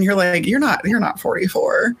guy and you're like, you're not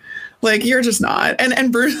 44. Like you're just not.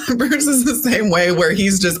 And Bruce is the same way where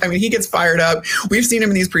he's just, he gets fired up. We've seen him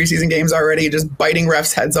in these preseason games already, just biting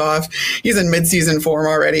refs' heads off. He's in midseason form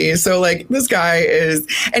already. So like this guy is,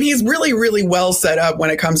 and he's really, really well set up when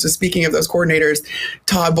it comes to speaking of those coordinators,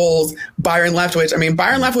 Todd Bowles, Byron Leftwich.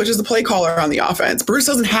 Byron Leftwich is the play caller on the offense. Bruce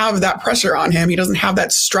doesn't have that pressure on him. He doesn't have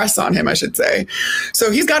that stress on him, I should say. So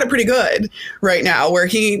he's got it pretty good right now where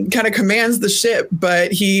he kind of commands the ship,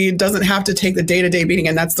 but he doesn't have to take the day-to-day beating.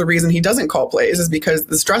 And that's the reason he doesn't call plays is because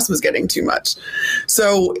the stress was getting too much.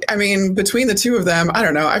 So, between the two of them, I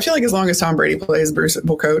don't know. I feel like as long as Tom Brady plays, Bruce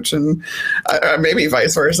will coach, and maybe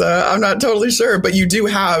vice versa. I'm not totally sure, but you do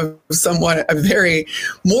have a very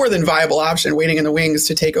more than viable option waiting in the wings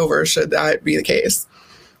to take over should that be the case.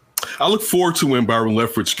 I look forward to when Byron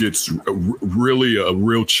Leftwich gets a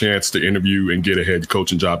real chance to interview and get a head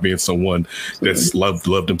coaching job, being someone that's loved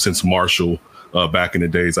him since Marshall. Back in the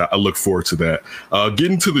days. I look forward to that.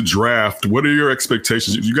 Getting to the draft, what are your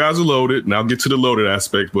expectations? You guys are loaded, and I'll get to the loaded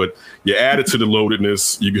aspect, but you added to the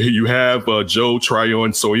loadedness. You have Joe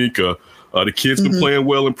Tryon Soyinka. The kid's been playing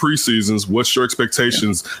well in preseasons. What's your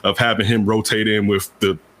expectations of having him rotate in with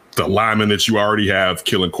the linemen that you already have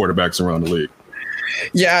killing quarterbacks around the league?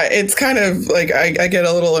 Yeah, it's kind of like I get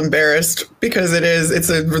a little embarrassed because it's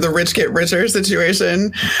the rich get richer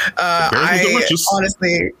situation.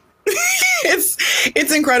 Honestly,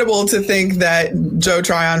 it's incredible to think that Joe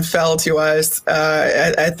Tryon fell to us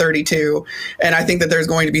at 32. And I think that there's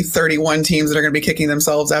going to be 31 teams that are going to be kicking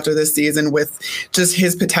themselves after this season with just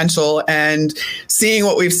his potential and seeing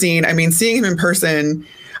what we've seen. Seeing him in person,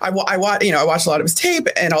 I watched a lot of his tape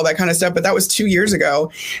and all that kind of stuff, but that was 2 years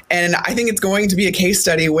ago. And I think it's going to be a case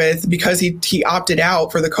study because he opted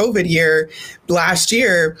out for the COVID year last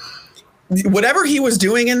year. Whatever he was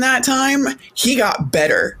doing in that time, he got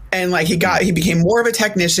better. And he became more of a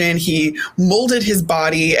technician. He molded his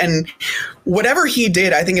body, and whatever he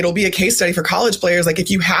did, I think it'll be a case study for college players. Like if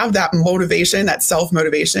you have that motivation, that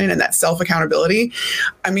self-motivation and that self-accountability,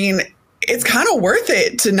 it's kind of worth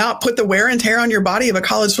it to not put the wear and tear on your body of a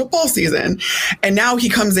college football season. And now he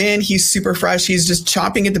comes in, he's super fresh. He's just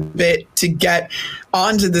chomping at the bit to get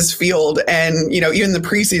onto this field. And, even the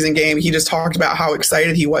preseason game, he just talked about how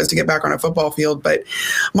excited he was to get back on a football field. But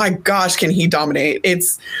my gosh, can he dominate?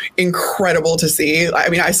 It's incredible to see.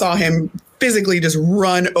 I saw him physically just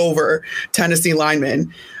run over Tennessee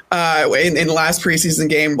linemen in the last preseason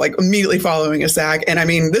game, like immediately following a sack. And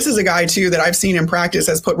this is a guy too that I've seen in practice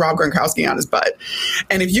has put Rob Gronkowski on his butt.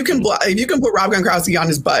 And if you can put Rob Gronkowski on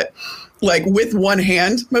his butt, like with one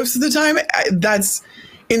hand most of the time, that's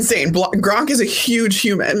insane. Gronk is a huge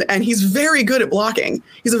human and he's very good at blocking.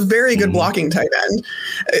 He's a very good blocking tight end.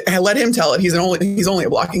 I let him tell it. He's only a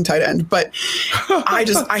blocking tight end. But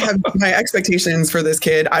I have my expectations for this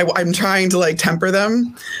kid. I'm trying to temper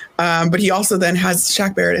them. But he also then has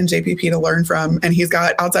Shaq Barrett and JPP to learn from. And he's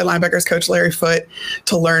got outside linebackers coach Larry Foote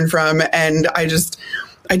to learn from. And I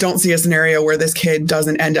don't see a scenario where this kid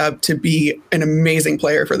doesn't end up to be an amazing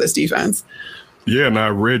player for this defense. Yeah, and I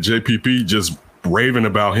read JPP just raving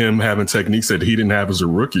about him having techniques that he didn't have as a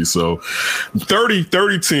rookie. So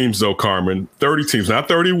 30 teams though, Carmen, 30 teams, not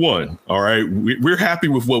 31. All right. We're happy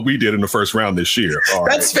with what we did in the first round this year.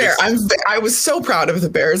 That's fair. I was so proud of the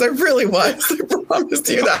Bears. I really was. I promise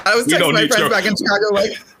you that. I was texting my friends back in Chicago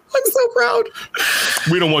I'm so proud.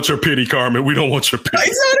 We don't want your pity, Carmen. We don't want your pity.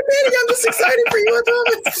 It's not a pity. I'm just excited for you, I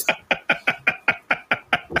promise.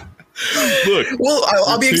 Look, well,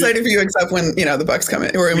 I'll be excited for you, except when the Bucs come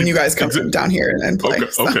in, or when you guys come down here and play.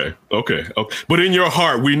 Okay. But in your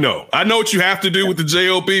heart, we know. I know what you have to do with the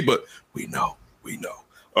JOB, but we know.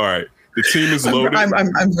 All right, the team is loaded.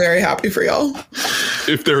 I'm very happy for y'all.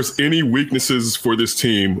 If there's any weaknesses for this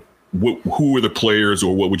team, who are the players,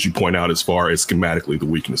 or what would you point out as far as schematically the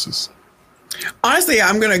weaknesses? Honestly,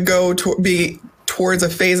 I'm going to go towards a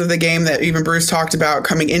phase of the game that even Bruce talked about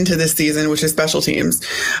coming into this season, which is special teams.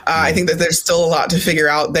 I think that there's still a lot to figure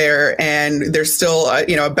out there, and there's still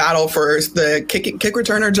a battle for the kick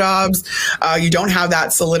returner jobs. You don't have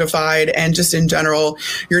that solidified, and just in general,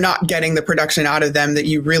 you're not getting the production out of them that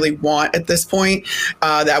you really want at this point.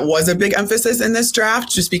 That was a big emphasis in this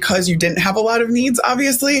draft, just because you didn't have a lot of needs,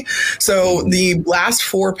 obviously. So the last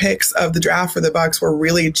 4 picks of the draft for the Bucks were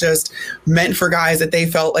really just meant for guys that they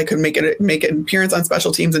felt like could make an appearance on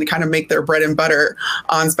special teams and kind of make their bread and butter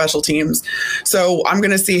on special teams. So I'm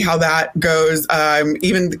going to see how that goes.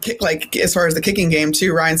 Even as far as the kicking game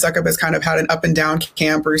too, Ryan Succop has kind of had an up and down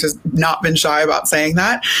camp. Bruce has not been shy about saying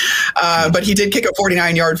that, but he did kick a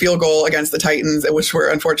 49-yard field goal against the Titans, which were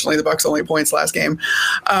unfortunately the Bucks' only points last game.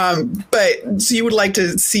 But so you would like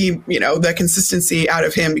to see the consistency out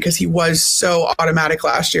of him, because he was so automatic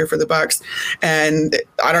last year for the Bucks. And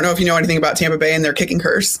I don't know if you know anything about Tampa Bay and their kicking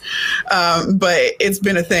curse, but it's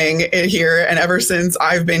been a thing here. And ever since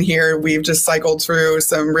I've been here, we've just cycled through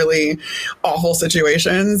some really awful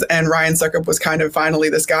situations. And Ryan Succop was kind of finally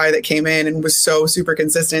this guy that came in and was so super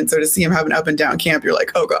consistent. So to see him have an up and down camp, you're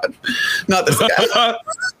like, oh God, not this guy.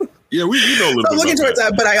 Yeah, we know a little bit. I'm looking towards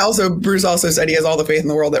that, but Bruce also said he has all the faith in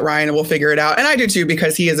the world that Ryan will figure it out. And I do too,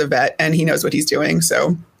 because he is a vet and he knows what he's doing.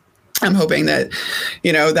 So I'm hoping that,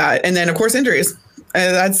 that, and then of course injuries.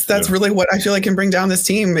 That's really what I feel like can bring down this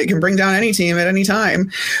team. It can bring down any team at any time,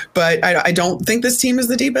 but I don't think this team is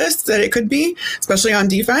the deepest that it could be, especially on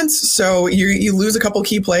defense. So you lose a couple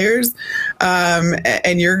key players,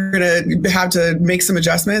 and you're going to have to make some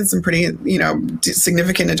adjustments, some pretty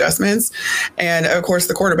significant adjustments. And of course,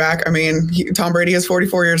 the quarterback. I mean, Tom Brady is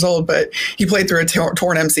 44 years old, but he played through a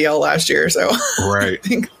torn MCL last year, so right. I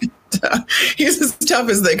think he's as tough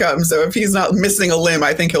as they come. So if he's not missing a limb,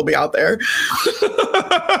 I think he'll be out there.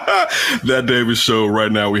 That Davis Show.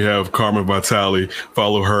 Right now we have Carmen Vitale.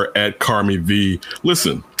 Follow her at Carmi V.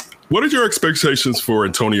 Listen, what are your expectations for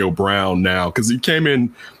Antonio Brown now? Because he came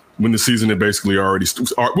in when the season had basically already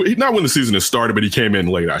not when the season had started, but he came in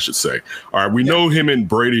late, I should say. All right, we know him and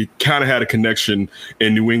Brady kind of had a connection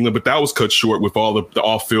in New England, but that was cut short with all the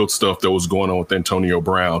off-field stuff that was going on with Antonio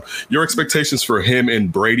Brown. Your expectations for him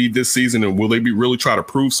and Brady this season, and will they be really try to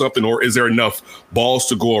prove something, or is there enough balls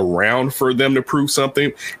to go around for them to prove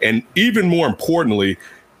something? And even more importantly,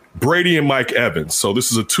 Brady and Mike Evans. So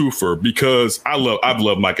this is a twofer, because I've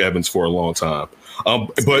loved Mike Evans for a long time.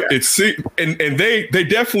 But it's and they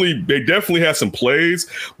definitely had some plays,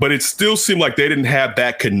 but it still seemed like they didn't have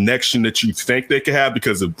that connection that you think they could have,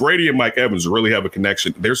 because if Brady and Mike Evans really have a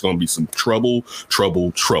connection, there's going to be some trouble.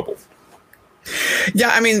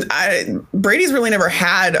 Yeah, I mean, Brady's really never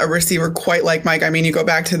had a receiver quite like Mike. I mean, you go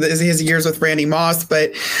back to his years with Randy Moss,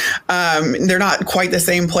 but they're not quite the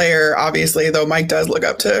same player, obviously, though Mike does look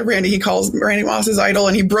up to Randy. He calls Randy Moss his idol,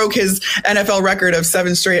 and he broke his NFL record of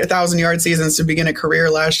 7 straight 1,000-yard seasons to begin a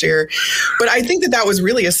career last year. But I think that was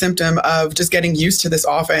really a symptom of just getting used to this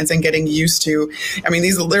offense and getting used to, I mean,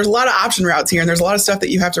 there's a lot of option routes here, and there's a lot of stuff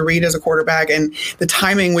that you have to read as a quarterback, and the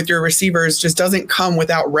timing with your receivers just doesn't come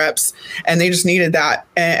without reps, and they just needed that,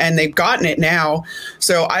 and they've gotten it now.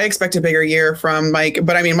 So I expect a bigger year from Mike.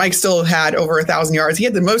 But I mean, Mike still had over 1,000 yards. He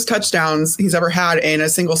had the most touchdowns he's ever had in a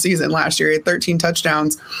single season last year. He had 13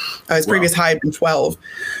 touchdowns. His previous high had been 12.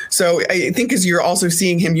 So I think as you're also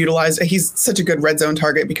seeing him utilized, he's such a good red zone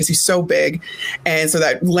target because he's so big. And so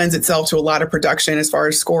that lends itself to a lot of production as far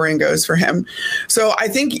as scoring goes for him. So I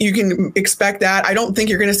think you can expect that. I don't think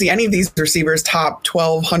you're going to see any of these receivers top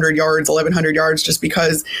 1,200 yards, 1,100 yards, just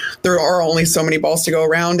because there are only so many balls to go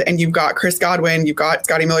around. And you've got Chris Godwin, you've got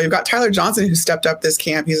Scotty Miller, you've got Tyler Johnson, who stepped up this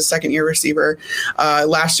camp. He's a second-year receiver,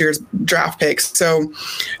 last year's draft picks. So,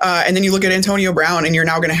 and then you look at Antonio Brown, and you're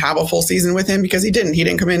now going to have a full season with him because he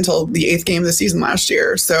didn't come in until the 8th game of the season last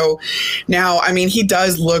year. So now, I mean, he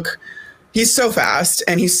does look, he's so fast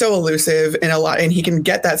and he's so elusive in a lot, and he can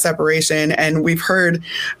get that separation. And we've heard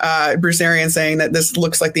Bruce Arians saying that this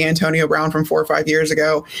looks like the Antonio Brown from 4 or 5 years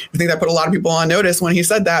ago. I think that put a lot of people on notice when he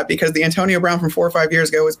said that, because the Antonio Brown from 4 or 5 years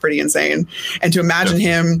ago was pretty insane. And to imagine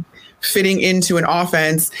him fitting into an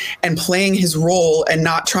offense and playing his role and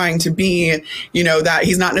not trying to be, that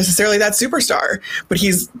he's not necessarily that superstar, but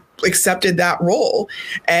he's accepted that role,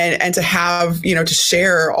 and to have, to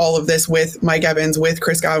share all of this with Mike Evans, with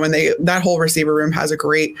Chris Godwin, that whole receiver room has a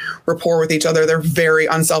great rapport with each other. They're very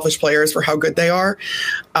unselfish players for how good they are.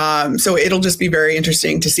 So it'll just be very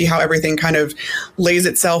interesting to see how everything kind of lays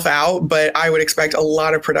itself out. But I would expect a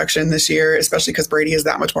lot of production this year, especially because Brady is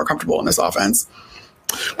that much more comfortable in this offense.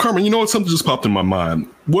 Carmen, you know what? Something just popped in my mind.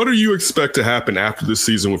 What do you expect to happen after this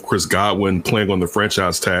season with Chris Godwin playing on the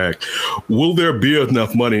franchise tag? Will there be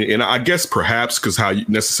enough money? And I guess perhaps because how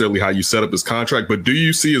you set up his contract, but do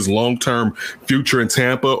you see his long-term future in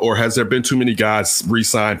Tampa, or has there been too many guys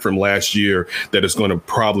re-signed from last year that is going to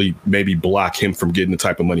probably maybe block him from getting the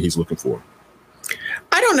type of money he's looking for?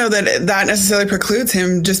 I don't know that that necessarily precludes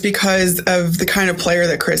him just because of the kind of player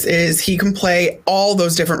that Chris is. He can play all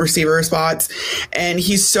those different receiver spots, and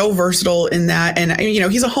he's so versatile in that. And, you know,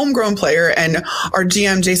 he's a homegrown player, and our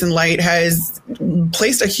GM, Jason Light, has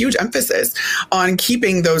placed a huge emphasis on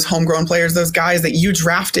keeping those homegrown players, those guys that you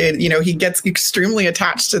drafted. You know, he gets extremely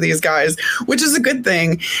attached to these guys, which is a good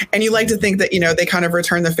thing. And you like to think that, you know, they kind of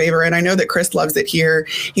return the favor. And I know that Chris loves it here.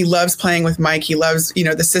 He loves playing with Mike. He loves, you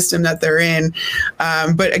know, the system that they're in.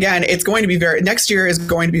 But again, it's going to be next year is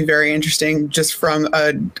going to be very interesting just from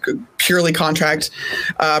a purely contract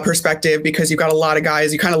perspective, because you've got a lot of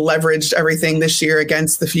guys. You kind of leveraged everything this year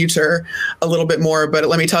against the future a little bit more. But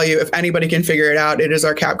let me tell you, if anybody can figure it out, it is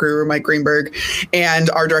our cap guru, Mike Greenberg, and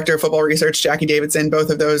our director of football research, Jackie Davidson. Both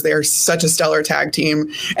of those, they are such a stellar tag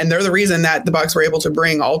team. And they're the reason that the Bucs were able to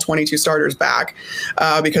bring all 22 starters back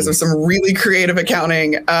because of some really creative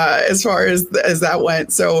accounting as far as that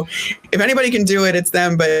went. So if anybody can do it, it's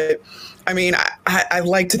them. But I mean, I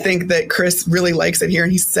like to think that Chris really likes it here,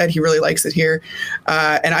 and he said he really likes it here.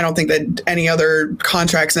 And I don't think that any other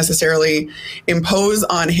contracts necessarily impose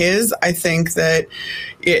on his. I think that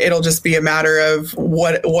it'll just be a matter of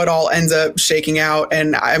what all ends up shaking out.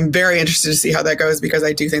 And I'm very interested to see how that goes, because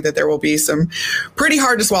I do think that there will be some pretty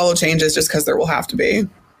hard to swallow changes, just because there will have to be.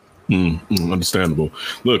 Understandable.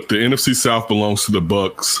 Look, the NFC South belongs to the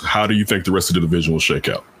Bucs. How do you think the rest of the division will shake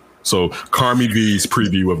out? So, Carmi V's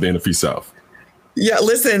preview of the NFC South. Yeah,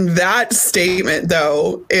 listen, that statement,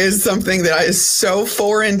 though, is something that is so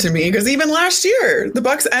foreign to me, because even last year, the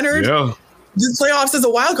Bucs entered the playoffs as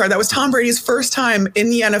a wild card. That was Tom Brady's first time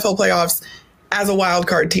in the NFL playoffs as a wild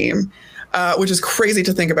card team. Which is crazy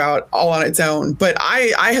to think about all on its own. But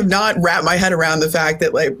I have not wrapped my head around the fact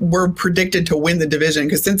that, like, we're predicted to win the division,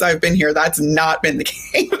 because since I've been here, that's not been the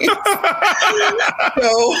case.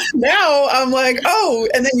 So now I'm like, oh,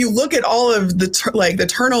 and then you look at all of the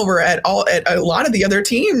turnover at a lot of the other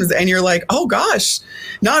teams, and you're like, oh gosh,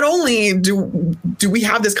 not only do we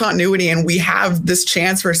have this continuity and we have this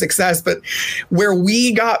chance for success, but where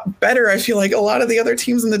we got better, I feel like a lot of the other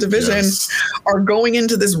teams in the division are going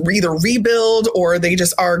into this either rebuild, or they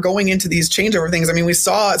just are going into these changeover things. I mean, we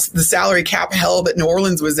saw the salary cap hell that New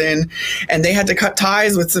Orleans was in, and they had to cut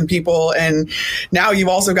ties with some people. And now you've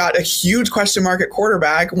also got a huge question mark at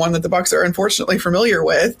quarterback, one that the Bucs are unfortunately familiar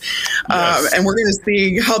with. And we're going to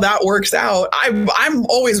see how that works out. I'm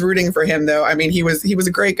always rooting for him, though. I mean, he was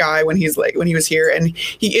a great guy when he was here, and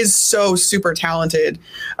he is so super talented.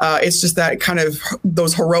 It's just that kind of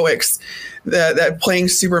those heroics that playing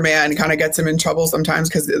Superman kind of gets him in trouble sometimes,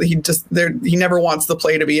 because he never wants the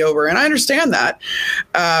play to be over. And I understand that.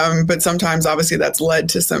 But sometimes obviously that's led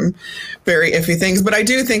to some very iffy things. But I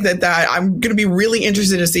do think that I'm going to be really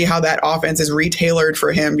interested to see how that offense is retailored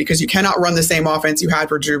for him, because you cannot run the same offense you had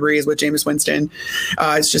for Drew Brees with Jameis Winston.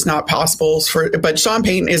 It's just not possible but Sean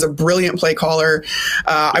Payton is a brilliant play caller.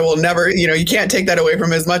 I will never, you can't take that away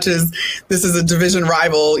from him. As much as this is a division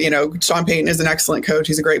rival, Sean Payton is an excellent coach.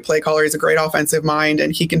 He's a great play caller. He's a great offensive mind,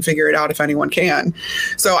 and he can figure it out if anyone can.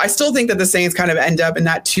 So I still think that the Saints kind of end up in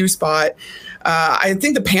that 2 spot. I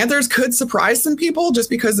think the Panthers could surprise some people, just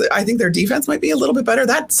because I think their defense might be a little bit better.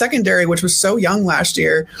 That secondary, which was so young last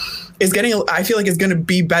year, I feel like is going to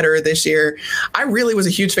be better this year. I really was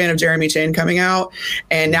a huge fan of Jeremy Chinn coming out,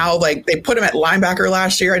 and now they put him at linebacker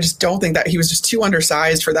last year. I just don't think that he was just too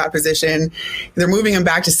undersized for that position. They're moving him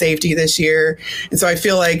back to safety this year. And so I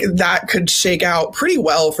feel like that could shake out pretty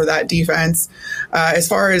well for that defense. As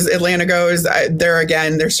far as Atlanta goes,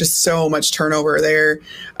 there's just so much turnover there.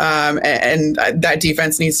 And that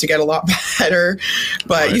defense needs to get a lot better,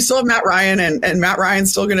 but you still have Matt Ryan, and Matt Ryan's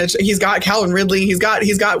still he's got Calvin Ridley. He's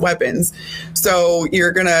got weapons. So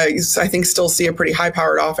you're going to, I think, still see a pretty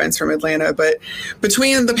high-powered offense from Atlanta. But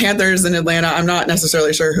between the Panthers and Atlanta, I'm not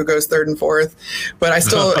necessarily sure who goes 3rd and 4th, but I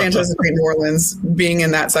still anticipate New Orleans being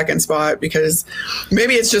in that 2nd spot, because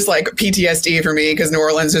maybe it's just like PTSD for me, because New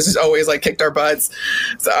Orleans has just always kicked our butts.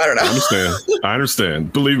 So I don't know. I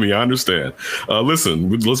understand. Believe me, I understand.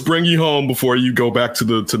 Listen, let's bring you home before you go back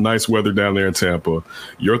to nice weather down there in Tampa.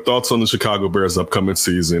 Your thoughts on the Chicago Bears upcoming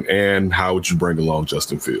season, and how would you bring along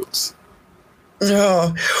Justin Fields?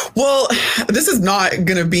 Oh, well, this is not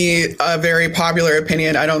going to be a very popular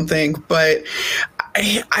opinion, I don't think, but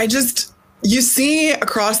you see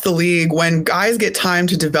across the league, when guys get time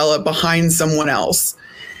to develop behind someone else,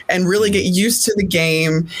 and really get used to the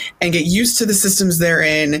game and get used to the systems they're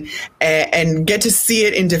in and get to see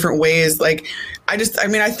it in different ways. Like, I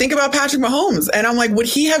think about Patrick Mahomes and I'm like, would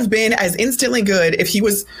he have been as instantly good if he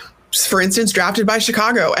was, for instance, drafted by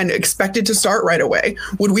Chicago and expected to start right away?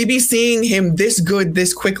 Would we be seeing him this good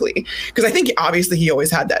this quickly? Because I think obviously he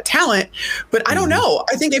always had that talent, but I don't know.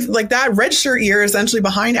 I think if like that redshirt year essentially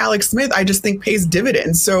behind Alex Smith, I just think pays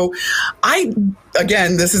dividends. So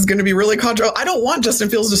again, this is going to be really controversial. I don't want Justin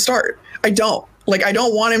Fields to start. I don't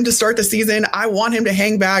want him to start the season. I want him to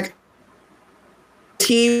hang back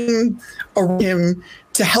team around him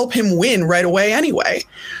to help him win right away anyway.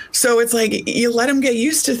 So it's like, you let him get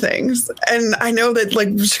used to things. And I know that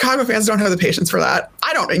like Chicago fans don't have the patience for that.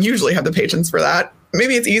 I don't usually have the patience for that.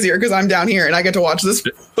 Maybe it's easier because I'm down here and I get to watch this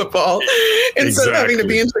football instead of having to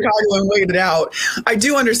be in Chicago and wait it out. I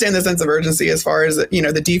do understand the sense of urgency as far as,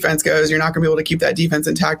 the defense goes. You're not going to be able to keep that defense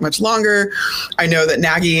intact much longer. I know that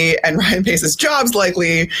Nagy and Ryan Pace's jobs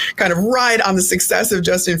likely kind of ride on the success of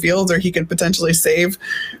Justin Fields, or he could potentially save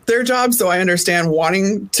their jobs. So I understand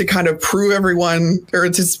wanting to kind of prove everyone, or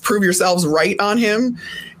to prove yourselves right on him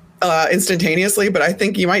instantaneously, but I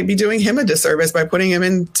think you might be doing him a disservice by putting him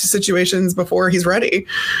into situations before he's ready.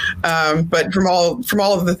 But from all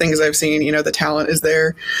of the things I've seen, the talent is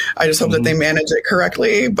there. I just hope that they manage it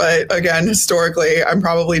correctly. But again, historically, I'm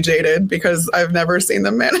probably jaded because I've never seen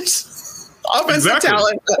them manage offensive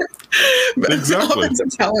talent, but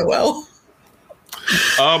offensive talent well.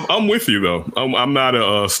 I'm with you though. I'm not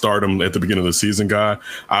a start him at the beginning of the season guy.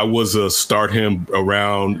 I was a start him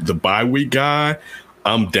around the bye week guy.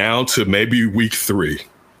 I'm down to maybe week 3.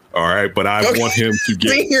 All right. But I want him to get.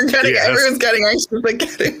 See, everyone's getting anxious.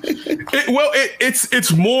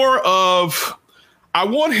 It's more of, I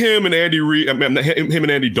want him and Andy Reid, him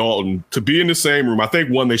and Andy Dalton to be in the same room. I think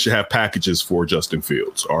they should have packages for Justin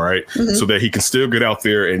Fields. All right. So that he can still get out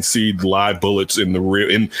there and see the live bullets in the real.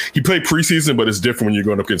 And he played preseason, but it's different when you're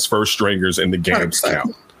going up against first stringers and the games 100%.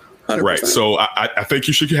 count. 100%. Right. So I think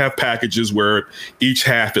you should have packages where each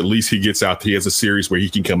half, at least he gets out. He has a series where he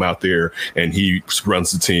can come out there and he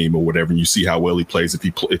runs the team or whatever. And you see how well he plays.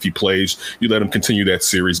 If he plays, you let him continue that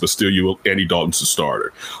series, but still Andy Dalton's the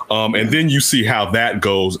starter. And then you see how that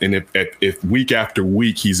goes. And if week after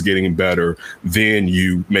week he's getting better, then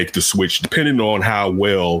you make the switch depending on how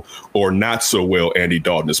well or not so well Andy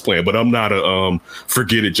Dalton is playing. But I'm not a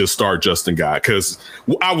forget it, just start Justin guy, because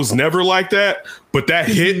I was never like that. But that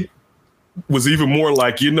hit was even more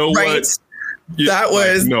like, what? That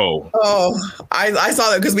was no. Oh, I saw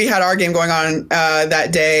that because we had our game going on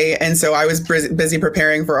that day, and so I was busy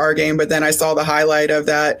preparing for our game. But then I saw the highlight of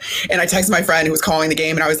that, and I texted my friend who was calling the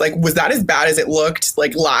game, and I was like, "Was that as bad as it looked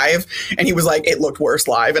like live?" And he was like, "It looked worse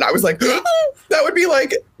live." And I was like, oh, "That would be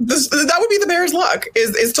like this. That would be the Bears' luck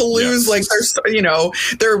is to lose like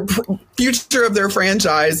their future of their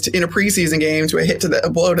franchise in a preseason game to a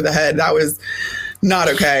blow to the head." That was not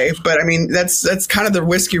okay. But I mean, that's kind of the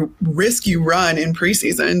risk you run in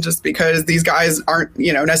preseason, just because these guys aren't,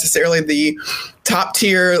 necessarily the top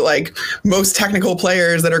tier, like most technical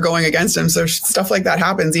players that are going against him. So stuff like that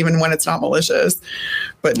happens even when it's not malicious.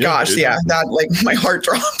 But that like my heart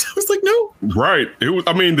dropped. I was like, no. Right. It was,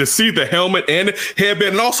 to see the helmet and the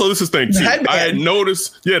headband. And also this is the thing too. I had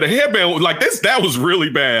noticed, the headband was like this. That was really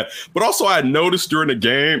bad. But also I noticed during the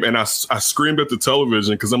game, and I screamed at the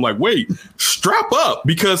television because I'm like, wait, strap up,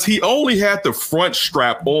 because he only had the front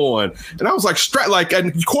strap on. And I was like,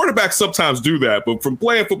 and quarterbacks sometimes do that. But from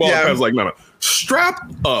playing football, I was like, no.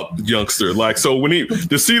 Strap up, youngster. Like, so when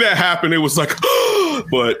to see that happen, it was like,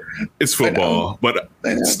 but it's football. But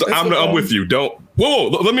I'm with you. Whoa,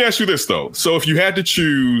 let me ask you this though. So if you had to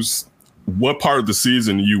choose what part of the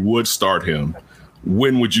season you would start him,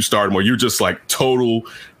 when would you start him? Or you're just like total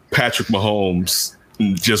Patrick Mahomes,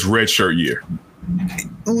 just redshirt year?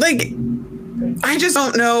 Like, I just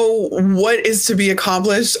don't know what is to be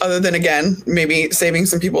accomplished other than, again, maybe saving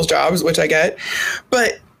some people's jobs, which I get.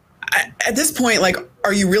 But at this point, like,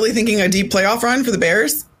 are you really thinking a deep playoff run for the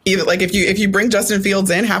Bears? Even like if you bring Justin Fields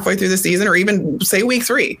in halfway through the season, or even say week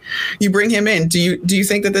 3, you bring him in. Do you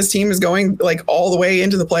think that this team is going like all the way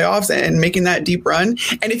into the playoffs and making that deep run?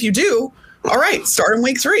 And if you do, all right, start him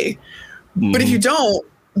week 3. But if you don't,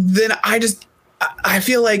 then I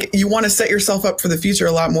feel like you want to set yourself up for the future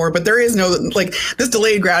a lot more. But there is no, like, this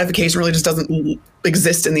delayed gratification really just doesn't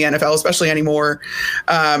exist in the NFL, especially anymore.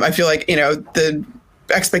 I feel like, the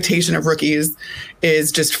expectation of rookies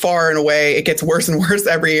is just far and away. It gets worse and worse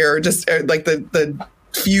every year. Just like the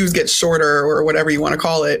fuse gets shorter or whatever you want to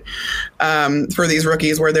call it for these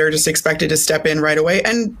rookies, where they're just expected to step in right away.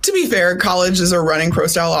 And to be fair, colleges are running pro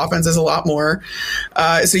style offenses a lot more.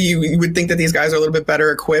 So you would think that these guys are a little bit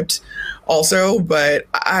better equipped also, but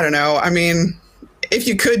I don't know. I mean, if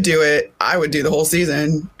you could do it, I would do the whole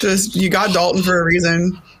season. Just, you got Dalton for a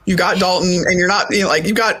reason. You got Dalton, and you're not, you know, like,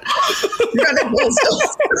 you got Nick Foles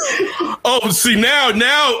still. Oh, see now,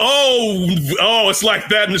 it's like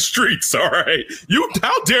that in the streets. All right,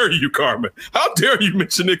 how dare you, Carmen? How dare you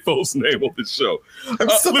mention Nick Foles' name on this show? I'm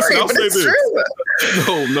sorry, listen, I'll but say it's this.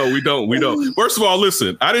 true. No, we don't. First of all,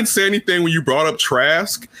 listen, I didn't say anything when you brought up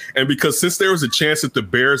Trask, and because since there was a chance that the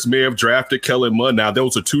Bears may have drafted Kellen Mond, now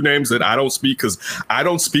those are two names that I don't speak, because I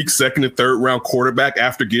don't speak second and third round quarterback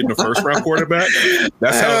after getting a first round quarterback.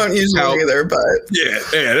 That's how I don't usually either, but yeah,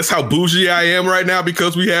 that's how bougie I am right now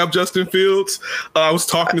because we have Justin Fields. I was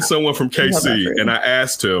talking to someone from KC, and I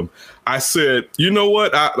asked him, I said, you know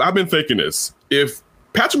what? I've been thinking this. If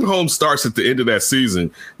Patrick Mahomes starts at the end of that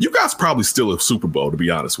season, you guys probably still a Super Bowl, to be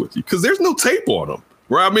honest with you, because there's no tape on him.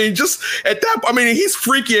 Right? I mean, just at that, I mean, he's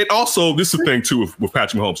freaky. And also, this is the thing, too, with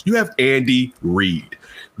Patrick Mahomes. You have Andy Reid.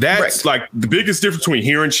 That's like the biggest difference between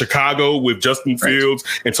here in Chicago with Justin Fields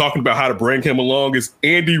and talking about how to bring him along is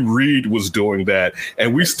Andy Reid was doing that.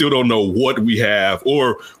 And we still don't know what we have,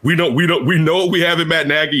 or we know what we have in Matt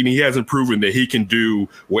Nagy, and he hasn't proven that he can do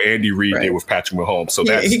what Andy Reid did with Patrick Mahomes. So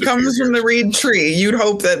he comes from the Reid tree. You'd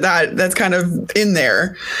hope that's kind of in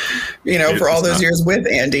there, you know, for all those years with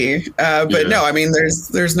Andy. But no, I mean,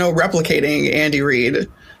 there's no replicating Andy Reid.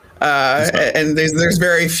 And there's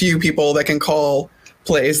very few people that can call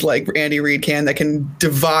plays like Andy Reid can, that can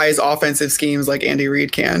devise offensive schemes like Andy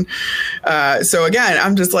Reid can. So again,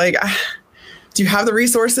 I'm just like, do you have the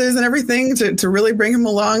resources and everything to really bring him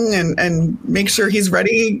along and make sure he's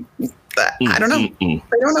ready? I don't know. I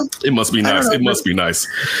don't know. It must be nice. It must be nice.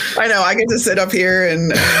 I know. I get to sit up here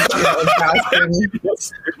and, it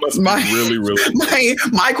must be really, really.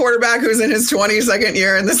 My quarterback, who's in his 22nd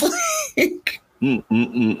year in this league.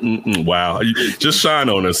 Wow. Just shine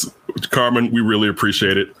on us, Carmen. We really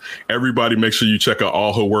appreciate it. Everybody, make sure you check out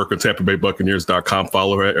all her work on TampaBayBuccaneers.com.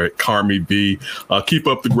 Follow her at Carmi B. Keep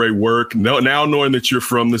up the great work. Now knowing that you're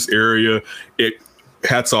from this area,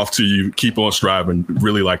 hats off to you. Keep on striving.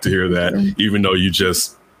 Really like to hear that, even though you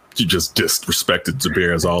just disrespected the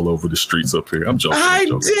Bears all over the streets up here. I'm joking. I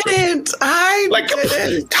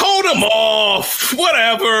didn't. Told them off.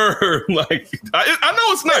 Whatever. Like, I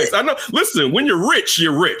know it's nice. I know. Listen, when you're rich,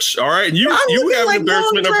 you're rich. All right. You have an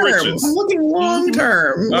embarrassment of riches. I'm looking long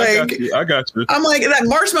term. I got you. I'm like, that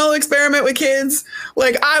marshmallow experiment with kids.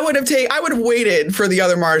 Like, I would have waited for the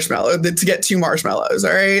other marshmallow to get 2 marshmallows.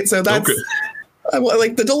 All right. So that's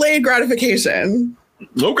like the delayed gratification.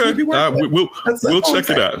 Okay, we'll check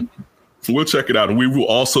it out. We'll check it out, and we will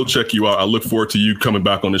also check you out. I look forward to you coming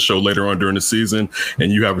back on the show later on during the season,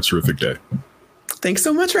 and you have a terrific day. Thanks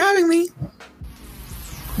so much for having me.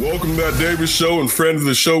 Welcome to that Davis Show, and friends of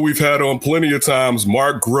the show we've had on plenty of times.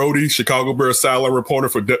 Mark Grody, Chicago Bears sideline reporter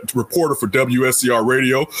for WSCR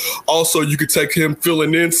Radio. Also, you could take him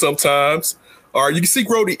filling in sometimes. All right, you can see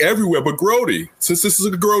Grody everywhere, but Grody, since this is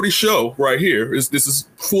a Grody show right here, this is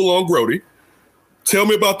full-on Grody. Tell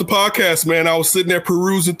me about the podcast, man. I was sitting there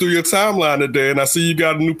perusing through your timeline today, and I see you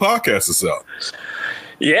got a new podcast that's out.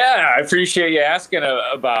 Yeah, I appreciate you asking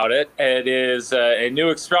about it. It is a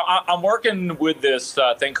new I'm working with this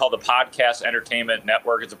thing called the Podcast Entertainment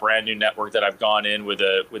Network. It's a brand new network that I've gone in with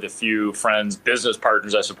a few friends, business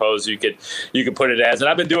partners, I suppose you could put it as. And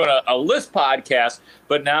I've been doing a list podcast,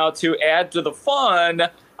 but now to add to the fun,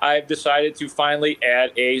 I've decided to finally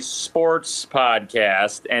add a sports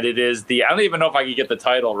podcast, and it is I don't even know if I can get the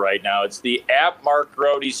title right now. It's the At Mark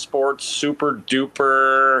Grody Sports Super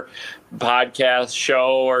Duper Podcast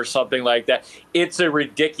Show or something like that. It's a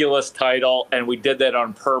ridiculous title, and we did that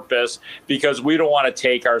on purpose because we don't want to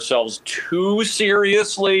take ourselves too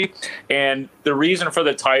seriously. And the reason for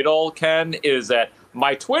the title, Ken, is that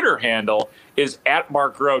my Twitter handle is at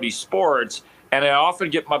Mark Grody Sports. And I often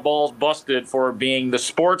get my balls busted for being the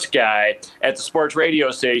sports guy at the sports radio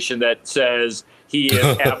station that says he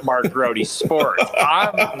is at Mark Grody Sports.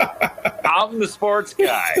 I'm the sports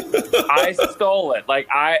guy. I stole it. Like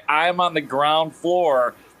I'm on the ground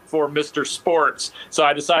floor for Mr. Sports. So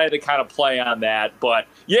I decided to kind of play on that. But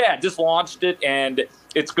yeah, just launched it, and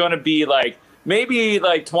it's going to be maybe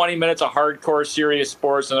 20 minutes of hardcore serious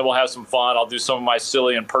sports, and then we'll have some fun. I'll do some of my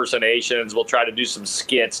silly impersonations. We'll try to do some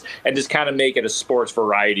skits and just kind of make it a sports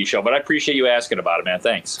variety show. But I appreciate you asking about it, man.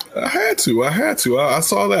 Thanks. I had to. I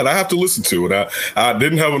saw that. I have to listen to it. I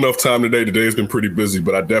didn't have enough time today. Today's been pretty busy,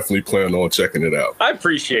 but I definitely plan on checking it out. I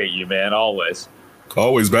appreciate you, man, always.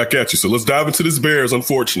 Always back at you. So let's dive into this Bears,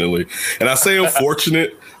 unfortunately. And I say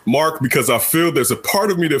unfortunate, Mark, because I feel there's a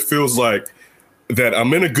part of me that feels like that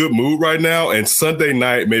I'm in a good mood right now, and Sunday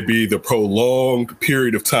night may be the prolonged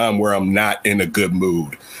period of time where I'm not in a good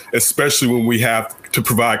mood, especially when we have to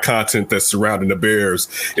provide content that's surrounding the Bears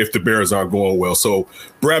if the Bears aren't going well. So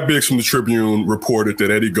Brad Biggs from the Tribune reported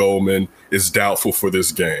that Eddie Goldman is doubtful for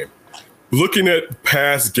this game. Looking at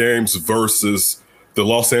past games versus the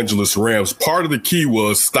Los Angeles Rams, part of the key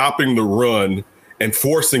was stopping the run and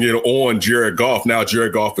forcing it on Jared Goff. Now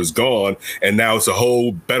Jared Goff is gone, and now it's a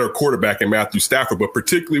whole better quarterback in Matthew Stafford. But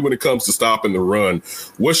particularly when it comes to stopping the run,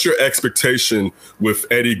 what's your expectation with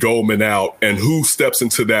Eddie Goldman out, and who steps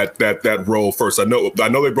into that role first? I know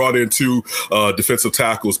they brought in 2 defensive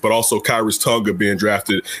tackles, but also Kyrus Tonga being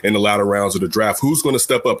drafted in the latter rounds of the draft. Who's going to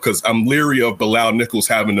step up? Because I'm leery of Bilal Nichols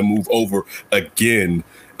having to move over again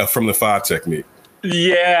from the 5 technique.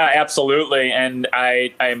 Yeah, absolutely. And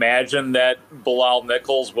I imagine that Bilal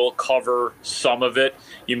Nichols will cover some of it.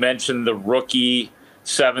 You mentioned the rookie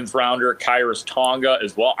 7th rounder, Kyrus Tonga,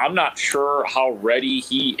 as well. I'm not sure how ready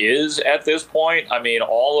he is at this point. I mean,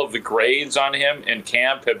 all of the grades on him in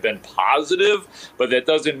camp have been positive, but that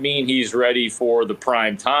doesn't mean he's ready for the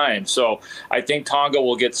prime time. So I think Tonga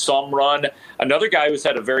will get some run. Another guy who's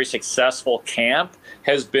had a very successful camp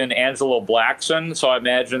has been Angelo Blackson. So I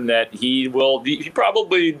imagine that he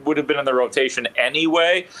probably would have been in the rotation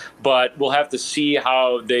anyway, but we'll have to see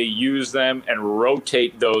how they use them and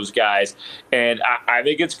rotate those guys. And I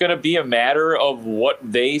think it's going to be a matter of what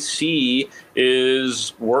they see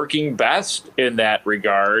is working best in that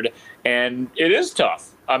regard. And it is tough.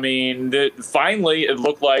 I mean, finally, it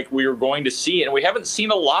looked like we were going to see, and we haven't seen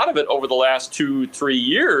a lot of it over the last 2-3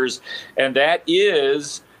 years, and that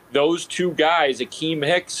is those 2 guys, Akeem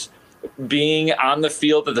Hicks, being on the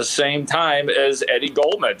field at the same time as Eddie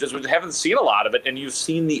Goldman. Just we haven't seen a lot of it, and you've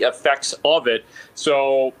seen the effects of it.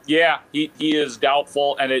 So, yeah, he is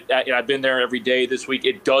doubtful, and I've been there every day this week.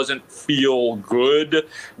 It doesn't feel good.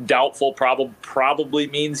 Doubtful probably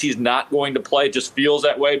means he's not going to play. It just feels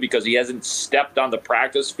that way because he hasn't stepped on the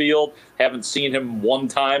practice field. Haven't seen him one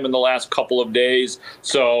time in the last couple of days.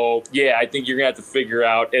 So, yeah, I think you're going to have to figure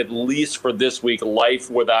out, at least for this week,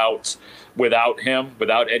 life without him,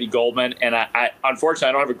 without Eddie Goldman. And I unfortunately,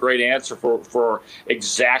 I don't have a great answer for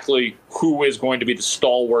exactly who is going to be the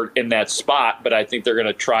stalwart in that spot, but I think they're going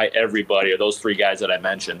to try everybody, or those 3 guys that I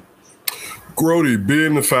mentioned. Grody,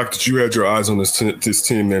 being the fact that you had your eyes on this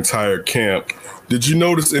team the entire camp, did you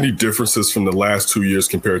notice any differences from the last 2 years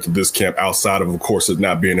compared to this camp outside of course, it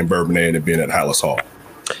not being in Bourbonnais and it being at Hallis Hall?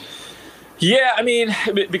 Yeah, I mean,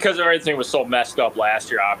 because everything was so messed up last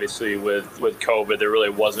year, obviously, with COVID, there really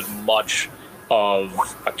wasn't much of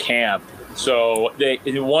a camp. So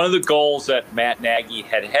one of the goals that Matt Nagy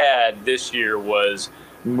had this year was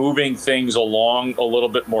moving things along a little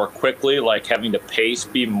bit more quickly, like having the pace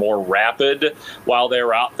be more rapid while they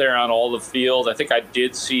were out there on all the fields. I think I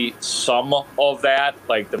did see some of that,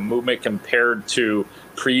 like the movement compared to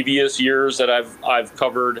previous years that I've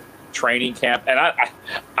covered training camp. And I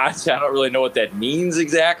don't really know what that means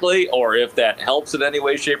exactly, or if that helps in any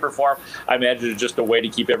way, shape, or form. I imagine it's just a way to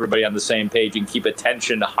keep everybody on the same page and keep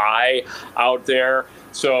attention high out there.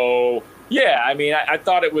 So, yeah, I mean, I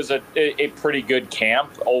thought it was a pretty good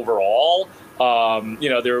camp overall.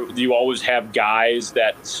 You always have guys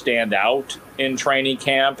that stand out in training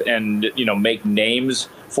camp and, make names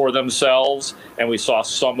for themselves. And we saw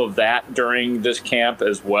some of that during this camp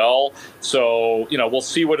as well. So, we'll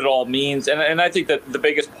see what it all means. And I think that the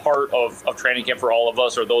biggest part of training camp for all of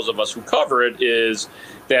us, or those of us who cover it, is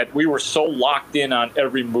that we were so locked in on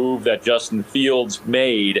every move that Justin Fields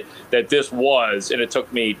made that this was, and it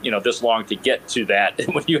took me, this long to get to that.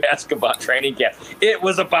 And when you ask about training camp, it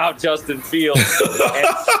was about Justin Fields and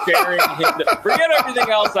sparing him. Forget everything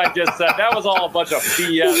else I just said. That was all a bunch of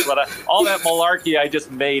BS, but all that malarkey I just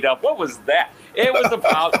made up. What was that? It was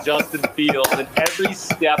about Justin Fields and every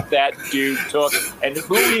step that dude took and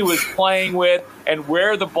who he was playing with and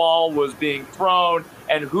where the ball was being thrown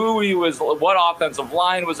and what offensive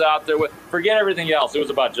line was out there with. Forget everything else. It was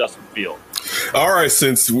about Justin Fields. All right,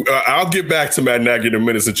 since I'll get back to Matt Nagy in a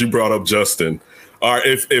minute since you brought up Justin. All right,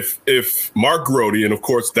 if Mark Grote, and of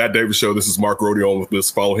course That Davis Show, this is Mark Grote on with this.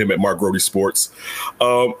 Follow him at Mark Grote Sports.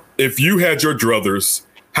 If you had your druthers,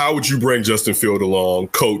 how would you bring Justin Field along,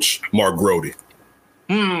 Coach Mark Grote?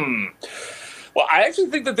 Well, I actually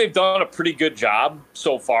think that they've done a pretty good job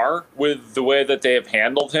so far with the way that they have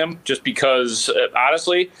handled him, just because,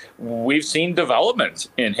 honestly, we've seen development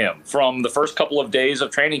in him from the first couple of days of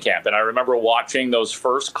training camp. And I remember watching those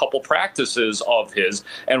first couple practices of his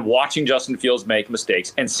and watching Justin Fields make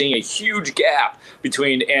mistakes and seeing a huge gap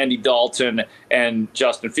between Andy Dalton and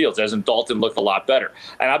Justin Fields, as in Dalton looked a lot better.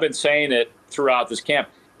 And I've been saying it throughout this camp.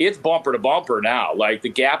 It's bumper to bumper now. Like, the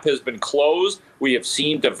gap has been closed. We have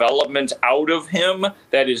seen development out of him.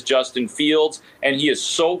 That is Justin Fields. And he is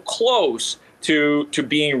so close to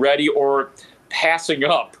being ready or passing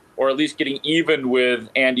up, or at least getting even with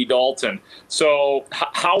Andy Dalton. So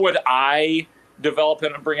how would I develop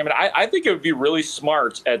him and bring him in? I think it would be really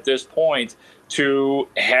smart at this point to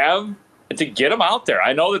get him out there.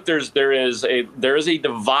 I know that there is a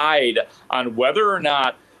divide on whether or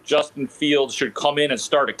not Justin Fields should come in and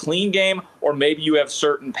start a clean game, or maybe you have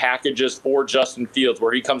certain packages for Justin Fields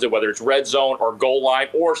where he comes in, whether it's red zone or goal line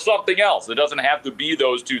or something else. It doesn't have to be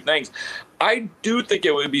those two things. I do think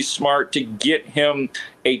it would be smart to get him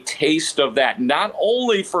a taste of that, not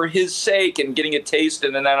only for his sake and getting a taste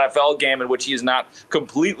in an NFL game in which he is not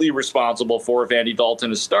completely responsible for if Andy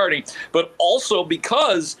Dalton is starting, but also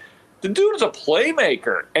because the dude is a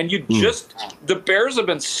playmaker. And the Bears have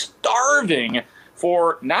been starving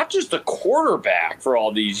for not just a quarterback for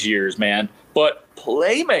all these years, man, but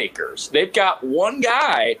playmakers. They've got one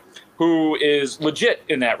guy who is legit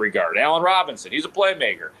in that regard, Allen Robinson. He's a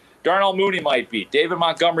playmaker. Darnell Mooney might be. David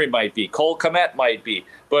Montgomery might be. Cole Kmet might be.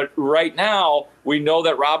 But right now, we know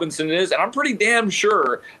that Robinson is, and I'm pretty damn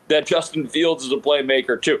sure that Justin Fields is a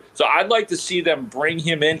playmaker too. So I'd like to see them bring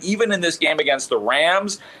him in, even in this game against the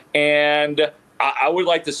Rams, and I would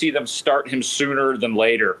like to see them start him sooner than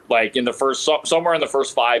later, like somewhere in the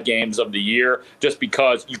first 5 games of the year, just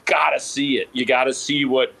because you got to see it. You got to see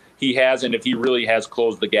what he has and if he really has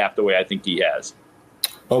closed the gap the way I think he has.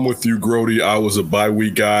 I'm with you, Grody. I was a bye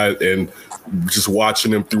week guy, and just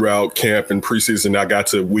watching him throughout camp and preseason, I got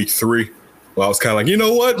to week 3. Well, I was kind of like, you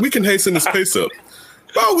know what? We can hasten this pace up.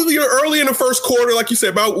 About early in the first quarter, like you said,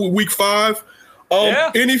 about week 5.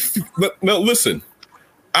 Now, listen.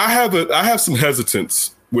 I have some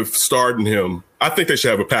hesitance with starting him. I think they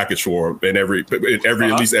should have a package for him in every at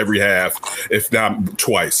least every half, if not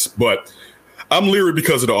twice. But I'm leery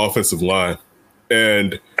because of the offensive line,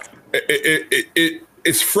 and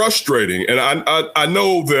it's frustrating. And I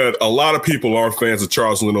know that a lot of people are fans of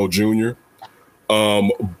Charles Leno Jr.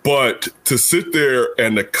 But to sit there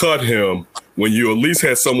and to cut him when you at least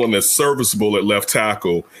had someone that's serviceable at left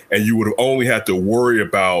tackle, and you would have only had to worry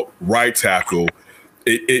about right tackle.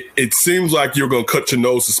 It seems like you're going to cut your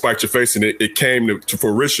nose to spite your face, and it came to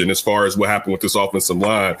fruition as far as what happened with this offensive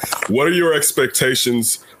line. What are your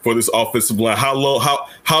expectations for this offensive line?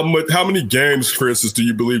 How many games, for instance, do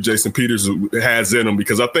you believe Jason Peters has in him?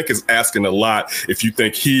 Because I think it's asking a lot if you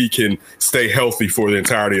think he can stay healthy for the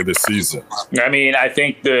entirety of the season. I mean, I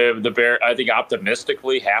think the Bear. I think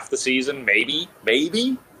optimistically half the season, maybe.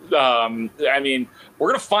 I mean, we're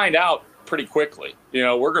going to find out pretty quickly. You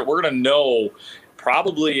know, we're going to know.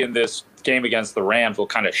 Probably in this game against the Rams, what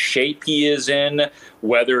kind of shape he is in,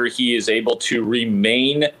 whether he is able to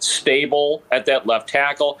remain stable at that left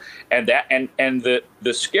tackle, and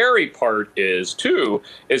the scary part is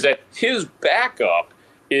that his backup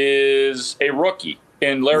is a rookie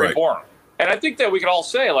in Larry Borom, and I think that we can all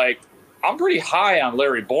say, like, I'm pretty high on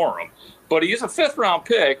Larry Borom, but he's a 5th round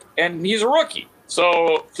pick and he's a rookie.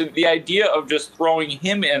 So the idea of just throwing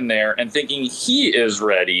him in there and thinking he is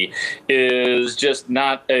ready is just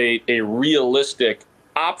not a realistic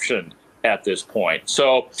option at this point.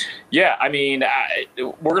 So, yeah, I mean,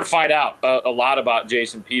 we're going to find out a lot about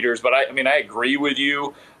Jason Peters. But, I agree with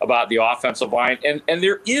you about the offensive line. And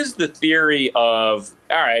there is the theory of,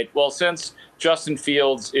 all right, well, since Justin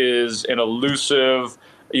Fields is an elusive,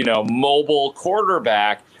 mobile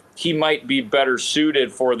quarterback, he might be better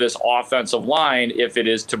suited for this offensive line if it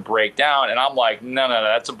is to break down. And I'm like, no,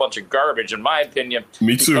 that's a bunch of garbage, in my opinion.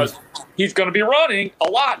 Me too. Because he's going to be running a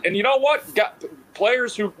lot. And you know what? Got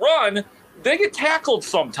players who run, they get tackled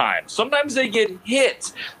sometimes. Sometimes they get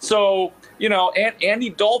hit. So, Andy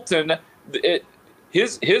Dalton,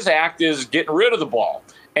 his act is getting rid of the ball.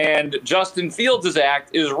 And Justin Fields'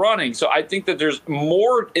 act is running. So I think that there's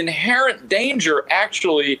more inherent danger,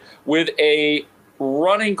 actually, with a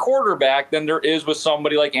running quarterback than there is with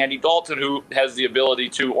somebody like Andy Dalton, who has the ability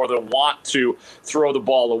to or the want to throw the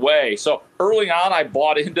ball away. So early on, I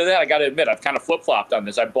bought into that. I got to admit, I've kind of flip-flopped on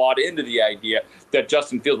this. I bought into the idea that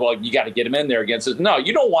Justin Fields, well, you got to get him in there against us. No,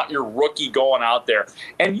 you don't want your rookie going out there.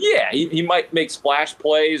 And yeah, he might make splash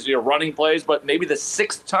plays, running plays, but maybe the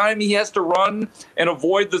sixth time he has to run and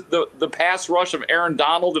avoid the pass rush of Aaron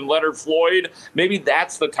Donald and Leonard Floyd, maybe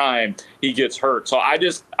that's the time he gets hurt. So I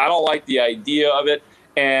don't like the idea of it.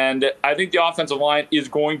 And I think the offensive line is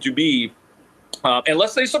going to be,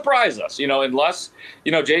 unless they surprise us, unless,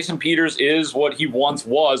 Jason Peters is what he once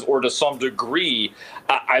was, or to some degree,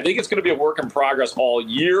 I think it's going to be a work in progress all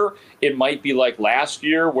year. It might be like last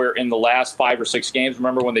year, where in the last 5 or 6 games,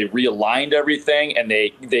 remember when they realigned everything and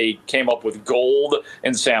they came up with Gold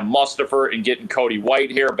and Sam Mustipher and getting Cody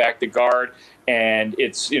Whitehair back to guard. And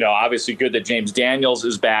it's, obviously good that James Daniels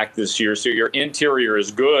is back this year. So your interior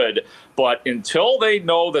is good. But until they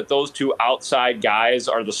know that those two outside guys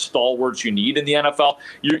are the stalwarts you need in the NFL,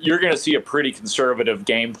 you're going to see a pretty conservative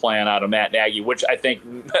game plan out of Matt Nagy, which I think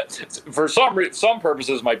for some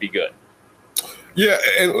purposes might be good. Yeah,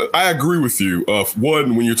 and I agree with you.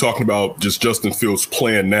 One, when you're talking about just Justin Fields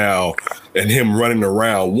playing now and him running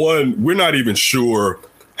around, we're not even sure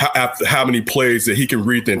how many plays that he can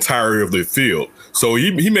read the entirety of the field. So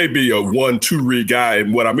he may be a 1-2 read guy.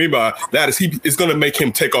 And what I mean by that is it's going to make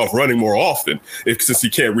him take off running more often since he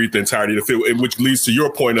can't read the entirety of the field, which leads to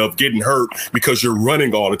your point of getting hurt because you're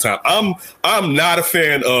running all the time. I'm not a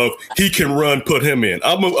fan of he can run, put him in.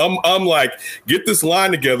 I'm like, get this line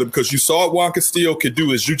together, because you saw what Juan Castillo could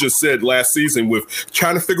do, as you just said, last season with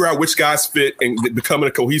trying to figure out which guys fit and becoming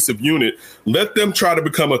a cohesive unit. Let them try to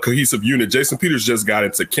become a cohesive unit. Jason Peters just got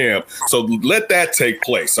into camp, so let that take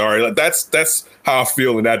place. All right, that's how I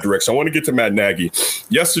feel in that direction. I want to get to Matt Nagy.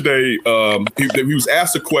 Yesterday, he was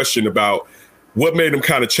asked a question about what made him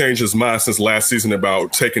kind of change his mind since last season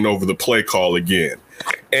about taking over the play call again.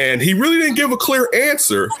 And he really didn't give a clear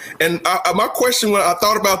answer. And my question, when I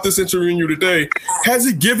thought about this interviewing you today, has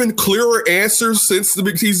he given clearer answers since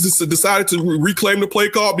he's decided to reclaim the play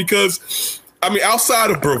call? Because I mean,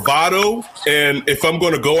 outside of bravado, and if I'm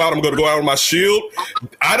going to go out, I'm going to go out with my shield,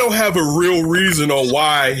 I don't have a real reason on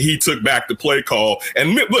why he took back the play call.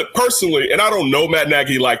 And look, personally, and I don't know Matt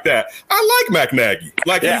Nagy like that, I like Matt Nagy.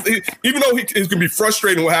 Like, yeah. Even though it can be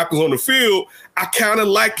frustrating what happens on the field, I kind of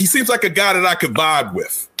he seems like a guy that I could vibe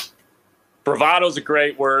with. Bravado is a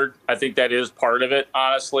great word. I think that is part of it,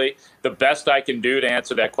 honestly. The best I can do to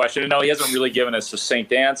answer that question, no, he hasn't really given a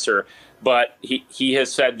succinct answer, but he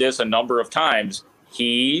has said this a number of times.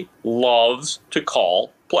 He loves to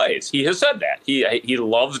call plays. He has said that. He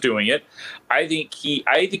loves doing it. I think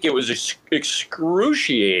it was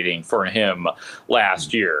excruciating for him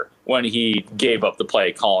last year when he gave up the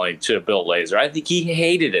play calling to Bill Lazor. I think he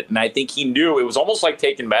hated it, and I think he knew it was almost like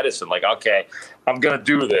taking medicine. Like, okay, I'm going to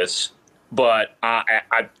do this, but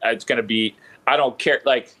it's going to be, I don't care.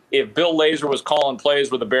 Like, if Bill Lazor was calling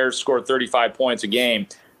plays where the Bears scored 35 points a game,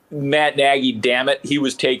 Matt Nagy, damn it, he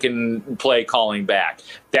was taking play calling back.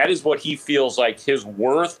 That is what he feels like his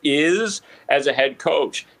worth is as a head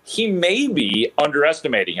coach. He may be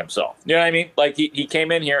underestimating himself. You know what I mean? Like, he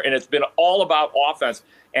came in here and it's been all about offense,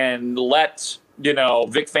 and let, Vic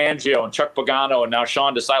Fangio and Chuck Pagano and now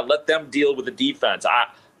Sean Desai, let them deal with the defense.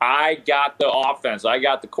 I got the offense. I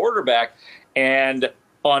got the quarterback. And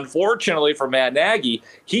unfortunately for Matt Nagy,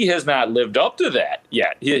 he has not lived up to that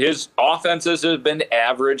yet. His offenses have been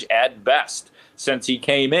average at best since he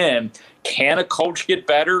came in. Can a coach get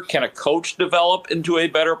better? Can a coach develop into a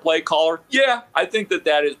better play caller? Yeah, I think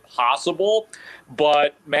that is possible,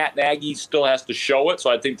 but Matt Nagy still has to show it.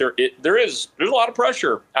 So I think there's a lot of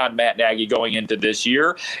pressure on Matt Nagy going into this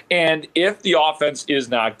year. And if the offense is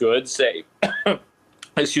not good, say, 3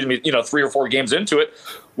 or 4 games into it,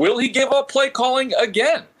 will he give up play calling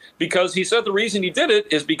again? Because he said the reason he did it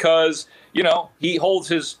is because, he holds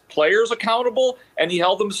his players accountable and he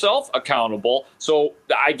held himself accountable. So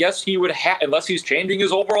I guess he would have, unless he's changing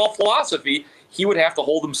his overall philosophy, he would have to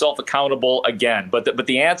hold himself accountable again. But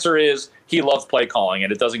the answer is he loves play calling,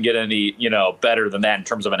 and it doesn't get any, better than that in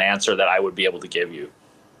terms of an answer that I would be able to give you.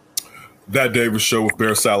 That Davis Show with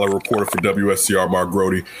Bear Salad reporter for WSCR, Mark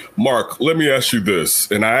Grody. Mark, let me ask you this,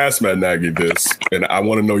 and I asked Matt Nagy this, and I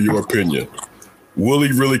want to know your opinion. Will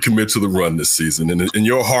he really commit to the run this season? And in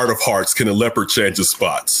your heart of hearts, can a leopard change his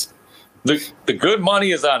spots? The good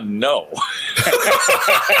money is on no.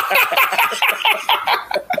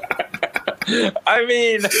 I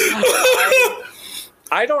mean,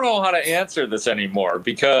 I don't know how to answer this anymore,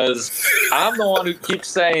 because I'm the one who keeps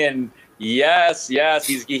saying, yes,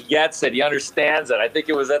 he gets it. He understands it. I think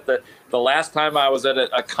it was at the the last time I was at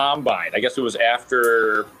a combine. I guess it was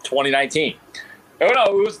after 2019. Oh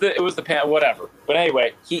no, it was the whatever. But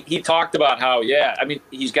anyway, he talked about how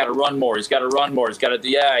he's got to run more. He's got to run more. He's got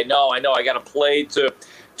to I know. I got to play to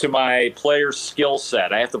my player's skill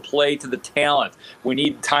set. I have to play to the talent. We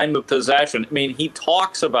need time of possession. I mean, he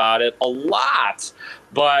talks about it a lot,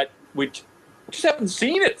 but we just haven't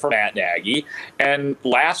seen it from Matt Nagy. And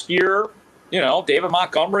last year, David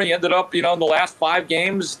Montgomery ended up, in the last 5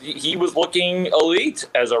 games, he was looking elite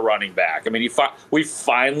as a running back. I mean, we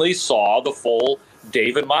finally saw the full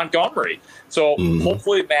David Montgomery. So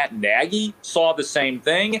hopefully Matt Nagy saw the same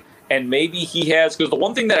thing, and maybe he has, because the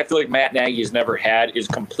one thing that I feel like Matt Nagy has never had is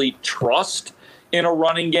complete trust in a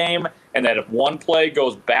running game, and that if one play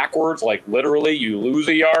goes backwards, like literally you lose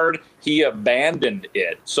a yard, he abandoned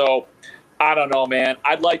it. So I don't know, man.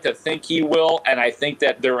 I'd like to think he will, and I think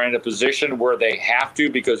that they're in a position where they have to,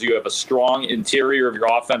 because you have a strong interior of your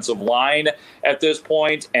offensive line at this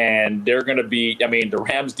point, and they're going to be, the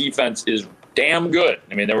Rams defense is damn good.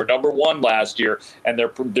 I mean, they were number 1 last year, and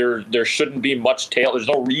there shouldn't be much tail. There's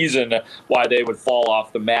no reason why they would fall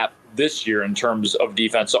off the map this year in terms of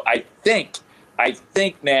defense. So I think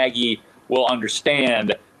Nagy will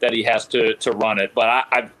understand that he has to run it, but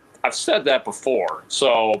I've said that before.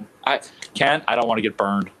 So I don't want to get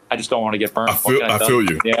burned. I just don't want to get burned. I feel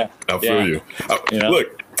you. Yeah. I feel you.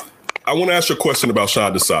 Look, I want to ask you a question about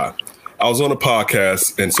Sean Desai. I was on a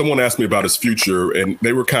podcast and someone asked me about his future, and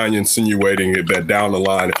they were kind of insinuating that down the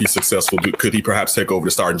line, if he's successful, could he perhaps take over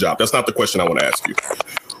the starting job? That's not the question I want to ask you.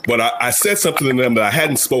 But I said something to them that I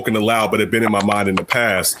hadn't spoken aloud, but had been in my mind in the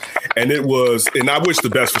past. And it was, and I wish the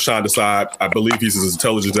best for Sean Desai. I believe he's as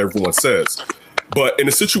intelligent as everyone says. But in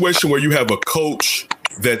a situation where you have a coach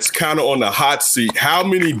that's kind of on the hot seat, how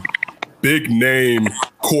many big name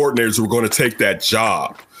coordinators were going to take that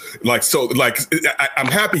job? I'm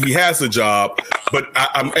happy he has the job, but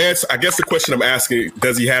I guess the question I'm asking,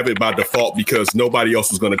 does he have it by default because nobody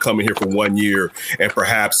else is going to come in here for 1 year and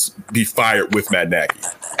perhaps be fired with Matt Nagy?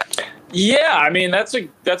 Yeah, that's a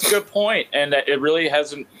good point, and it really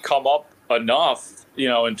hasn't come up enough,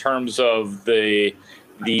 in terms of the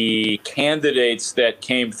candidates that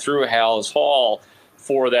came through Halas Hall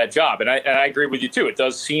for that job. And I agree with you too. It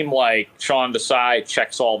does seem like Sean Desai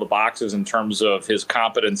checks all the boxes in terms of his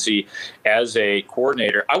competency as a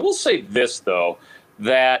coordinator. I will say this though,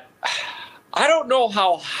 that I don't know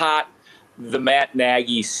how hot the Matt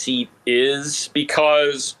Nagy seat is,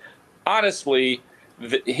 because honestly,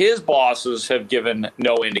 his bosses have given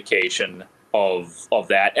no indication of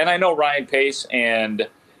that. And I know Ryan Pace and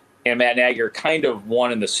Matt Nagy are kind of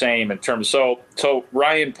one and the same in terms. So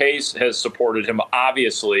Ryan Pace has supported him,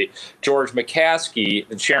 obviously. George McCaskey,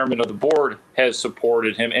 the chairman of the board, has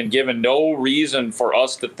supported him and given no reason for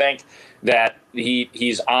us to think that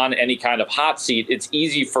he's on any kind of hot seat. It's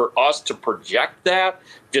easy for us to project that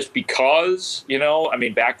just because,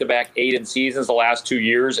 back-to-back 8 seasons the last 2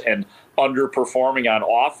 years and underperforming on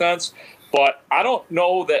offense. But I don't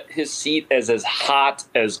know that his seat is as hot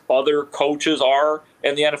as other coaches are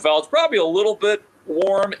in the NFL. It's probably a little bit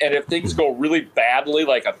warm, and if things go really badly,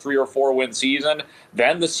 like a 3 or 4 win season,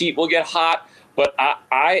 then the seat will get hot. But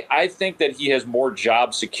I think that he has more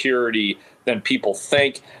job security than people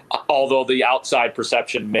think, although the outside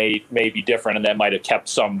perception may be different, and that might have kept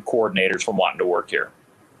some coordinators from wanting to work here.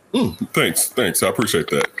 Thanks. I appreciate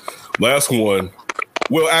that. Last one.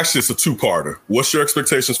 Well, actually, it's a 2-parter. What's your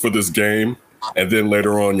expectations for this game? And then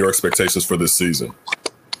later on, your expectations for this season?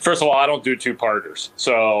 First of all, I don't do 2-parters.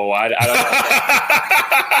 So I don't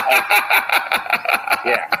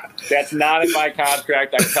yeah, that's not in my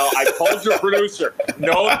contract. I told your producer,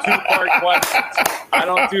 no 2-part questions. I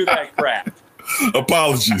don't do that crap.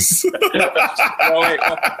 Apologies. Wait,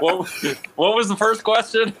 what was the first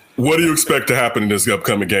question? What do you expect to happen in this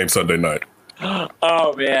upcoming game Sunday night?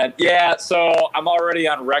 Oh man, yeah. So I'm already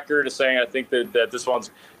on record as saying I think that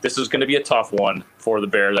this is going to be a tough one for the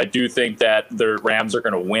Bears. I do think that the Rams are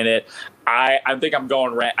going to win it. I think I'm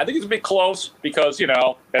going Rams. I think it's going to be close because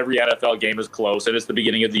every NFL game is close and it's the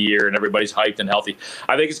beginning of the year and everybody's hyped and healthy.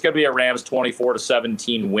 I think it's going to be a Rams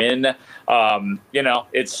 24-17 win.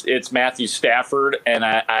 It's Matthew Stafford, and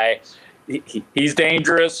he's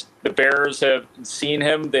dangerous. The Bears have seen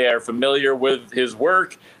him. They are familiar with his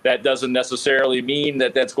work. That doesn't necessarily mean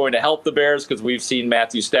that that's going to help the Bears, because we've seen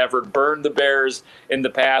Matthew Stafford burn the Bears in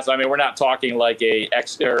the past. I mean, we're not talking like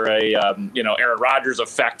Aaron Rodgers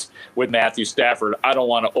effect with Matthew Stafford. I don't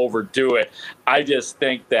want to overdo it. I just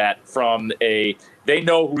think that they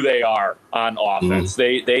know who they are on offense.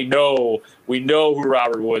 They know, we know who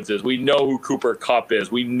Robert Woods is. We know who Cooper Kupp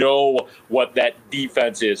is. We know what that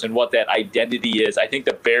defense is and what that identity is. I think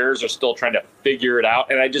the Bears Bears are still trying to figure it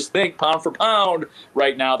out. And I just think pound for pound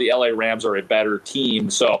right now, the LA Rams are a better team.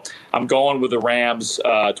 So I'm going with the Rams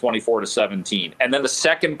 24-17. And then the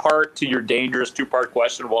second part to your dangerous 2-part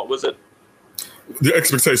question, what was it? The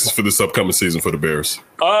expectations for this upcoming season for the Bears.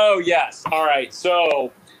 Oh, yes. All right.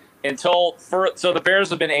 So the Bears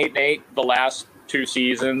have been 8-8 the last 2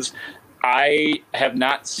 seasons. I have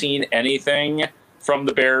not seen anything from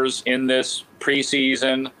the Bears in this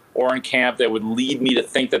preseason or in camp that would lead me to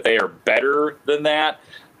think that they are better than that.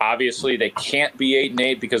 Obviously, they can't be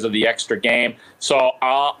 8-8 because of the extra game. So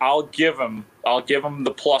I'll give them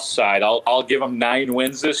the plus side. I'll give them 9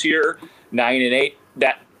 wins this year, 9-8.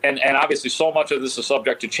 And obviously, so much of this is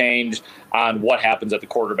subject to change on what happens at the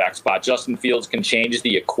quarterback spot. Justin Fields can change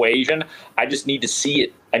the equation. I just need to see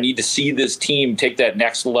it. I need to see this team take that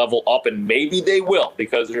next level up, and maybe they will,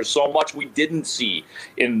 because there's so much we didn't see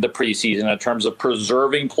in the preseason in terms of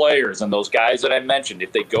preserving players and those guys that I mentioned,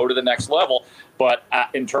 if they go to the next level. But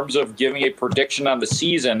in terms of giving a prediction on the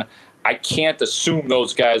season, I can't assume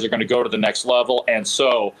those guys are going to go to the next level, and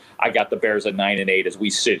so I got the Bears at 9-8 as we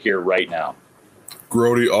sit here right now.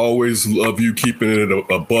 Grody, always love you keeping it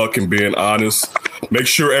a buck and being honest. Make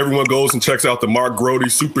sure everyone goes and checks out the Mark Grody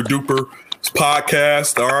Super Duper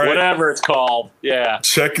podcast. All right, whatever it's called. Yeah,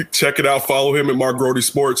 check it out. Follow him at Mark Grody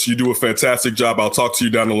Sports. You do a fantastic job. I'll talk to you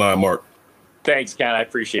down the line, Mark. Thanks, Ken. I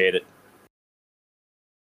appreciate it.